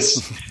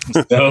Texas.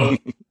 So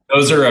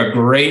those are a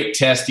great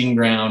testing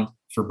ground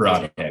for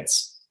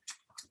broadheads.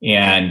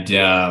 And,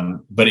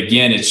 but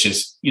again, it's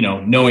just,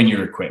 knowing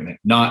your equipment,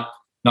 not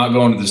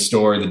going to the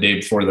store the day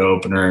before the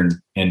opener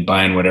and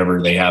buying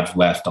whatever they have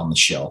left on the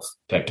shelf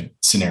type of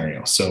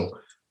scenario. So,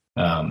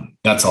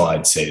 that's all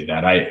I'd say to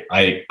that.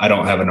 I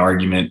don't have an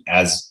argument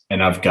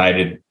and I've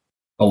guided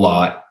a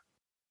lot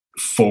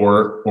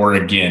for or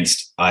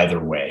against either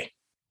way.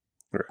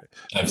 Right.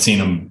 I've seen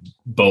them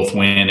both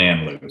win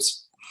and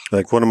lose.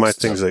 Like one of my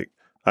things, like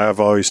I've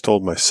always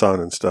told my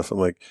son and stuff, I'm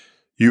like,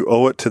 you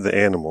owe it to the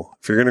animal.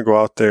 If you're going to go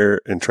out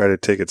there and try to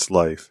take its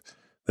life,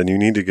 then you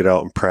need to get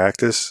out and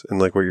practice. And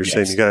like what you're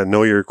saying, you got to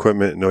know your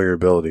equipment and know your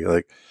ability.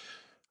 Like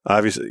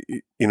obviously,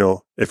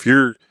 if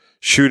you're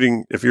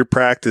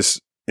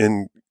practicing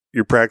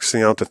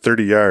out to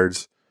 30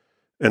 yards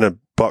and a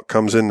buck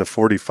comes in to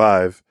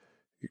 45,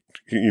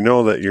 you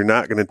know that you're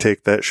not going to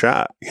take that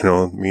shot.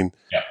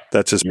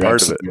 That's just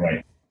part of it.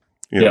 Right.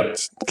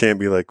 It can't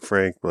be like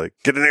Frank, like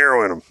get an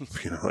arrow in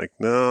him. Like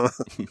no.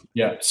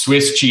 Yeah,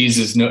 Swiss cheese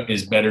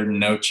is better than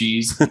no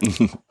cheese.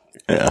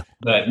 Yeah,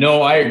 but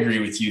no, I agree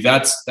with you.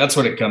 That's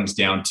what it comes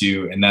down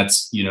to, and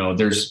that's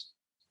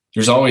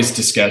there's always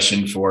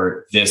discussion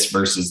for this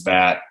versus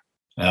that.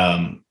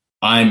 I'm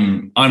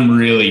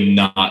really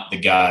not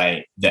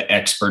the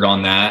expert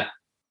on that.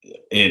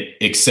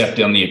 Except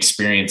on the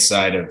experience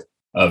side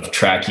of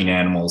tracking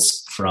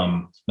animals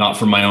not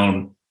from my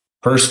own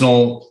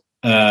personal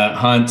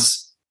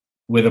hunts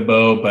with a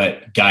bow,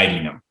 but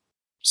guiding them.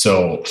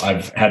 So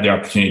I've had the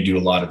opportunity to do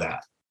a lot of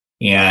that.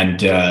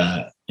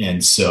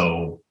 And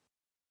so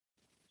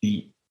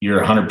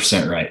you're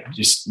 100% right.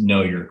 Just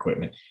know your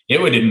equipment. It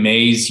would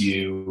amaze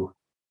you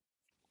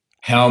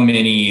how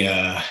many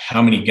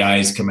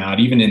guys come out,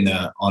 even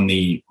on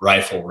the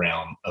rifle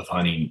realm of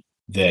hunting,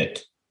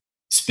 that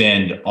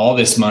spend all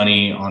this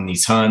money on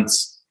these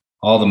hunts,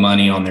 all the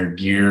money on their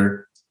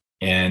gear,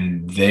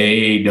 and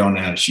they don't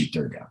know how to shoot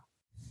their gun.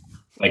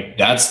 Like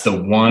that's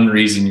the one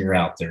reason you're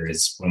out there,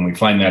 is when we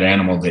find that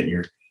animal that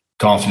you're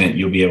confident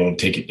you'll be able to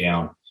take it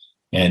down.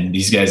 And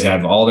these guys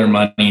have all their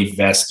money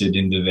vested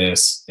into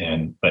this,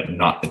 but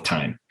not the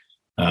time.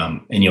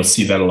 And you'll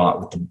see that a lot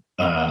with the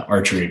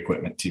archery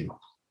equipment too.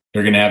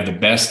 They're going to have the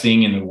best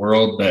thing in the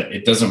world, but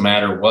it doesn't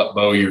matter what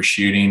bow you're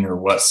shooting or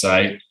what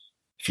sight.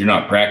 If you're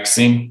not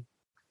practicing,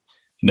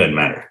 it doesn't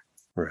matter.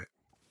 Right.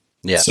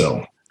 Yeah.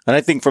 So, and I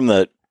think from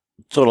the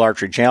Total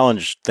Archery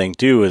Challenge thing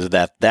too, is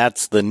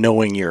that's the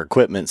knowing your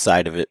equipment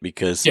side of it,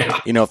 because,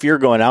 if you're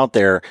going out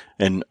there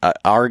and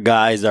our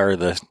guys are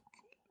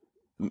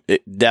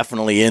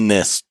definitely in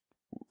this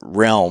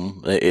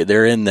realm,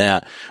 they're in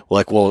that,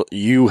 like, well,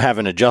 you have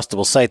an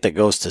adjustable sight that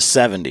goes to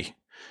 70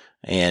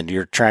 and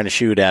you're trying to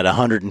shoot at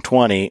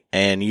 120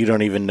 and you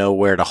don't even know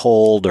where to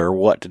hold or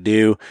what to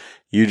do.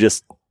 You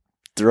just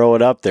throw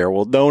it up there.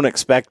 Well, don't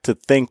expect to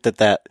think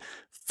that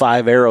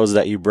 5 arrows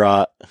that you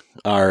brought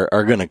are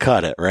going to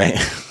cut it, right?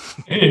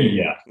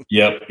 Yeah.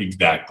 Yep.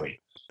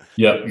 Exactly.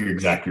 Yep. You're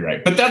exactly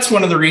right. But that's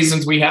one of the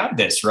reasons we have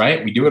this,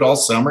 right? We do it all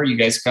summer. You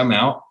guys come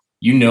out,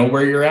 you know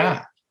where you're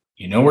at.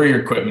 You know where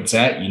your equipment's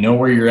at. You know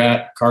where you're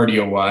at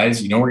cardio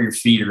wise. You know where your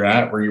feet are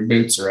at, where your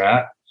boots are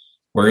at,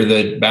 where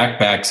the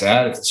backpack's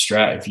at,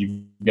 if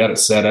you've got it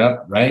set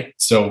up, right?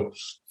 So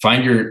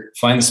find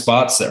the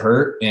spots that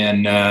hurt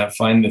and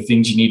find the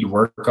things you need to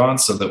work on,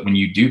 so that when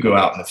you do go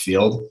out in the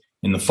field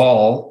in the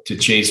fall to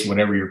chase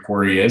whatever your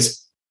quarry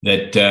is,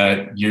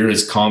 that you're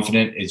as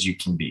confident as you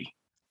can be.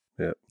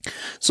 Yeah.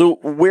 So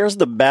where's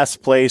the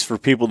best place for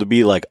people to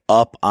be like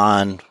up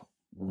on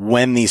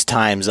when these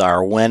times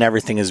are, when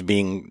everything is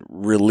being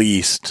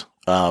released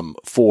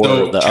for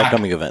the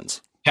upcoming events?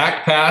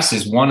 TAC Pass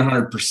is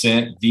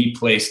 100% the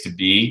place to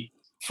be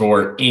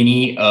for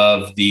any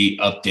of the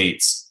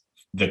updates.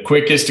 The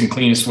quickest and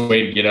cleanest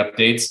way to get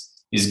updates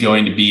is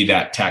going to be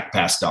that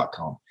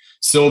tacpass.com.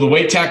 So the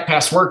way TAC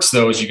Pass works,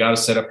 though, is you got to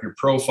set up your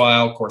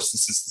profile. Of course,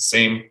 this is the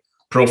same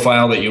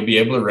profile that you'll be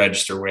able to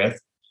register with,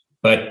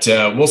 but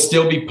we'll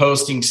still be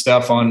posting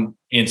stuff on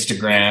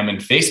Instagram and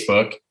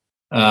Facebook.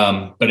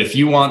 But if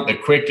you want the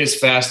quickest,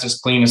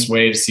 fastest, cleanest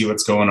way to see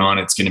what's going on,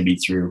 it's going to be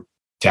through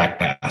TAC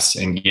Pass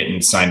and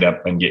getting signed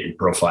up and get your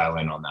profile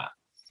in on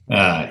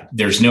that.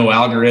 There's no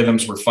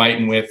algorithms we're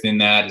fighting with in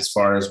that as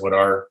far as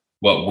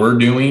what we're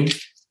doing.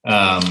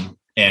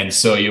 And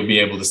so you'll be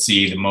able to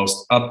see the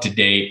most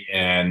up-to-date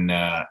and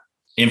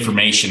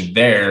information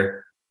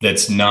there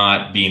that's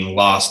not being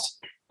lost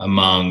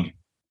among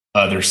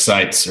other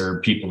sites or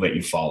people that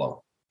you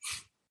follow.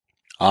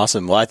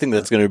 Awesome. Well, I think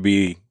it's going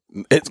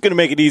to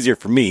make it easier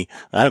for me.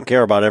 I don't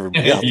care about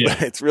everybody else,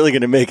 but it's really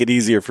going to make it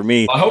easier for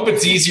me. I hope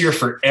it's easier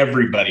for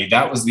everybody.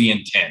 That was the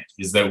intent,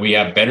 is that we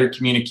have better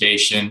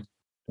communication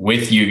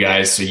with you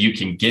guys so you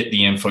can get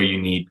the info you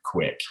need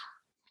quick.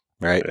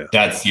 Right.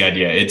 That's the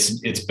idea.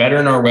 It's better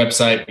in our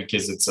website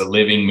because it's a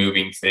living,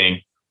 moving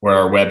thing, where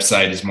our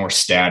website is more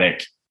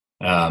static.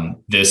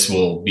 This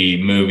will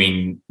be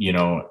moving,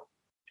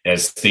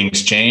 as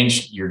things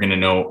change, you're going to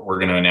know, we're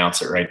going to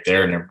announce it right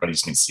there and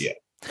everybody's going to see it.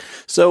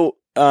 So,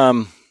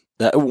 I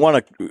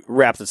want to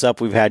wrap this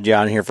up. We've had you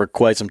on here for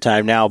quite some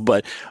time now,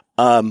 but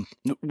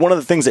one of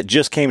the things that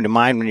just came to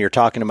mind when you're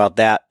talking about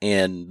that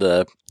and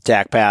the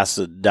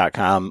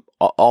TACpass.com,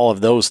 all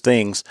of those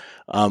things,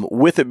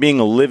 with it being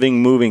a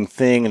living, moving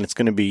thing and it's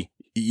going to be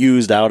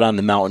used out on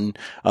the mountain,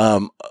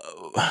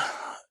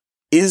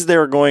 is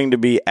there going to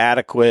be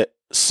adequate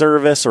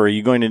service, or is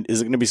it going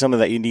to be something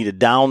that you need to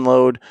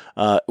download?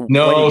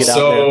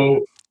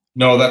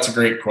 No, that's a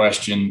great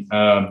question.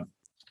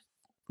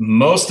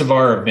 Most of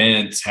our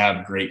events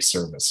have great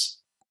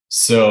service.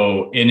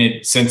 So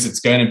since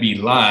it's going to be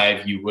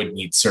live, you would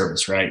need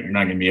service, right? You're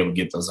not going to be able to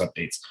get those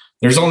updates.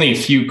 There's only a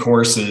few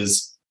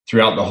courses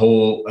throughout the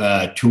whole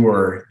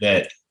tour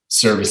that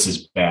service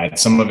is bad.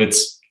 Some of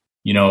it's,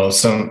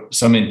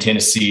 some in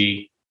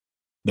Tennessee,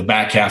 the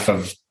back half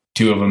of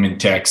 2 of them in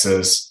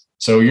Texas.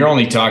 So you're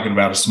only talking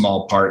about a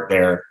small part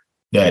there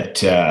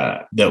that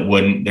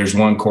wouldn't. There's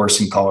one course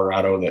in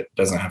Colorado that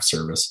doesn't have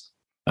service.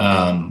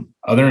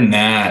 Other than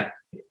that,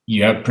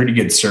 you have pretty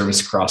good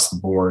service across the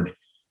board.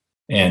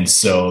 And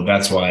so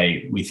that's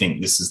why we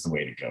think this is the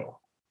way to go.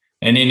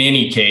 And in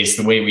any case,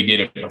 the way we did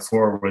it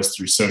before was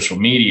through social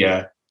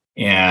media,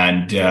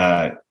 and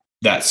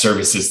that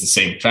service is the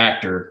same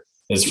factor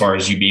as far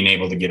as you being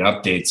able to get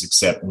updates,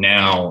 except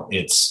now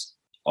it's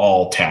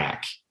all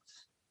TAC.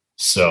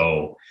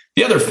 So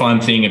the other fun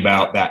thing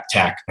about that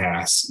TAC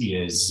Pass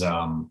is,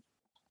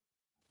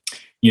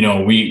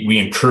 we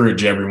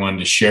encourage everyone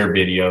to share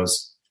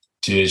videos,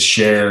 to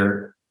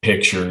share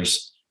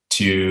pictures.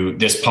 To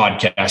this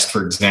podcast,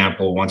 for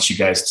example, once you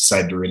guys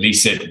decide to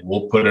release it,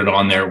 we'll put it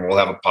on there. We'll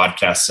have a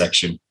podcast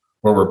section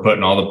where we're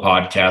putting all the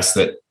podcasts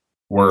that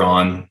we're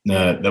on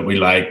that we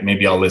like.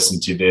 Maybe I'll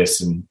listen to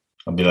this and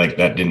I'll be like,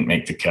 that didn't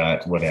make the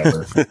cut,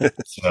 whatever.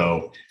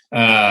 So,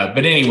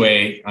 but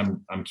anyway,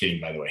 I'm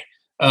kidding, by the way.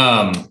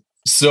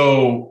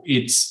 So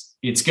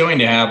it's going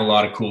to have a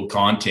lot of cool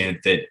content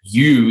that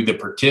you, the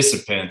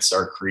participants,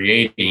 are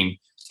creating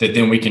that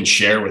then we can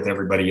share with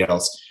everybody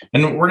else.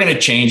 And we're going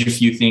to change a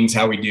few things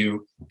how we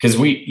do, because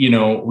we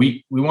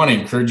want to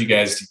encourage you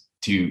guys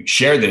to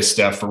share this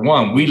stuff. For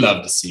one, we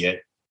love to see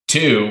it.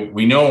 2,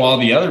 we know all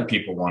the other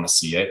people want to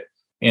see it.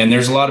 And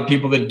there's a lot of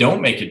people that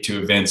don't make it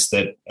to events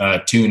that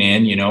tune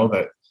in,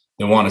 that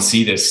want to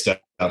see this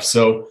stuff.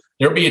 So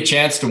there'll be a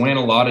chance to win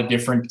a lot of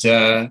different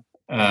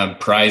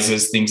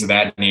prizes, things of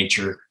that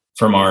nature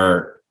from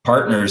our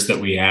partners that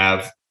we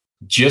have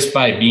just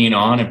by being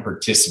on and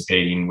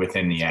participating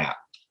within the app.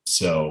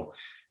 So,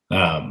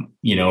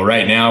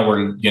 right now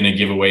we're going to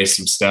give away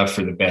some stuff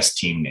for the best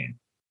team name.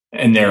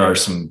 And there are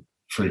some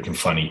freaking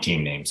funny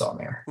team names on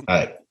there.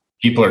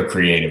 People are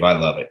creative. I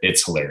love it.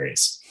 It's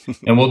hilarious.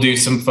 And we'll do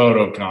some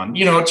photo con,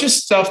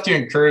 just stuff to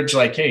encourage,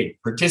 like, hey,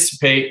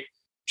 participate,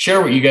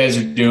 share what you guys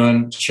are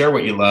doing, share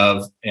what you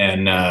love,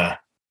 and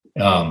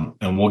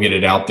we'll get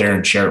it out there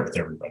and share it with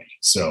everybody.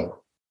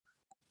 So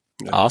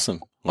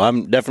awesome. Well,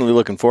 I'm definitely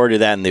looking forward to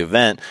that in the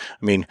event.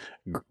 I mean,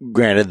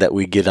 granted that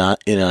we get on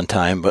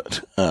time, but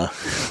don't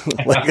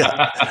get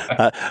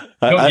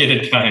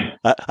a time.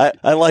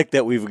 I like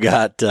that we've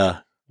got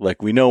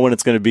we know when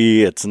it's going to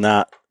be. It's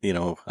not,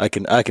 I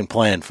can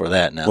plan for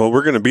that now. Well,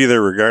 we're going to be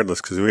there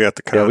regardless because we got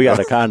the condo. Yeah, we got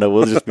a condo.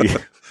 We'll just be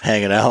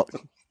hanging out,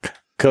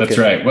 cooking. That's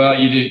right. Well,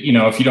 you did.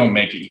 If you don't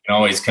make it, you can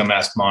always come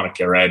ask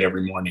Monica, right?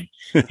 Every morning.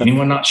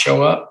 Anyone not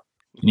show up?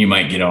 And you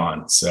might get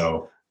on.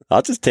 So.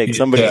 I'll just take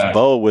somebody's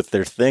bow with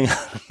their thing.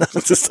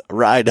 Just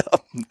ride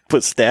up,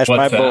 stash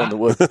my bow in the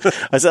woods.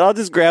 I said, I'll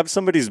just grab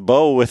somebody's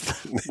bow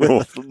with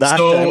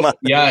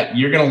yeah,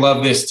 you're going to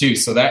love this too.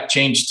 So that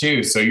changed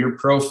too. So your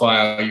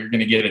profile, you're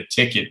going to get a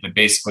ticket that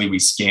basically we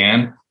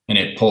scan and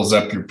it pulls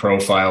up your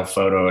profile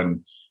photo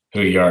and who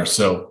you are.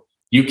 So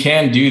you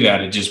can do that.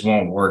 It just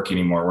won't work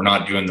anymore. We're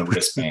not doing the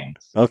wristband.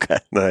 Okay.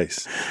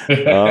 Nice.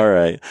 All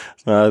right.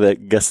 I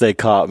guess they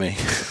caught me.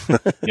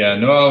 Yeah,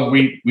 no,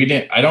 we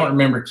didn't. I don't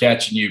remember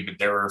catching you, but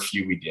there were a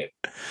few we did.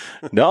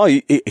 No,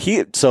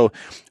 so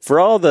for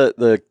all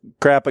the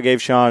crap I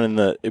gave Sean in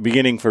the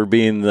beginning for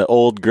being the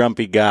old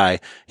grumpy guy,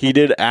 he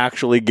did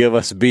actually give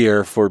us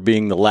beer for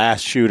being the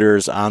last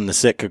shooters on the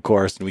Sitka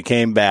course. And we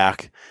came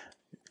back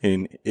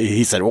and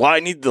he said, well, I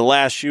need the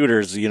last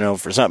shooters,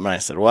 for something. And I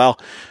said, well,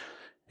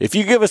 if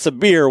you give us a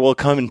beer, we'll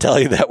come and tell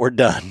you that we're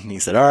done. And he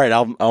said, all right,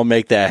 I'll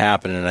make that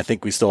happen. And I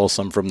think we stole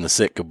some from the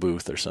Sitka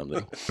booth or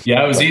something.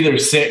 Yeah, it was either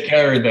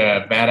Sitka or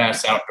the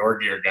Badass Outdoor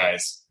Gear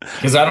guys.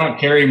 Because I don't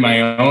carry my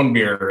own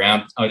beer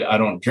around. I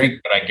don't drink,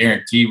 but I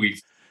guarantee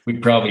we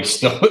probably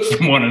stole it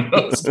from one of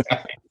those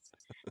guys.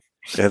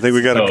 Yeah, I think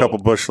we got a couple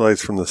bush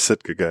lights from the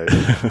Sitka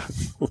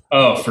guys.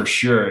 Oh, for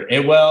sure.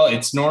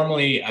 It's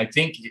normally, I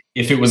think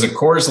if it was a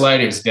Coors Light,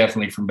 it was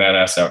definitely from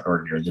Badass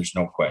Outdoor Gear. There's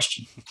no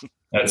question.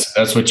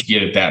 That's what you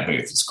get at that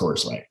booth is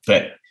Coors Light.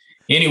 But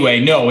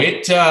anyway, no,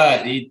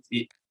 the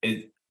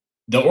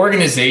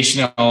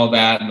organization of all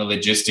that and the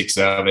logistics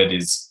of it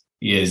is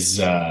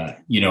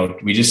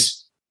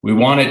we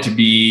want it to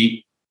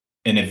be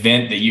an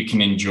event that you can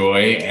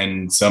enjoy,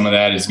 and some of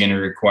that is going to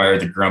require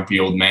the grumpy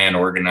old man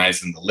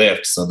organizing the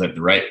lift so that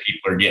the right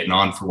people are getting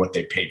on for what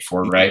they paid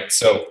for, right?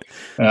 So,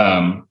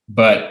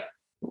 but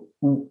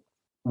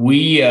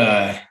we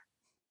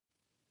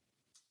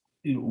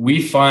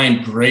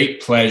find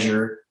great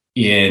pleasure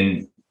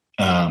in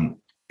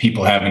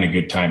people having a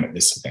good time at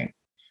this event.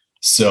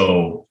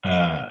 So,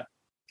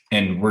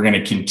 and we're going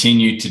to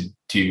continue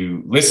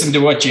to listen to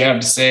what you have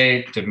to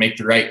say to make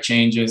the right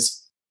changes.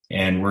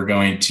 And we're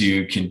going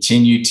to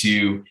continue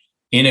to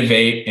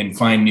innovate and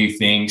find new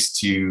things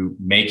to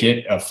make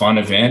it a fun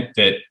event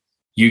that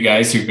you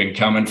guys who've been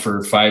coming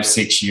for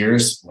 5-6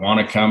 years want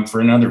to come for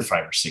another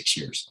 5 or 6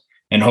 years,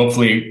 and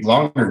hopefully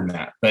longer than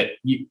that. But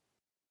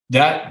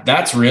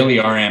that's really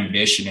our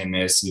ambition in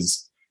this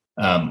is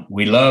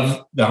we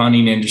love the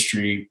hunting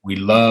industry. We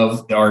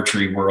love the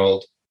archery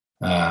world.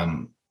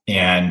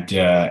 And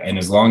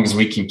as long as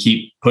we can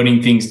keep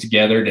putting things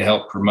together to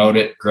help promote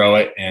it, grow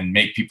it, and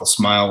make people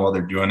smile while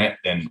they're doing it,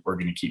 then we're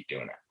going to keep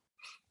doing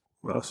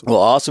it. Awesome.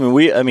 Well, awesome.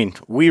 And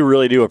we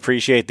really do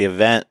appreciate the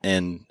event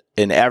and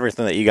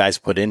everything that you guys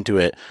put into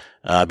it,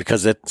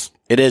 because it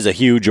is a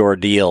huge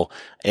ordeal,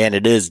 and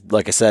it is,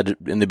 like I said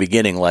in the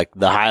beginning, like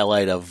the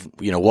highlight of,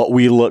 what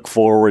we look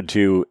forward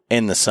to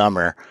in the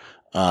summer,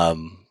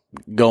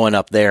 going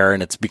up there.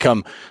 And it's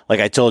become, like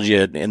I told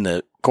you in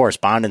the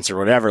correspondence or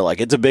whatever, like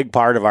it's a big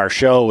part of our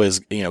show is,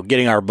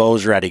 getting our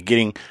bows ready,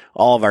 getting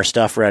all of our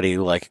stuff ready,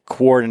 like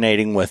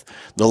coordinating with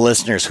the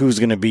listeners, who's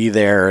going to be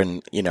there,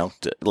 and,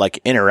 like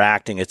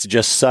interacting. It's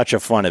just such a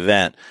fun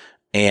event.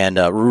 And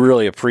we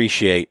really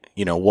appreciate,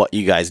 what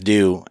you guys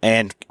do,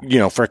 and,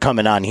 for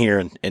coming on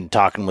here and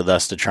talking with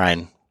us to try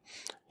and,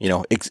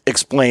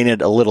 explain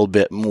it a little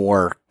bit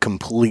more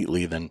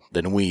completely than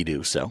we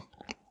do. So.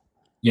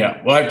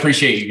 Yeah. Well, I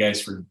appreciate you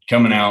guys for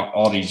coming out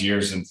all these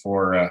years and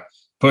for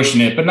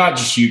pushing it, but not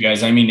just you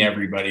guys. I mean,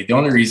 everybody. The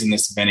only reason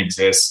this event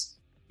exists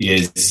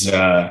is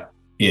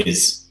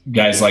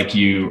guys like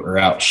you are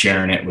out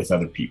sharing it with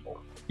other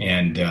people.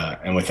 And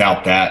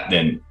without that,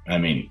 then,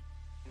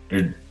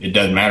 it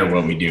doesn't matter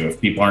what we do. If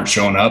people aren't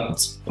showing up,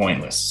 it's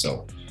pointless.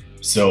 So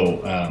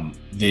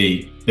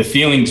the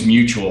feeling's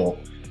mutual,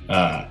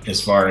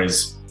 as far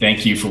as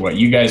thank you for what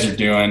you guys are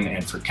doing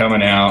and for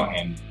coming out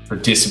and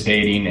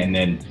participating. And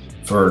then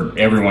for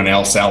everyone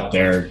else out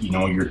there,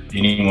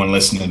 anyone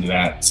listening to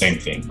that, same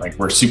thing. Like,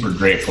 we're super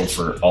grateful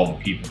for all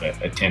the people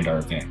that attend our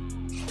event.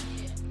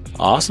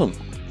 Awesome.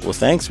 Well,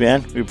 thanks,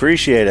 man. We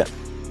appreciate it.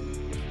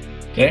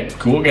 Okay,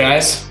 cool,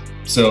 guys.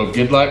 So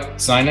good luck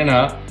signing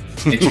up.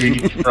 Make sure you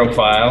get your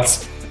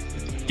profiles,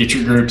 get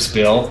your groups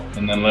built,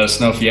 and then let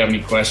us know if you have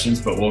any questions.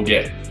 But we'll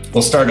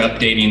start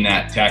updating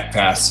that TAC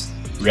Pass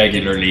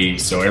regularly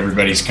so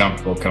everybody's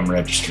comfortable come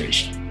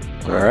registration.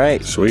 All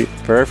right. Sweet.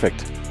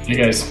 Perfect. You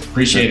guys,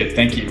 appreciate it.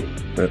 Thank you.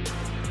 Yep.